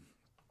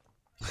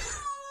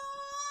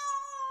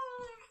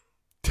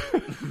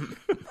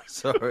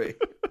 Sorry.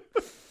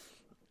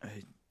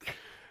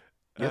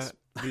 Yes.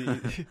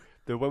 The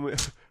when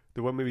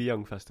we were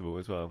young festival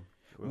as well.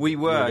 We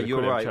were. gonna You're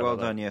quickly have a right. chat Well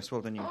about done. that. Yes.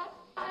 Well done you.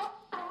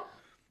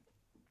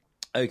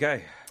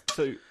 Okay.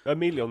 So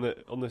immediately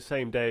on the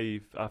same day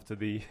after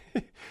the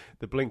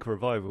the Blink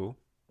revival,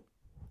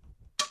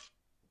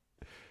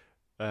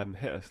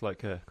 hit us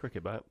like a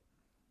cricket bat.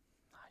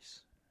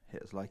 Nice.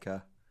 Hit us like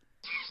a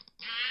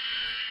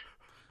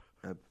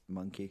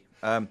monkey.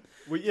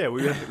 We hit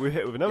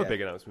with another Yeah.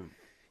 big announcement.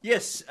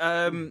 Yes.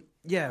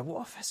 Yeah.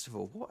 What a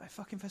festival! What a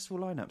fucking festival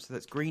lineup. So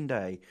that's Green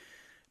Day,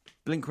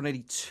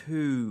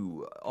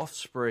 Blink-182,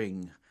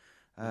 Offspring,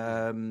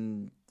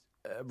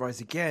 Rise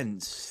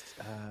Against,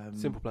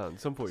 Simple Plan,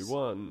 Sum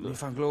 41.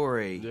 Newfound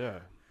Glory.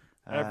 Yeah.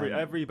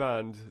 Every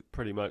band,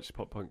 pretty much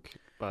pop punk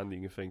band you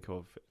can think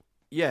of.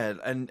 Yeah,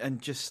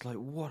 and just like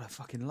what a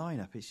fucking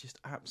lineup! It's just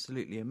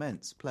absolutely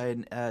immense.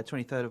 Playing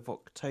 23rd of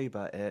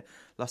October at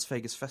Las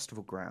Vegas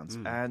Festival Grounds,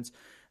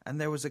 and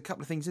there was a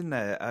couple of things in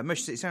there.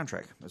 Motion City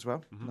Soundtrack as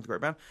well, another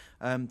great band.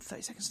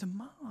 30 Seconds to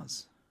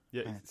Mars,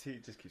 Yeah,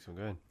 it just keeps on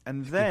going.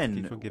 and then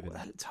keeps on giving.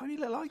 a tiny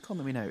little icon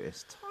that we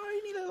noticed.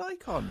 Tiny little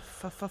icon,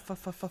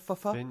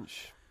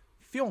 Finch.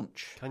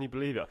 Fionch. Can you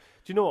believe it?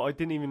 Do you know what? I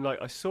didn't even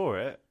I saw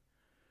it,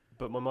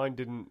 but my mind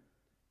didn't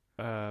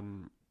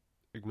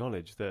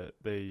acknowledge that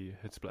they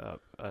had split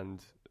up,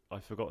 and I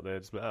forgot they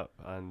had split up,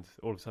 and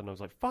all of a sudden I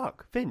was like,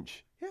 "Fuck,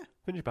 Finch! Yeah.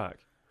 Finch back."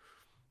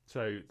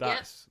 So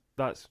that's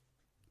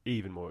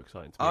even more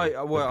exciting to me.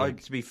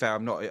 To be fair,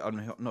 I'm not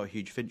a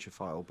huge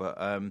Finchophile, but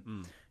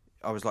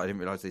I was like, I didn't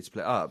realise they'd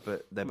split up,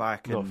 but they're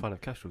back. Not and a fan of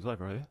Kestrels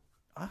either, are you?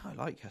 I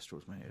like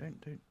Kestrels, mate.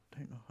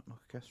 Don't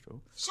knock a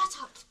Kestrel. Shut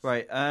up.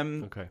 Right.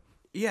 Okay.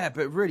 Yeah,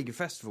 but really good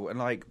festival, and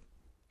like,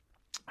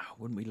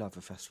 wouldn't we love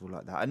a festival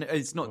like that? And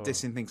it's not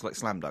dissing things like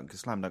Slam Dunk,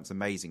 because Slam Dunk's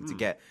amazing to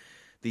get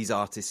these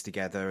artists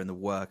together and the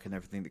work and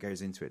everything that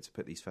goes into it to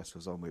put these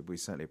festivals on. We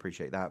certainly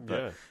appreciate that.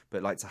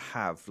 But like to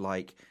have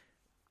like,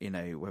 you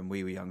know, when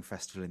we were young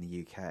festival in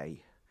the UK,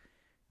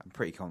 I'm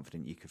pretty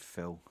confident you could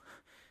fill.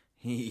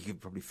 You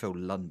could probably fill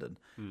London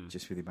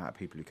just with the amount of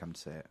people who come to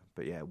see it.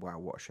 But yeah, wow,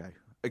 what a show!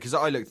 Because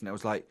I looked and I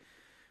was like,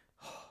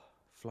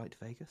 flight to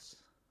Vegas,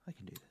 I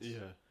can do this.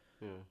 Yeah.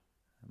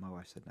 And my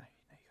wife said, no,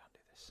 you can't do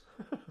this.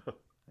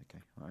 Okay,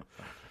 all right,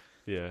 fine.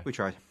 Yeah. We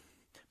tried.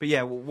 But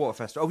yeah, what a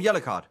festival. Oh, yellow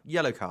card.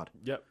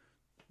 Yep.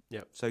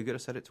 So good I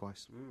said it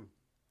twice.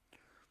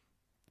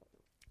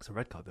 It's a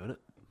red card, though, isn't it?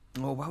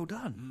 Oh, well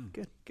done.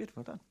 Good,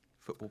 well done.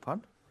 Football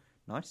pun.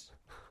 Nice.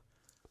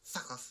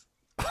 Fuck off.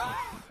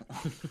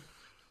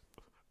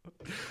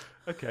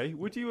 Okay,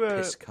 would you...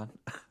 Piss cunt.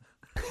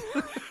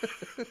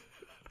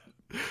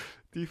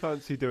 Do you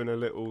fancy doing a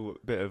little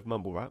bit of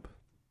mumble rap?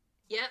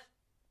 Yep.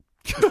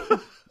 You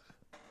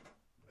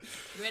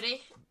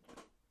ready?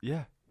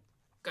 Yeah.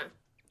 Go.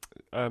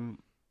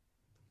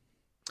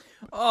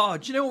 Oh,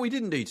 do you know what we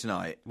didn't do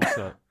tonight? What's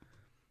that?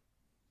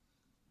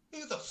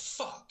 Who the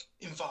fuck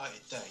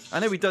invited Dave? I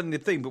know we've done the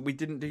thing, but we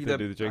didn't do the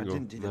jingle. I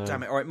didn't do the No.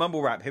 damn it. All right,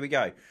 mumble rap. Here we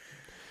go.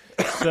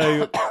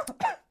 So,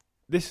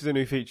 this is a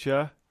new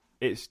feature.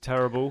 It's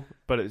terrible,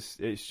 but it's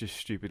just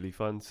stupidly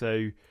fun.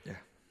 So, Yeah.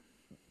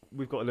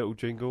 we've got a little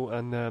jingle,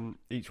 and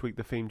each week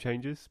the theme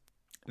changes.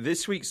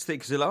 This week's theme,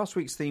 because last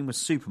week's theme was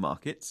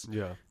supermarkets.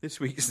 Yeah. This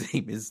week's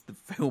theme is the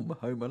film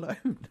Home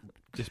Alone.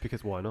 Just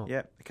because why not?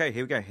 Yeah. Okay,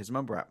 here we go. Here's a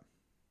mumble rap.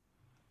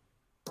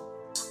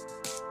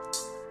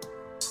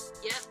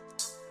 Yep.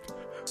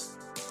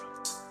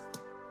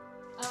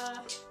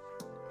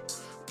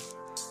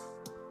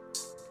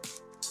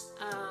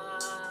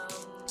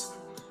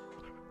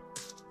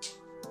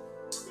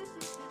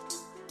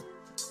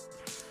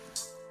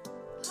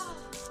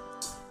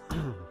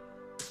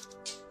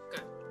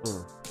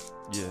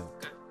 Yeah.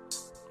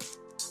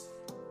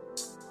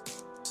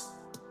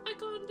 I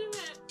can't do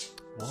it.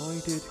 Why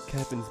did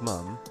Kevin's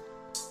mum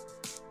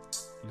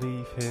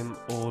leave him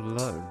all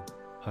alone,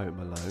 home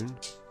alone?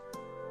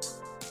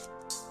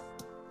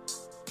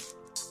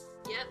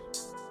 Yep.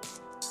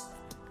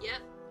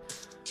 Yep.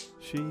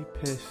 She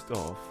pissed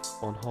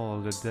off on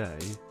holiday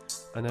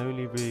and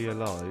only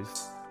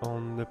realised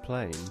on the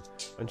plane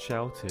and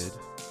shouted,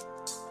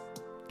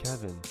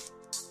 Kevin,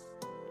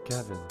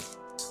 Kevin,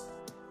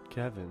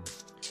 Kevin.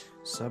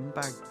 Some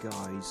bad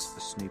guys are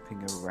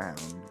snooping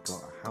around,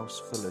 got a house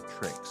full of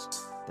tricks.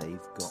 They've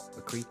got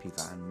a creepy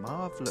van.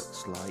 Marv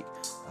looks like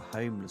a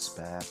homeless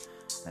bear,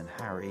 and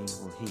Harry,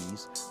 well,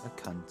 he's a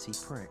cunty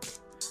prick.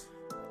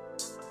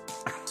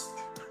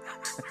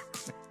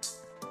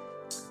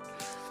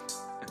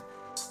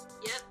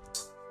 Yep.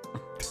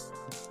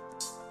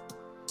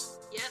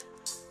 Yep.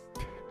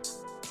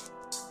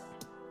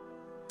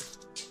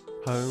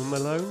 Home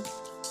Alone?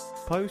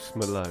 Post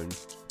Malone?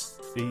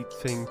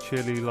 Eating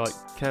chili like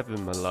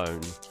Kevin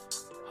Malone?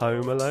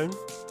 Home Alone?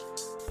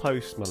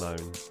 Post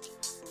Malone?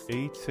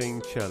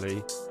 Eating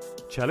chili?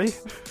 Chili?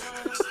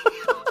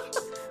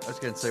 I was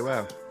going to say,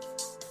 wow.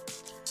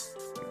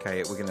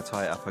 Okay, we're going to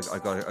tie it up. I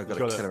got a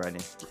got it. killer in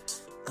here.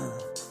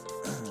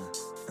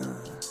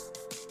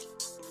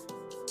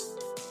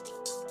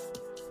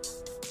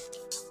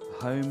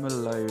 Home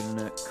Alone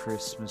at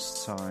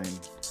Christmas time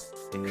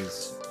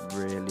is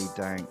really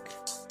dank,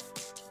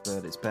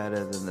 but it's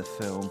better than the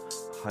film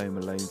Home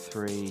Alone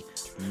 3.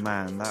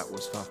 Man, that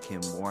was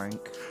fucking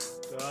wank.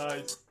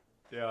 Nice.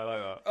 Yeah, I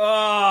like that.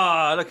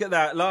 Ah, look at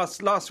that.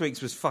 Last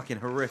week's was fucking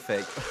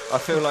horrific. I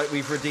feel like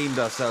we've redeemed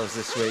ourselves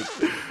this week.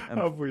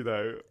 Have we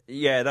though?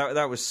 Yeah,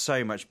 that was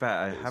so much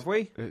better. Have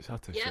we? It's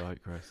utter Yeah.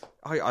 shite, Chris.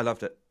 I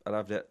loved it. I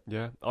loved it.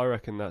 Yeah, I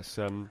reckon that's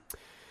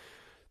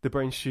the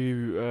Brain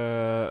Stew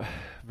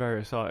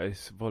Various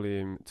Artists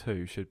Volume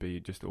 2 should be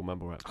just all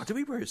mumble raps. Oh, did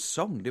we wrote a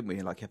song, didn't we,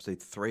 in like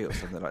episode 3 or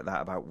something like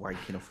that, about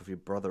wanking off of your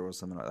brother or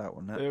something like that,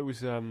 wasn't it? It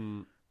was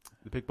the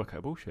Big Bucket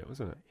of Bullshit,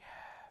 wasn't it?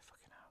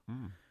 Fucking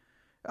hell.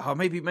 Oh,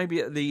 maybe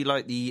at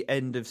the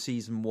end of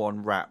season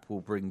 1, Rap will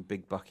bring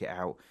Big Bucket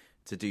out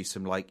to do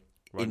some like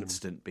Random.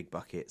 instant Big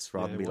Buckets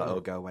rather Yeah, than be why like, oh,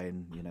 not? go away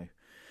and, you know.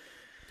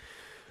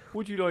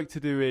 Would you like to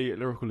do a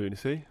lyrical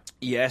lunacy?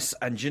 Yes,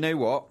 and do you know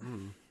what?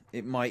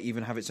 It might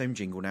even have its own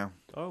jingle now.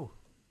 Oh.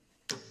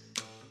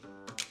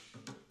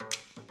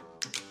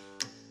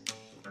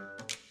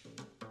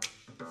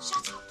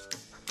 Shut up.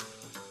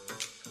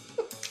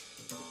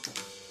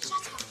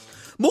 Shut up.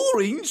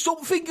 Maureen,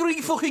 stop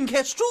fingering fucking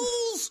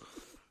kestrels!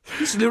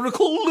 It's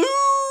lyrical lunacy!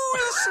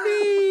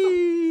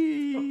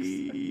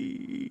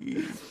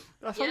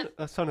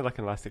 That sounded like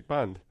an elastic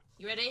band.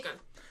 You ready? Go.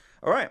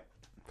 All right,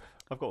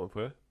 I've got one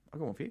for you. I'll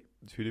go on for you.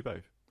 Should we do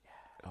both? Yeah.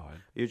 All right.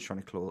 You're just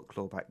trying to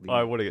claw back the...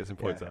 I want to get some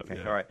points out. Okay,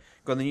 Yeah. all right.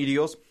 Go on, then you do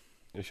yours.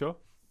 You sure?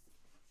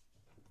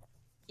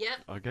 Yep.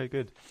 Okay,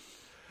 good.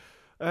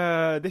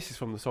 This is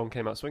from the song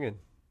Came Out Swinging.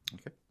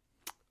 Okay.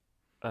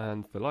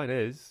 And the line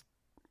is,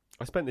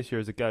 I spent this year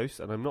as a ghost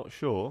and I'm not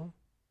sure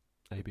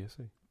A, B, or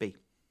C? B.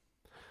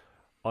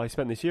 I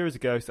spent this year as a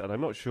ghost, and I'm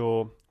not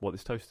sure what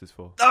this toast is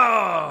for.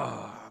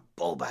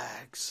 Ball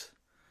bags.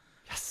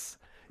 Yes,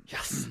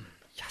 yes,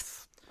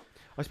 yes.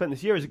 I spent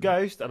this year as a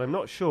ghost, and I'm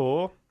not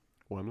sure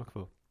what I'm looking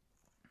for.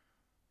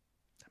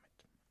 Damn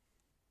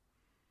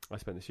it. I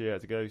spent this year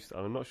as a ghost,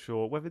 and I'm not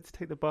sure whether to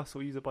take the bus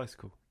or use a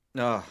bicycle.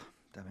 Oh,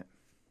 damn it.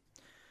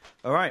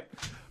 All right.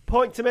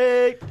 Point to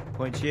me!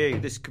 Point to you.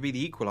 This could be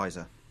the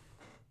equaliser.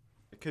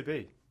 It could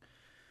be.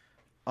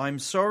 I'm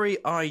sorry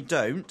I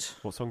don't.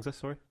 What song's this,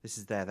 sorry? This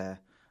is there.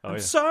 Oh, I'm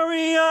yeah.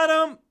 sorry I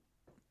don't.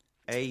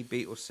 A,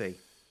 B, or C?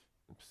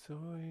 I'm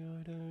sorry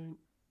I don't...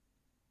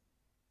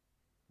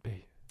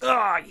 B.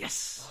 Ah,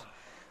 yes.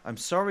 I'm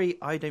sorry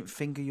I don't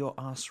finger your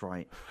ass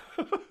right.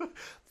 Sorry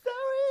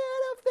I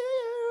don't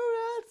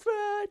feel that's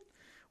right.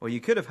 Or you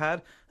could have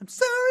had, I'm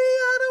sorry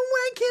I don't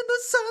wank in the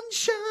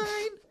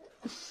sunshine.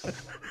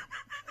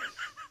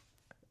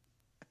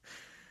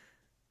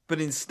 But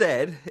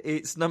instead,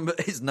 it's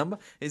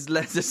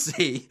letter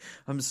C.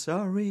 I'm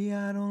sorry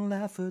I don't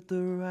laugh at the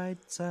right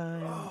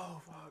time.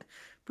 Oh, fuck.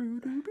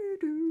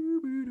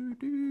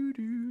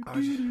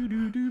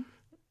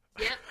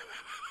 Yep.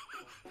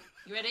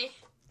 You ready?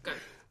 Go.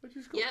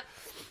 Yep.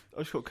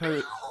 I just got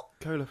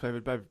cola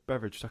flavoured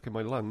beverage stuck in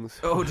my lungs.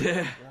 Oh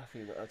dear.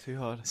 Laughing at that too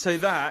hard. So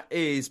that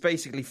is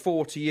basically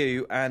 4 to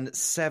you and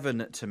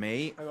 7 to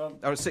me. Hang on.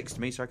 Oh, 6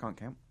 to me, so I can't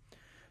count.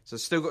 So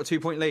still got a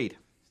 2-point lead.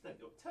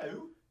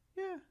 Two?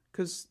 Yeah,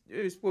 because,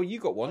 well, you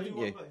got one, didn't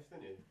you? Both,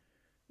 didn't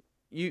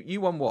you?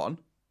 You won 1,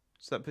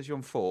 so that puts you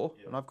on 4,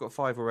 Yeah. and I've got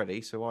 5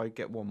 already, so I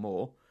get 1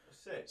 more.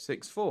 6.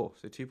 6-4,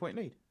 so 2-point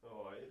lead.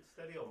 Alright,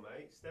 steady on,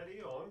 mate.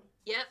 Steady on.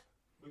 Yep.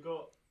 We've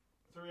got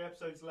 3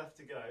 episodes left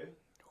to go.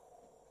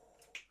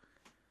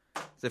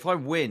 So if I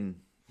win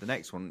the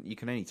next one, you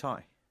can only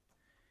tie.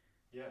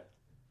 Yeah.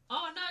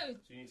 Oh no, So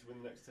you need to win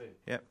the next 2.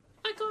 Yep.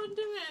 I can't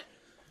do it.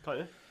 Can't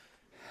you?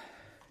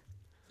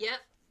 Yep.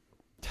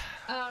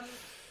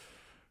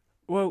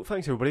 Well,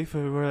 thanks everybody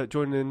for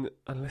joining in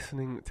and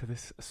listening to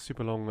this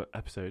super long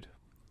episode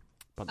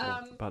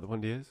about the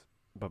Wonder Years,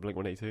 about Blink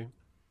 182.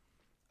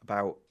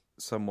 About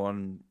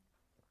someone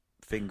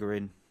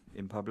fingering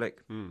in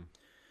public.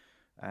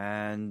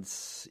 And,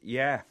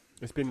 yeah,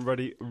 It's been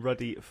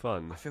ruddy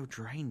fun. I feel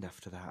drained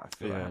after that. I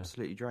feel Yeah.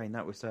 absolutely drained.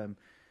 That was, I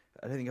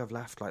don't think I've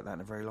laughed like that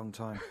in a very long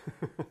time.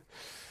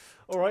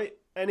 All right.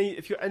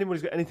 If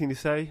anybody's got anything to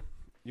say,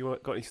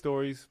 got any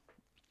stories,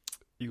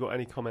 you got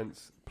any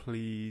comments,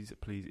 please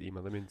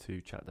email them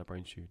into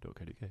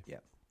chat@brainshoe.co.uk. Yeah.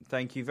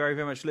 Thank you very,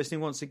 very much for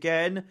listening once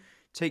again.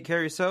 Take care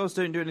of yourselves.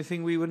 Don't do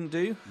anything we wouldn't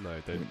do. No,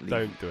 Won't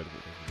don't do it.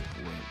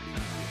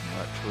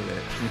 Much, will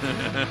it?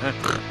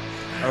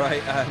 All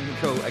right,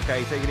 cool.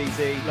 Okay, take it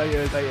easy.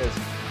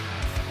 Laters.